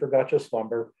forester for Gutchess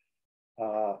Lumber.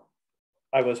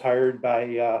 I was hired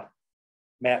by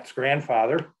Matt's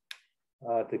grandfather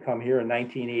to come here in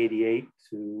 1988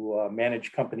 to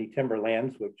manage company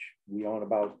timberlands, which we own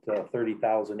about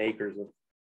 30,000 acres of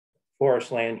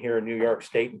forest land here in New York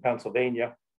State and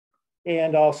Pennsylvania,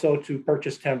 and also to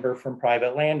purchase timber from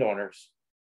private landowners.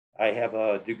 I have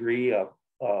a degree,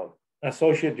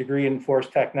 associate degree in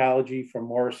forest technology from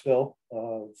Morrisville,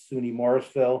 SUNY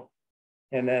Morrisville.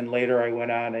 And then later I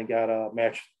went on and got a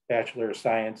Bachelor of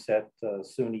Science at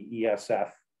SUNY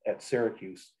ESF at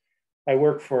Syracuse. I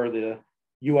worked for the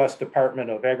U.S. Department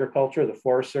of Agriculture, the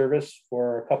Forest Service,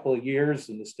 for a couple of years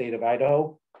in the state of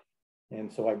Idaho.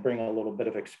 And so I bring a little bit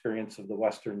of experience of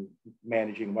the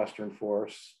managing Western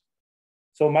forests.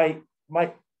 So I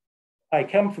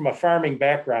come from a farming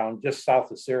background just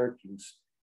south of Syracuse.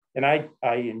 And I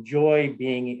enjoy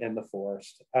being in the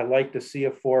forest. I like to see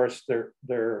a forest. They're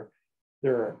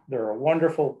a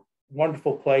wonderful,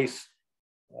 wonderful place.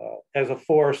 As a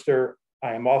forester,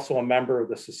 I am also a member of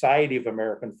the Society of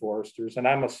American Foresters, and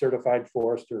I'm a certified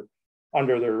forester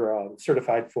under their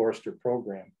certified forester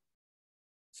program.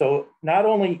 So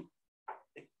to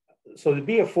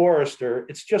be a forester,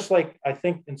 it's just like, I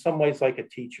think in some ways like a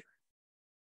teacher.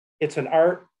 It's an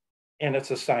art and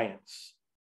it's a science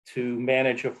to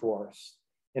manage a forest.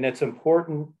 And it's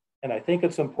important, and I think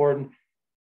it's important.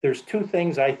 There's two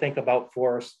things I think about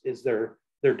forests, is they're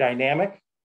dynamic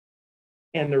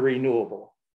and they're renewable.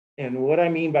 And what I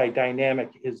mean by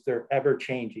dynamic is they're ever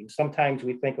changing. Sometimes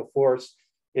we think a forest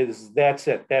is, that's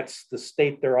it, that's the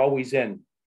state they're always in.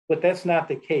 But that's not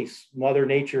the case. Mother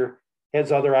Nature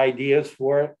has other ideas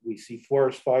for it. We see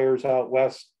forest fires out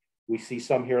west. We see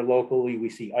some here locally. We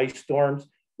see ice storms.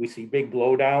 We see big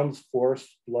blowdowns,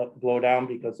 forests blow down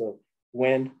because of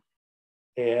wind.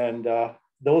 And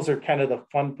those are kind of the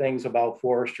fun things about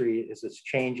forestry, is it's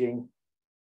changing.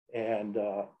 And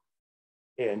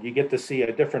you get to see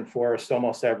a different forest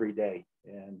almost every day.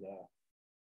 And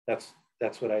that's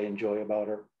what I enjoy about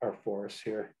our forests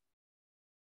here.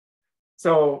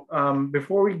 So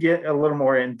before we get a little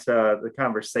more into the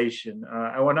conversation,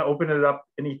 I want to open it up.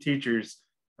 Any teachers,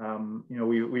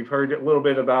 we've heard a little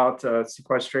bit about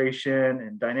sequestration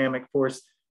and dynamic forest.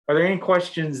 Are there any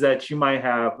questions that you might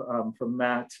have from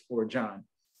Matt or John?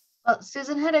 Well,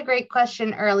 Susan had a great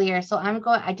question earlier, so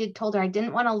I told her I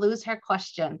didn't want to lose her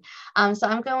question. So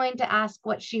I'm going to ask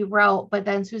what she wrote, but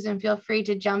then Susan, feel free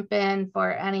to jump in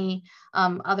for any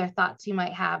other thoughts you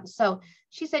might have. So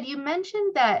she said, you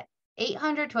mentioned that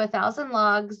 800 to 1,000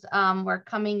 logs were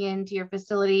coming into your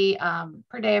facility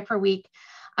per day or per week.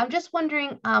 I'm just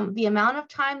wondering the amount of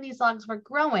time these logs were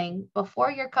growing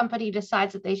before your company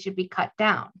decides that they should be cut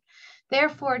down,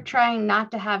 therefore trying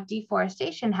not to have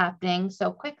deforestation happening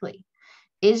so quickly.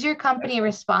 Is your company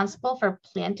responsible for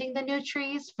planting the new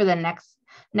trees for the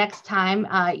next time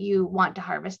you want to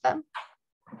harvest them?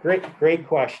 Great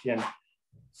question.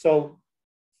 So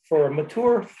for a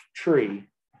mature tree,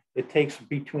 it takes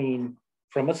between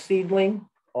from a seedling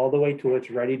all the way to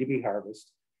it's ready to be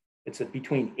harvested. It's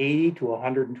between 80 to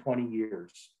 120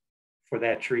 years for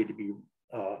that tree to be,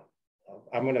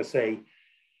 I'm going to say,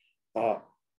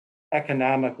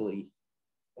 economically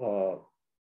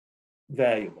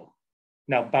valuable.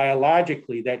 Now,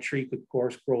 biologically, that tree could, of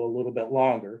course, grow a little bit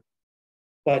longer,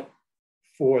 but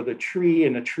for the tree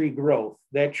and the tree growth,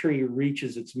 that tree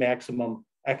reaches its maximum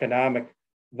economic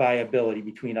viability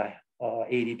between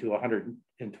 80 to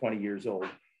 120 years old.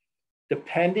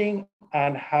 Depending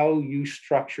on how you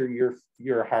structure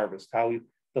your harvest, how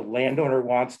the landowner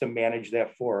wants to manage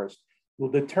that forest, will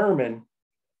determine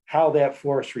how that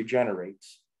forest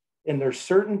regenerates. And there's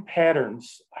certain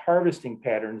patterns, harvesting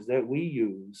patterns, that we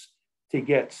use to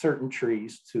get certain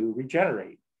trees to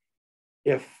regenerate.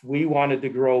 If we wanted to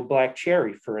grow black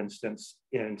cherry, for instance,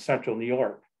 in central New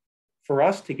York, for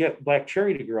us to get black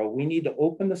cherry to grow, we need to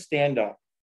open the stand up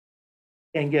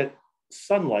and get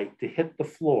sunlight to hit the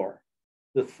floor,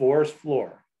 the forest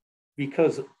floor.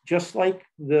 Because just like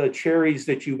the cherries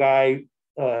that you buy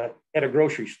at a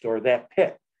grocery store, that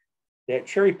that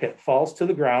cherry pit falls to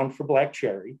the ground for black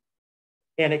cherry,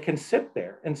 and it can sit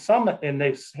there. And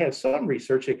they've had some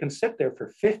research, it can sit there for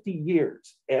 50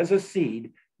 years as a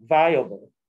seed,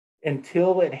 viable,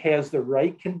 until it has the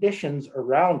right conditions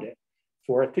around it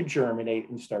for it to germinate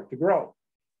and start to grow.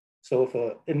 So if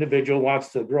an individual wants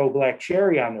to grow black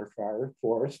cherry on their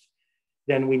forest,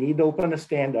 then we need to open a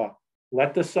stand up,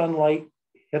 let the sunlight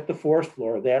hit the forest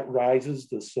floor. That rises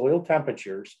the soil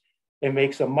temperatures and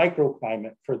makes a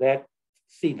microclimate for that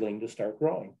seedling to start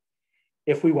growing.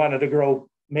 If we wanted to grow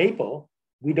maple,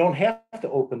 we don't have to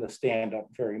open the stand up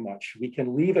very much. We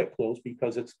can leave it closed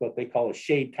because it's what they call a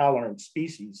shade tolerant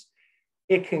species.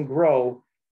 It can grow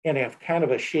and have kind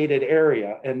of a shaded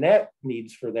area, and that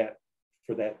needs for that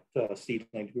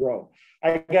seedling to grow.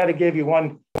 I got to give you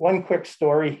one quick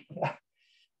story.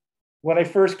 When I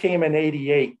first came in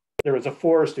 '88, there was a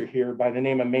forester here by the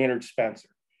name of Maynard Spencer.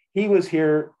 He was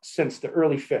here since the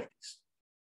early 50s.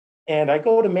 And I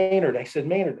go to Maynard, I said,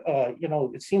 Maynard,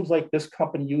 it seems like this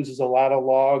company uses a lot of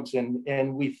logs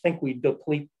and we think we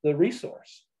deplete the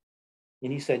resource.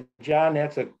 And he said, John,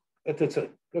 that's a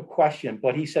good question.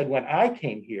 But he said, when I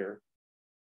came here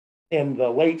in the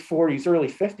late 40s, early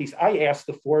 50s, I asked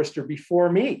the forester before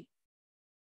me.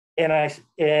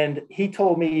 And he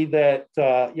told me that,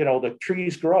 the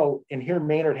trees grow. And here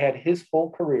Maynard had his whole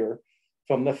career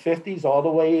from the 50s all the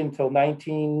way until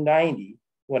 1990.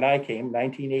 When I came,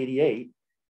 1988,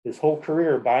 his whole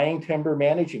career buying timber,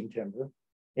 managing timber.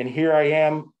 And here I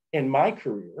am in my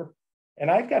career. And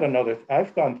I've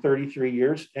gone 33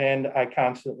 years and I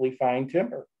constantly find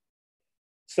timber.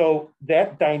 So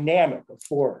that dynamic of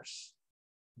forests,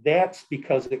 that's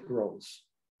because it grows.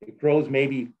 It grows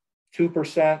maybe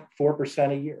 2%,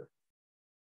 4% a year.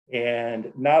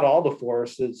 And not all the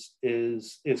forest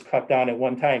is cut down at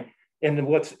one time. And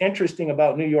what's interesting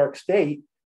about New York State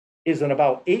is in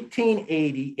about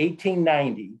 1880,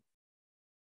 1890,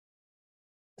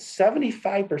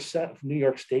 75% of New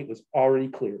York State was already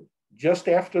cleared. Just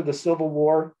after the Civil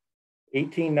War,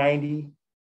 1890,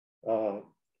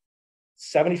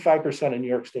 75% of New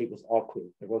York State was all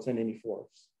cleared. There wasn't any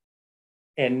forest.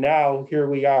 And now here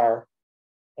we are,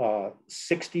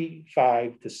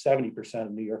 65 to 70%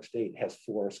 of New York State has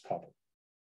forest cover.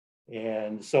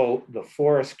 And so the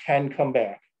forest can come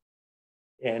back.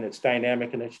 And it's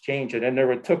dynamic and it's changing. And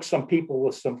it took some people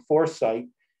with some foresight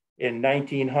in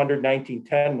 1900,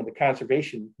 1910, when the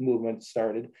conservation movement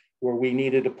started, where we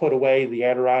needed to put away the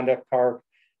Adirondack Park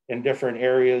and different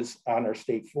areas on our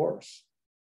state forests.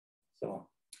 So,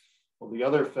 well, the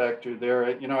other factor there,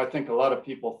 I think a lot of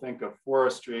people think of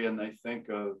forestry and they think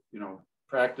of,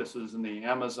 practices in the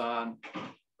Amazon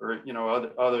or,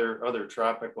 other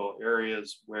tropical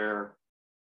areas where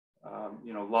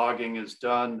logging is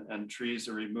done and trees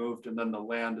are removed and then the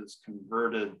land is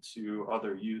converted to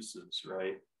other uses,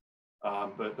 right?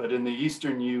 But in the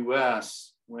Eastern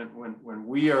U.S., when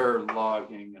we are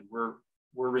logging and we're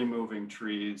removing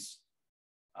trees,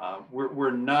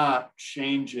 we're not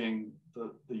changing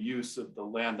the use of the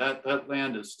land. That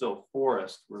land is still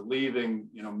forest. We're leaving,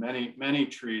 many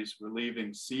trees. We're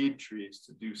leaving seed trees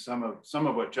to do some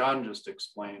of what John just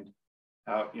explained.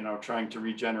 Trying to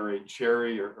regenerate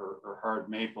cherry or hard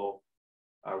maple.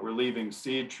 We're leaving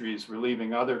seed trees, we're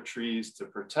leaving other trees to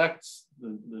protect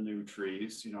the new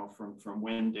trees, from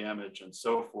wind damage and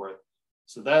so forth.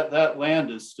 So that land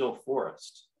is still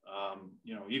forest,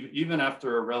 even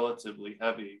after a relatively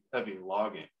heavy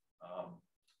logging.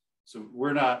 So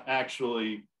we're not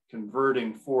actually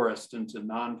converting forest into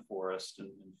non-forest. And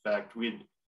in fact, we'd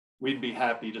we'd be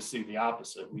happy to see the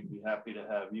opposite. We'd be happy to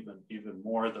have even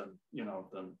more than, you know,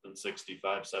 than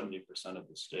 65, 70% of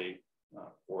the state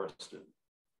forested.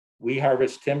 We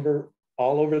harvest timber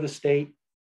all over the state.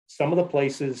 Some of the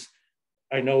places,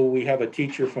 I know we have a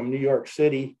teacher from New York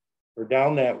City or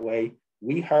down that way.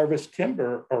 We harvest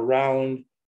timber around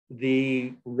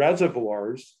the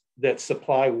reservoirs that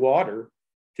supply water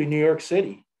to New York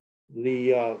City.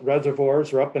 The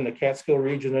reservoirs are up in the Catskill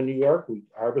region of New York. We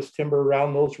harvest timber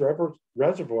around those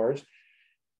reservoirs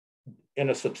in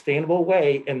a sustainable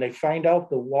way, and they find out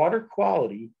the water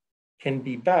quality can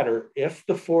be better if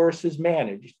the forest is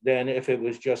managed than if it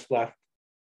was just left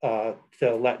to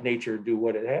let nature do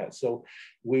what it has. So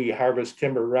we harvest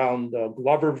timber around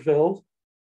Gloversville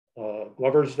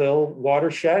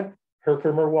watershed,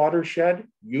 Herkimer watershed,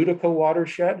 Utica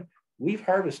watershed. We've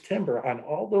harvested timber on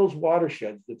all those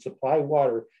watersheds that supply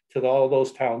water to all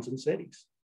those towns and cities.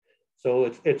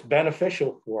 So it's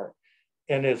beneficial for it.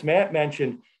 And as Matt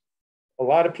mentioned, a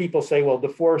lot of people say, well,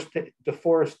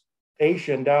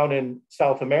 deforestation down in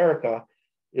South America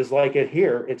is like it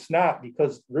here. It's not,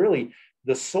 because really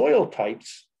the soil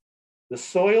types, the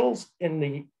soils in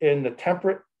the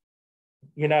temperate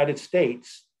United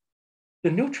States, the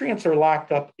nutrients are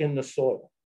locked up in the soil.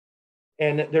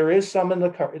 And there is some in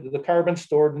the carbon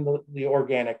stored in the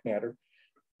organic matter,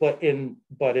 but in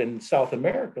South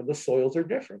America, the soils are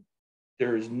different.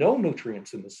 There is no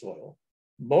nutrients in the soil.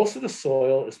 Most of the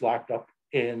soil is locked up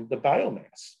in the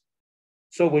biomass.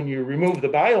 So when you remove the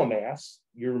biomass,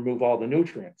 you remove all the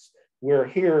nutrients. Where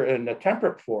here in the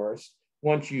temperate forest,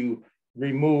 once you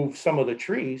remove some of the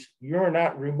trees, you're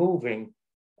not removing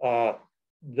the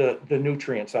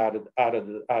nutrients out of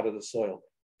the soil.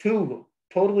 Two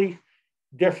totally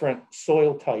different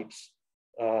soil types,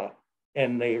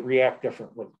 and they react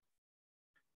differently.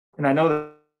 And I know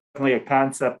that's definitely a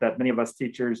concept that many of us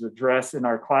teachers address in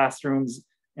our classrooms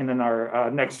and in our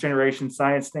next generation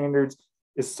science standards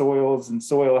is soils and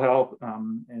soil health.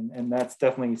 And that's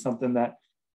definitely something that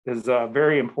is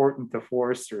very important to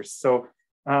foresters. So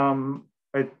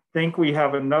I think we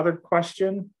have another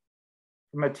question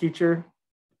from a teacher.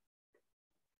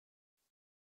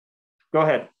 Go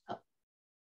ahead.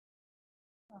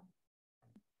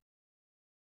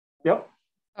 Yep.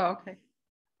 Oh, okay.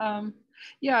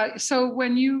 Yeah, so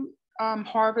when you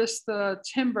harvest the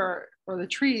timber or the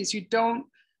trees, you don't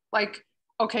like,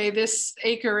 okay, this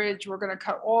acreage, we're going to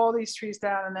cut all these trees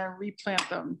down and then replant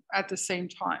them at the same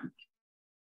time.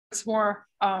 It's more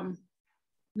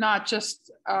not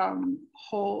just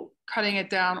whole cutting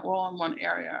it down all in one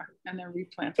area and then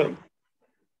replanting.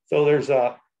 So there's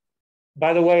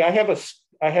by the way, I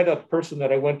had a person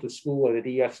that I went to school with at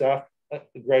ESF,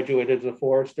 graduated as a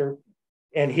forester,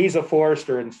 and he's a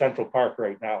forester in Central Park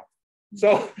right now.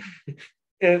 So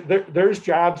there's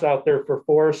jobs out there for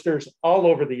foresters all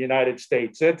over the United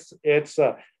States.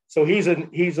 So he's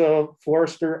a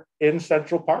forester in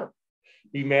Central Park.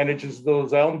 He manages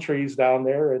those elm trees down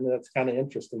there, and that's kind of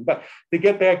interesting. But to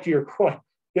get back to your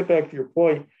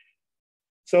point,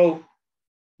 so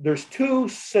there's two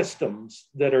systems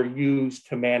that are used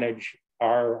to manage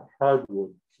our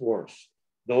hardwood forests.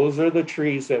 Those are the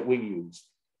trees that we use.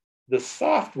 The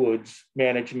softwoods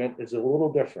management is a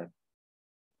little different.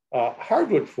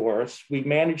 Hardwood forests, we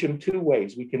manage them two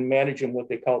ways. We can manage them what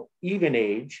they call even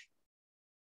age,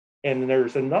 and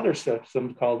there's another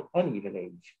system called uneven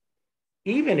age.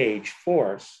 Even age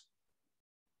forests,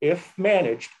 if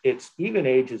managed, its even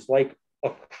age is like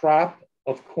a crop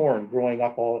of corn growing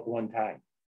up all at one time.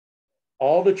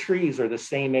 All the trees are the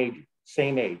same age.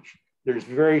 There's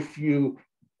very few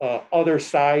other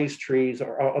size trees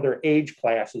or other age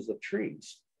classes of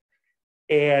trees.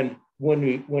 And when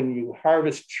you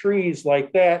harvest trees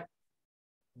like that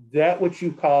what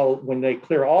you call, when they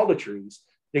clear all the trees,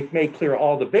 they may clear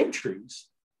all the big trees,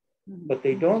 but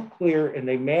they don't clear and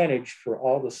they manage for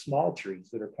all the small trees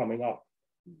that are coming up.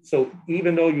 So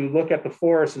even though you look at the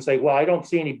forest and say, well, I don't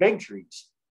see any big trees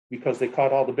because they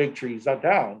cut all the big trees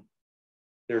down,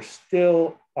 there's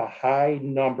still a high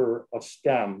number of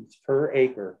stems per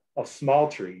acre of small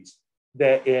trees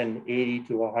that in 80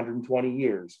 to 120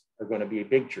 years are going to be a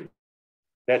big tree.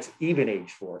 That's even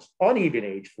age forest. Uneven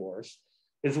age forest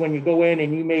is when you go in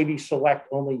and you maybe select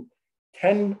only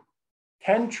 10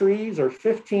 trees or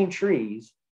 15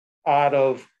 trees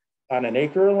on an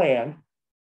acre of land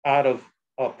out of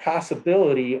a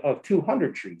possibility of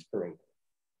 200 trees per acre.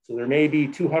 So there may be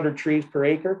 200 trees per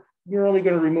acre. You're only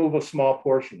going to remove a small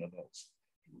portion of those.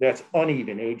 That's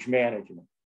uneven age management.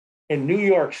 In New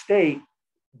York State,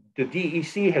 the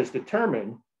DEC has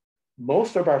determined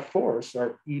most of our forests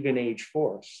are even age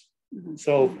forests.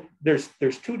 So there's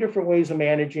two different ways of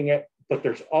managing it, but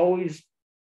there's always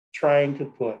trying to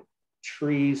put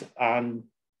trees on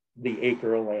the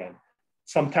acre of land.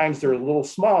 Sometimes they're a little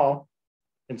small,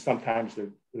 and sometimes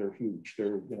they're huge.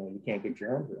 You can't get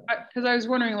your arms around. Because I was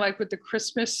wondering, like with the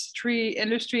Christmas tree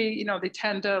industry, they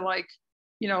tend to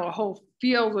a whole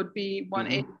field would be one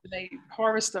acre and they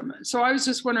harvest them. So I was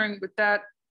just wondering, with that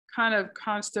kind of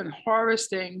constant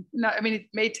harvesting, it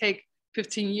may take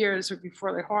 15 years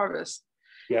before they harvest.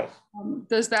 Yes.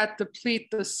 Does that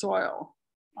deplete the soil?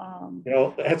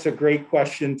 That's a great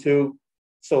question too.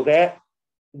 So that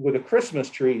with the Christmas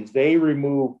trees,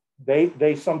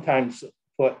 they sometimes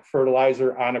put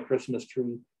fertilizer on a Christmas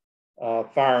tree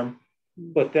farm,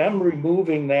 but them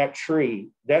removing that tree,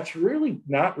 that's really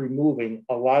not removing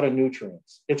a lot of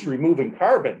nutrients. It's removing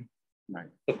carbon. Right.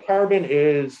 The carbon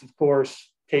is, of course,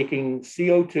 taking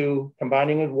CO2,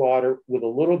 combining with water with a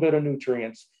little bit of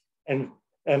nutrients and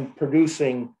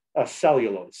producing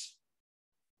cellulose.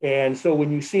 And so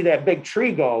when you see that big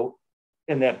tree go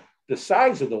and the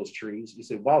size of those trees, you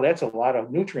say, wow, that's a lot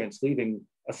of nutrients leaving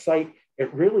a site.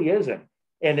 It really isn't.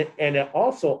 And it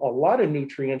also, a lot of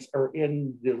nutrients are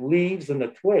in the leaves and the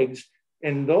twigs,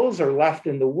 and those are left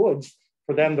in the woods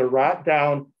for them to rot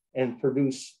down and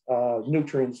produce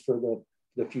nutrients for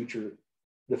the future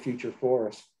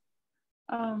forest.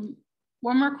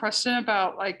 One more question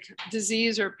about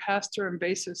disease or pest or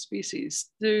invasive species.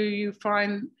 Do you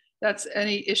find that's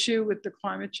any issue with the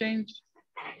climate change?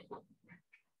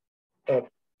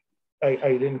 I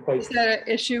didn't quite. Is that an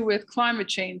issue with climate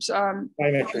change?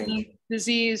 Climate change.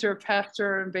 Disease or pest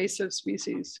or invasive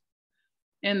species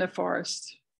in the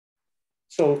forest?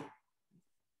 So,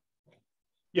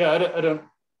 yeah, I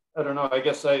don't know. I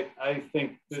guess I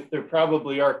think that there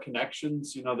probably are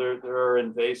connections. There are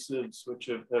invasives which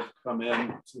have come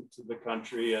in to the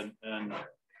country, and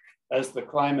as the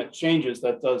climate changes,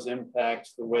 that does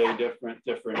impact the way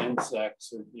different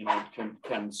insects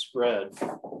can spread.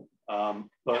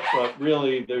 But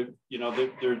really, they're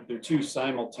two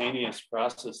simultaneous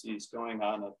processes going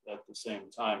on at the same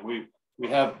time. We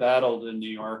have battled in New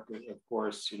York, of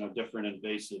course, different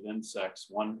invasive insects.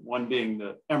 One being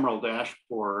the emerald ash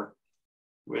borer,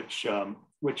 which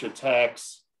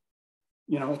attacks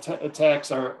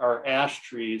our ash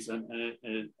trees and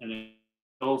it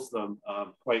kills them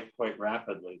quite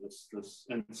rapidly. This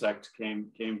insect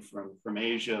came from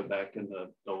Asia back in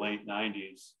the late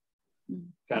 90s.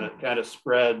 Kind of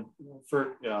spread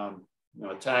for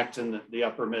attacked in the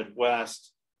upper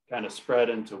Midwest, kind of spread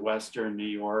into Western New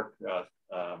York,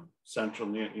 central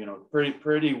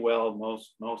pretty well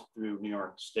most through New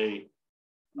York State.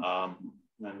 And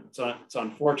it's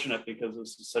unfortunate because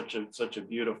this is such a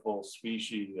beautiful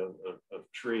species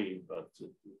of tree, but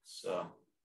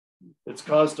it's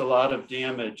caused a lot of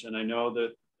damage. And I know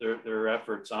that there are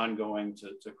efforts ongoing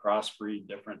to crossbreed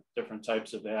different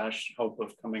types of ash, hope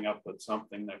of coming up with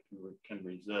something that can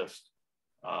resist.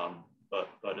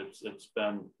 But it's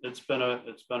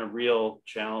been a real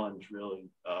challenge,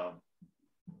 really,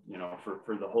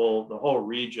 for the whole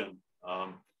region.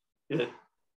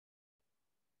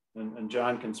 And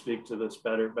John can speak to this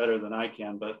better than I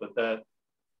can, but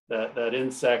that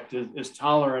insect is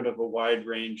tolerant of a wide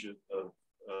range of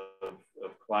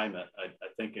climate. I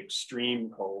think extreme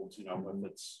colds, when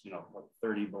it's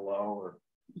 30 below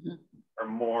or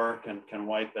more can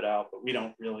wipe it out, but we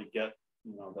don't really get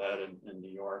that in New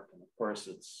York. And of course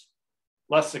it's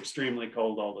less extremely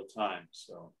cold all the time.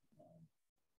 So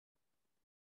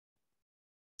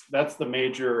that's the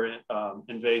major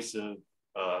invasive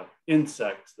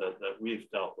insects that we've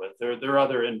dealt with. There are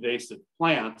other invasive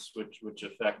plants which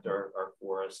affect our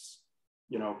forests,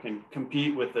 can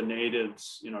compete with the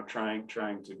natives, trying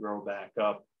to grow back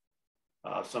up.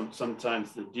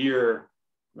 Sometimes the deer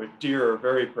are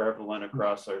very prevalent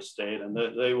across our state, and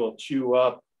they will chew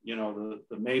up,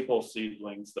 the maple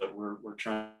seedlings that we're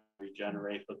trying to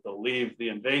regenerate, but they'll leave the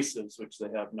invasives, which they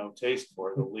have no taste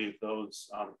for. They'll leave those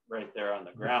right there on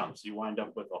the ground. So you wind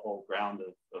up with a whole ground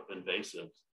of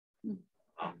invasives.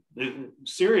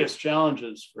 Serious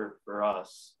challenges for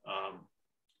us.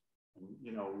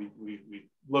 We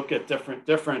look at different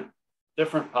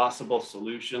possible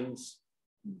solutions.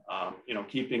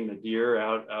 Keeping the deer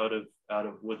out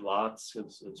of woodlots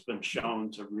has been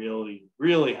shown to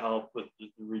really help with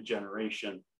the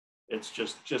regeneration. It's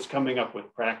just coming up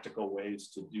with practical ways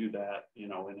to do that,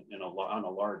 on a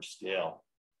large scale.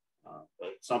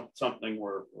 But something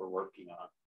we're working on.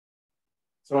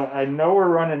 So I know we're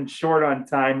running short on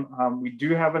time. We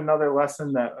do have another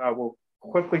lesson that we'll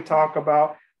quickly talk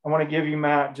about. I want to give you,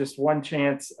 Matt, just one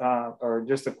chance or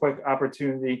just a quick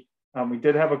opportunity. We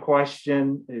did have a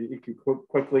question. You could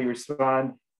quickly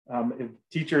respond. If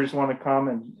teachers want to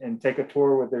come and take a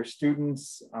tour with their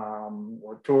students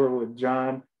or tour with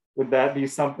John, would that be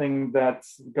something that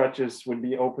Gutchess would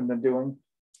be open to doing?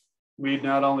 We'd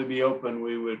not only be open,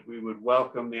 we would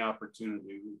welcome the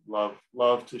opportunity. We'd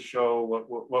love to show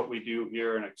what we do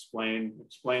here and explain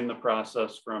the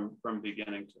process from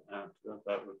beginning to end.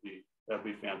 That'd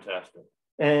be fantastic.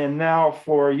 And now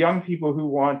for young people who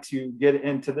want to get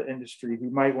into the industry,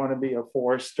 who might want to be a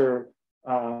forester,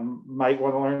 might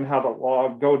want to learn how to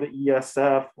log, go to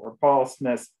ESF or Paul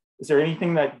Smith, is there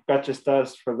anything that Gutchess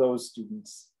does for those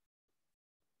students?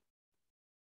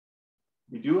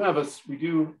 We do have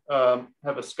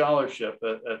a scholarship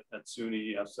at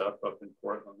SUNY ESF up in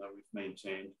Portland that we've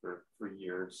maintained for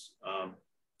years,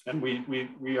 and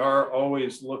we are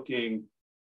always looking,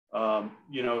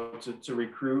 to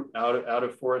recruit out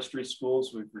of forestry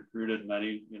schools. We've recruited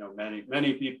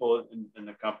many people in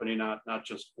the company, not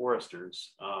just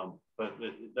foresters, but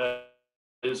that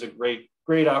is a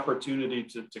great opportunity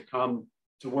to come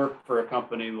to work for a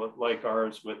company like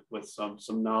ours with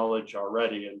some knowledge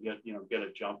already and get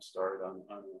a jump start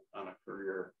on a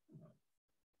career.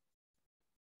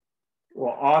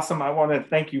 Well, awesome. I want to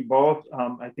thank you both.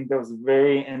 I think that was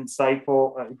very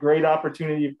insightful, a great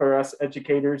opportunity for us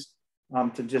educators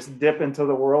to just dip into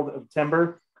the world of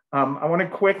timber. I want to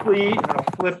quickly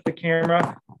flip the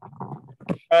camera.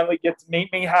 Finally get to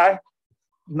meet me. Hi,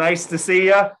 nice to see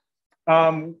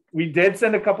you. We did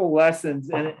send a couple lessons,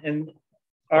 and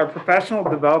our professional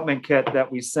development kit that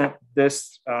we sent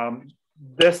this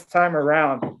time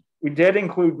around, we did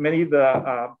include many of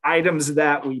the items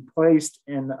that we placed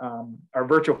in our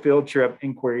virtual field trip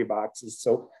inquiry boxes.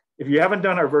 So if you haven't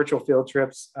done our virtual field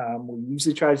trips, we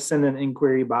usually try to send an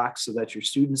inquiry box so that your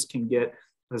students can get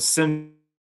a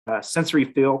sensory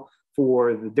feel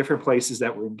for the different places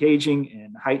that we're engaging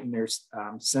and heighten their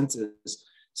senses.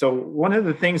 So one of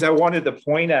the things I wanted to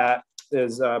point at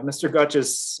is Mr.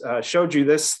 Gutchess showed you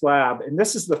this slab, and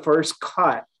this is the first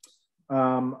cut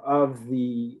of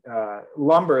the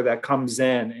lumber that comes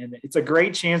in, and it's a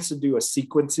great chance to do a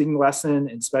sequencing lesson,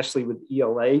 especially with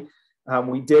ELA.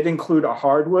 We did include a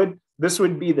hardwood. This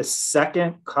would be the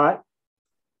second cut,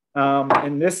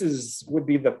 and this would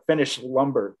be the finished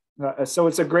lumber. So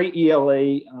it's a great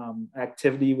ELA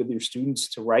activity with your students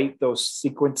to write those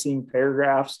sequencing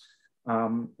paragraphs.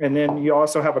 And then you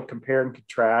also have a compare and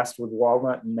contrast with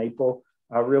walnut and maple,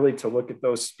 really to look at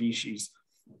those species.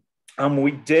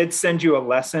 We did send you a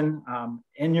lesson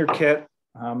in your kit.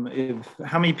 How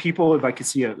many people, if I could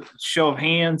see a show of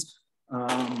hands,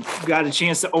 got a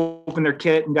chance to open their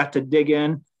kit and got to dig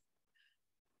in?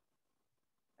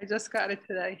 I just got it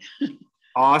today.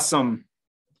 Awesome.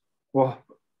 Well,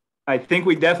 I think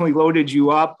we definitely loaded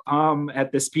you up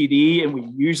at this PD, and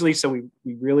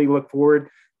we really look forward.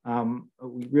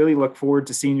 We really look forward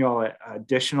to seeing you all at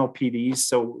additional PDs.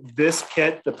 So this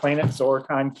kit, the Planet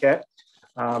Zoricon kit,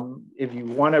 if you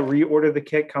want to reorder the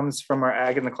kit, comes from our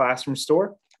Ag in the Classroom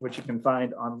store, which you can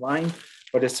find online,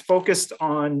 but it's focused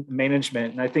on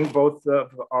management. And I think both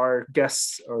of our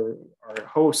guests or our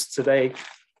hosts today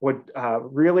would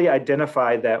really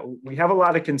identify that we have a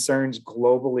lot of concerns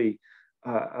globally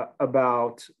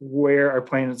about where our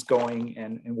planet's going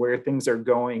and where things are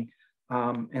going.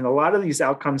 And a lot of these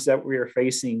outcomes that we are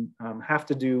facing have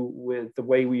to do with the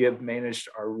way we have managed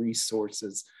our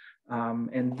resources.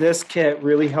 And this kit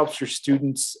really helps your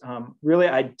students really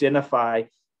identify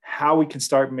how we can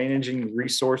start managing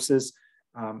resources.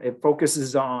 It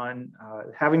focuses on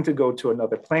having to go to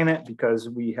another planet because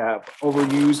we have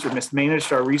overused or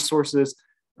mismanaged our resources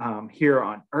here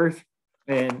on Earth,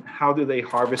 and how do they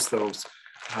harvest those.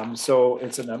 So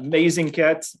it's an amazing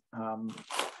kit.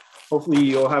 Hopefully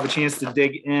you'll have a chance to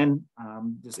dig in.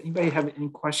 Does anybody have any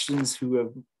questions who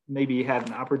have maybe had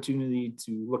an opportunity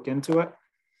to look into it?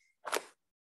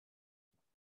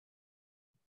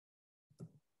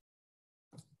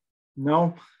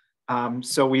 No?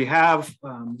 So we have,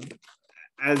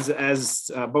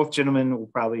 as both gentlemen will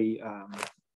probably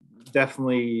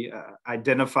definitely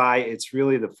identify, it's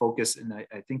really the focus, and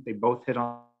I think they both hit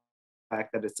on the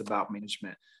fact that it's about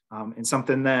management, and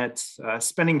something that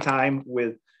spending time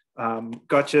with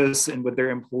Gutchess and with their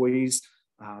employees,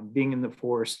 being in the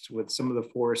forest with some of the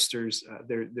foresters,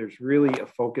 there's really a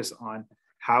focus on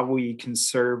how we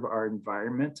conserve our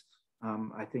environment.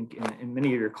 I think in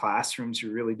many of your classrooms,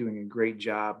 you're really doing a great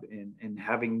job in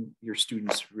having your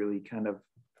students really kind of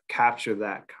capture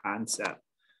that concept.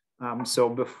 So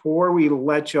before we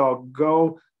let y'all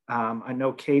go, I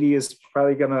know Katie is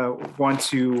probably going to want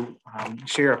to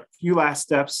share a few last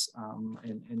steps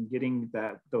in getting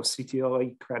those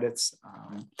CTLA credits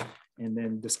and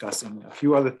then discussing a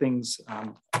few other things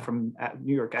from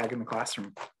New York Ag in the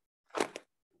Classroom.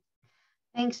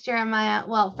 Thanks, Jeremiah.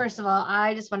 Well, first of all,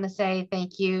 I just want to say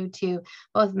thank you to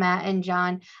both Matt and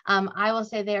John. I will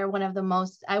say they are one of the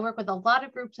most, I work with a lot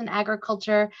of groups in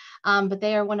agriculture, but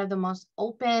they are one of the most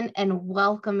open and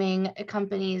welcoming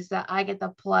companies that I get the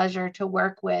pleasure to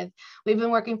work with. We've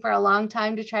been working for a long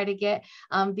time to try to get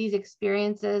these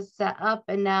experiences set up,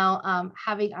 and now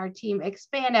having our team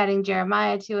expand, adding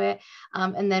Jeremiah to it,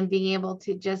 and then being able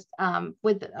to just,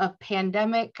 with a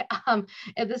pandemic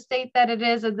at the state that it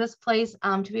is in this place,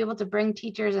 to be able to bring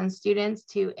teachers and students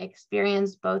to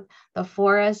experience both the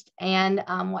forest and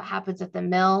what happens at the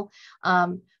mill.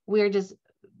 We're just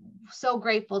so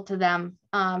grateful to them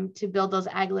to build those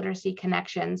ag literacy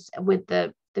connections with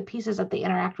the pieces that they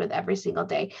interact with every single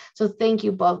day. So thank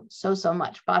you both so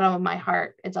much. Bottom of my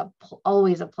heart, it's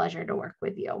always a pleasure to work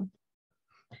with you.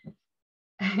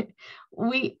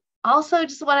 We also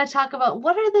just want to talk about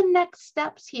what are the next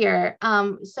steps here.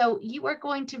 So you are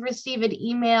going to receive an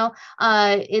email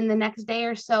in the next day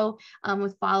or so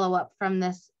with follow-up from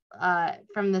this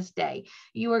day.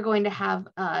 You are going to have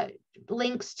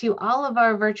links to all of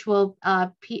our virtual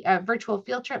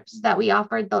field trips that we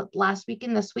offered the last week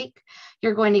and this week.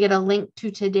 You're going to get a link to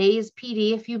today's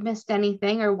PD if you missed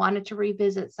anything or wanted to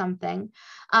revisit something.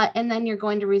 And then you're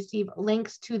going to receive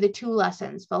links to the 2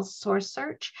 lessons, both Source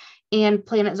Search and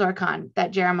Planet Zorkon,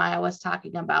 that Jeremiah was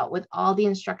talking about, with all the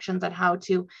instructions on how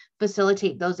to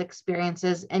facilitate those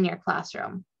experiences in your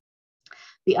classroom.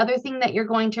 The other thing that you're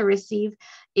going to receive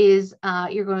is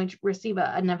you're going to receive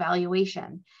an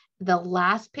evaluation. The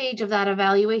last page of that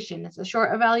evaluation, it's a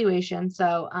short evaluation,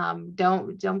 so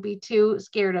don't be too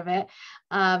scared of it.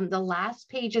 The last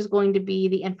page is going to be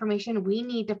the information we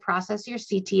need to process your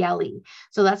CTLE.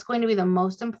 So that's going to be the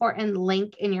most important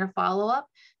link in your follow-up.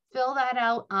 Fill that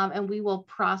out and we will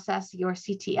process your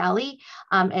CTLE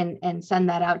and send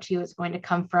that out to you. It's going to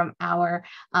come from our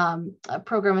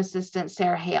program assistant,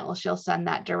 Sarah Hale. She'll send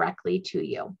that directly to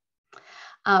you.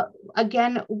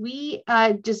 Again, we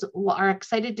just are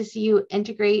excited to see you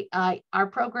integrate our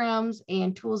programs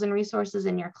and tools and resources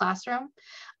in your classroom.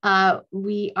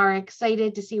 We are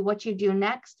excited to see what you do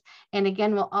next. And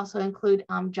again, we'll also include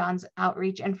John's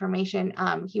outreach information.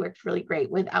 He worked really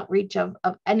great with outreach of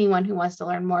anyone who wants to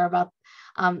learn more about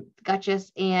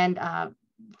Gutchess and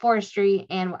forestry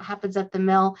and what happens at the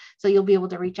mill. So you'll be able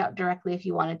to reach out directly if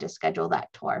you wanted to schedule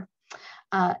that tour.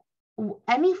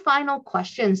 Any final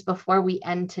questions before we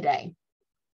end today?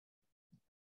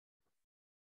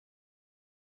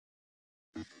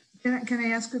 Can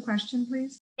I ask a question,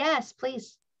 please? Yes,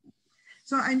 please.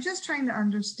 So I'm just trying to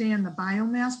understand the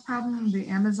biomass problem, the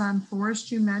Amazon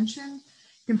forest you mentioned,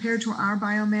 compared to our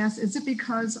biomass. Is it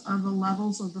because of the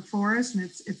levels of the forest and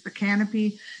it's the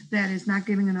canopy that is not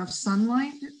giving enough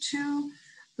sunlight to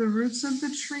the roots of the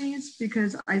trees?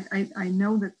 Because I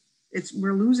know that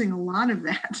we're losing a lot of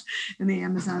that in the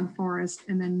Amazon forest.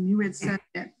 And then you had said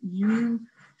that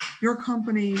your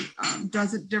company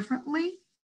does it differently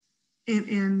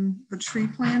in the tree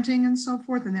planting and so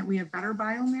forth, and that we have better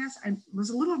biomass. I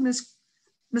was a little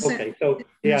okay, so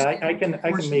yeah, I can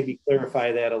maybe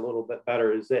clarify that a little bit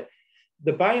better. Is that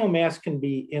the biomass can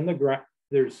be in the ground.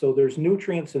 There's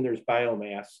nutrients and there's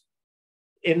biomass.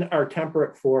 In our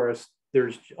temperate forest,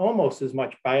 there's almost as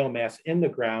much biomass in the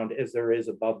ground as there is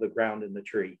above the ground in the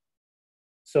tree.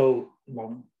 So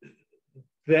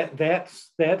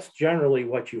that's generally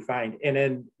what you find. And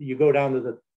then you go down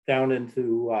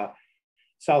into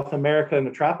South America and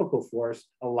the tropical forest,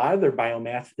 a lot of their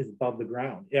biomass is above the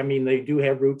ground. I mean, they do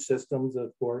have root systems,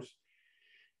 of course,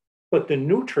 but the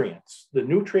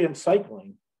nutrient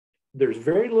cycling, there's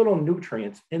very little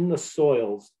nutrients in the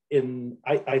soils.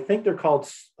 I think they're called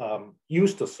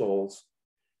eustasols,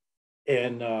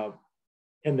 and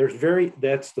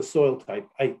that's the soil type.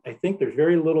 I think there's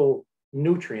very little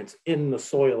nutrients in the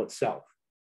soil itself,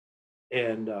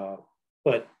 and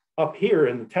but up here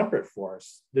in the temperate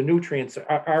forests, the nutrients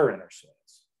are in our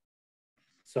soils.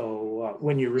 So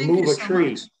when you remove a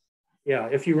tree,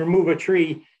 if you remove a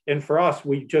tree, and for us,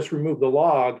 we just remove the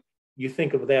log, you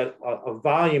think of that, a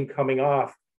volume coming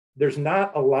off, there's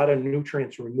not a lot of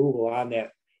nutrients removal on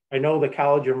that. I know the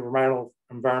College of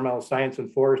Environmental Science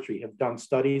and Forestry have done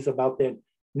studies about that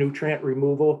nutrient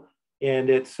removal, and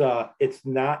it's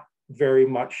not very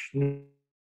much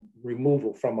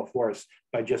removal from a forest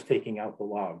by just taking out the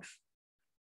logs.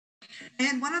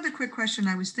 And one other quick question.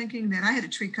 I was thinking that I had a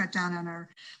tree cut down on our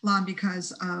lawn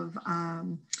because of a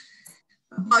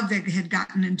bug that had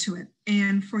gotten into it.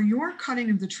 And for your cutting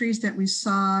of the trees that we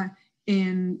saw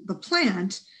in the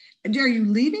plant, are you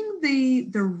leaving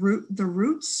the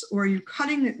roots, or are you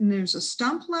cutting it and there's a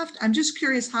stump left? I'm just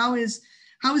curious, how is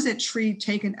that tree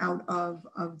taken out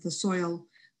of the soil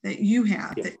that you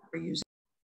have that you're using?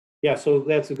 Yeah, so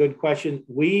that's a good question.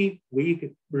 We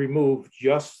remove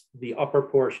just the upper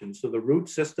portion. So the root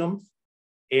systems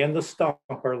and the stump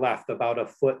are left about a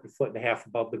foot and a half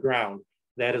above the ground.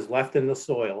 That is left in the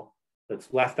soil,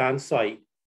 that's left on site.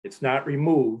 It's not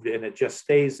removed, and it just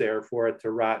stays there for it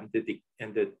to rot and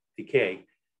to decay.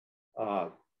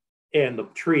 And the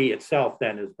tree itself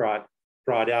then is brought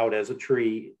out as a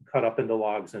tree, cut up into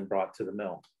logs and brought to the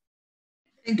mill.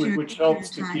 Which helps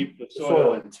to keep the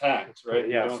soil intact, right?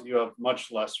 Yes. You have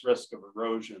much less risk of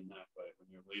erosion that way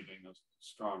when you're leaving those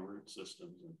strong root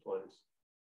systems in place.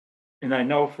 And I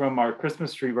know from our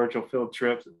Christmas tree virtual field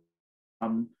trips,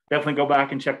 definitely go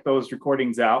back and check those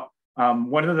recordings out.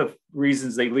 One of the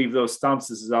reasons they leave those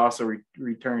stumps is it also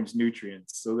returns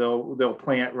nutrients. So they'll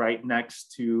plant right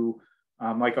next to,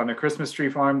 like on a Christmas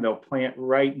tree farm, they'll plant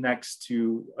right next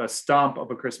to a stump of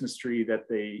a Christmas tree that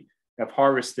they have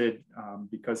harvested,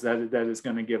 because that is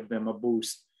going to give them a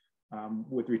boost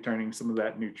with returning some of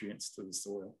that nutrients to the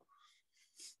soil.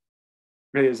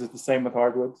 Is it the same with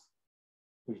hardwoods?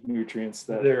 There's nutrients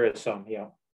that there is some, yeah.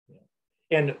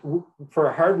 And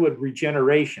for hardwood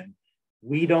regeneration,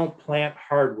 we don't plant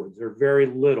hardwoods, or very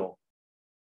little.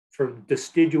 For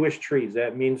deciduous trees,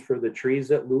 that means for the trees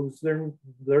that lose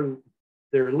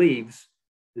their leaves,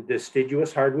 the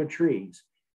deciduous hardwood trees,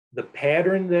 the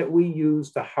pattern that we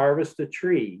use to harvest the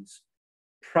trees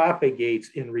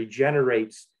propagates and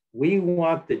regenerates. We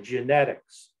want the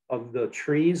genetics of the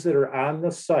trees that are on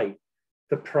the site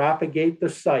to propagate the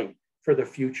site for the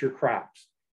future crops.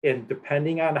 And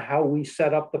depending on how we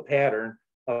set up the pattern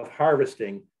of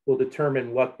harvesting will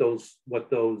determine what those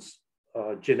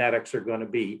genetics are going to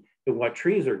be and what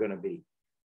trees are going to be.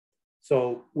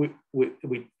 So we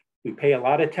pay a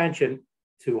lot of attention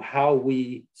to how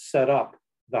we set up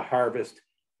the harvest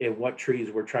and what trees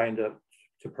we're trying to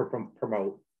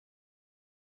promote.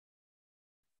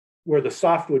 Where the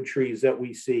softwood trees that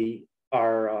we see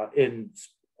are in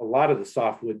a lot of the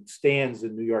softwood stands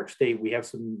in New York State. We have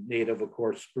some native, of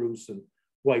course, spruce and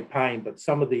white pine, but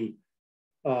some of the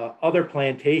other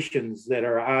plantations that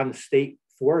are on state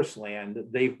forest land,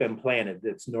 they've been planted.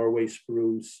 It's Norway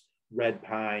spruce, red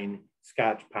pine,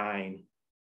 Scotch pine,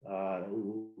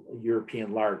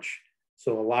 European larch.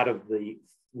 So a lot of the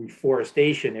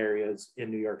reforestation areas in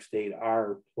New York State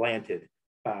are planted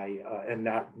by and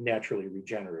not naturally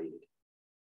regenerated.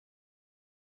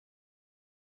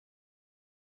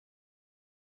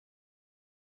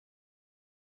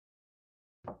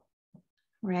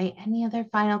 Right. Any other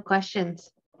final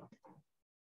questions?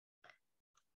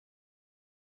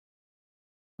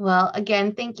 Well,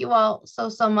 again, thank you all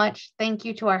so much. Thank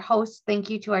you to our hosts.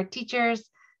 Thank you to our teachers.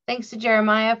 Thanks to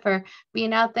Jeremiah for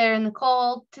being out there in the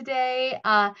cold today.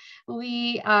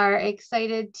 We are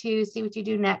excited to see what you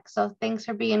do next. So thanks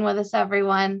for being with us,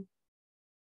 everyone.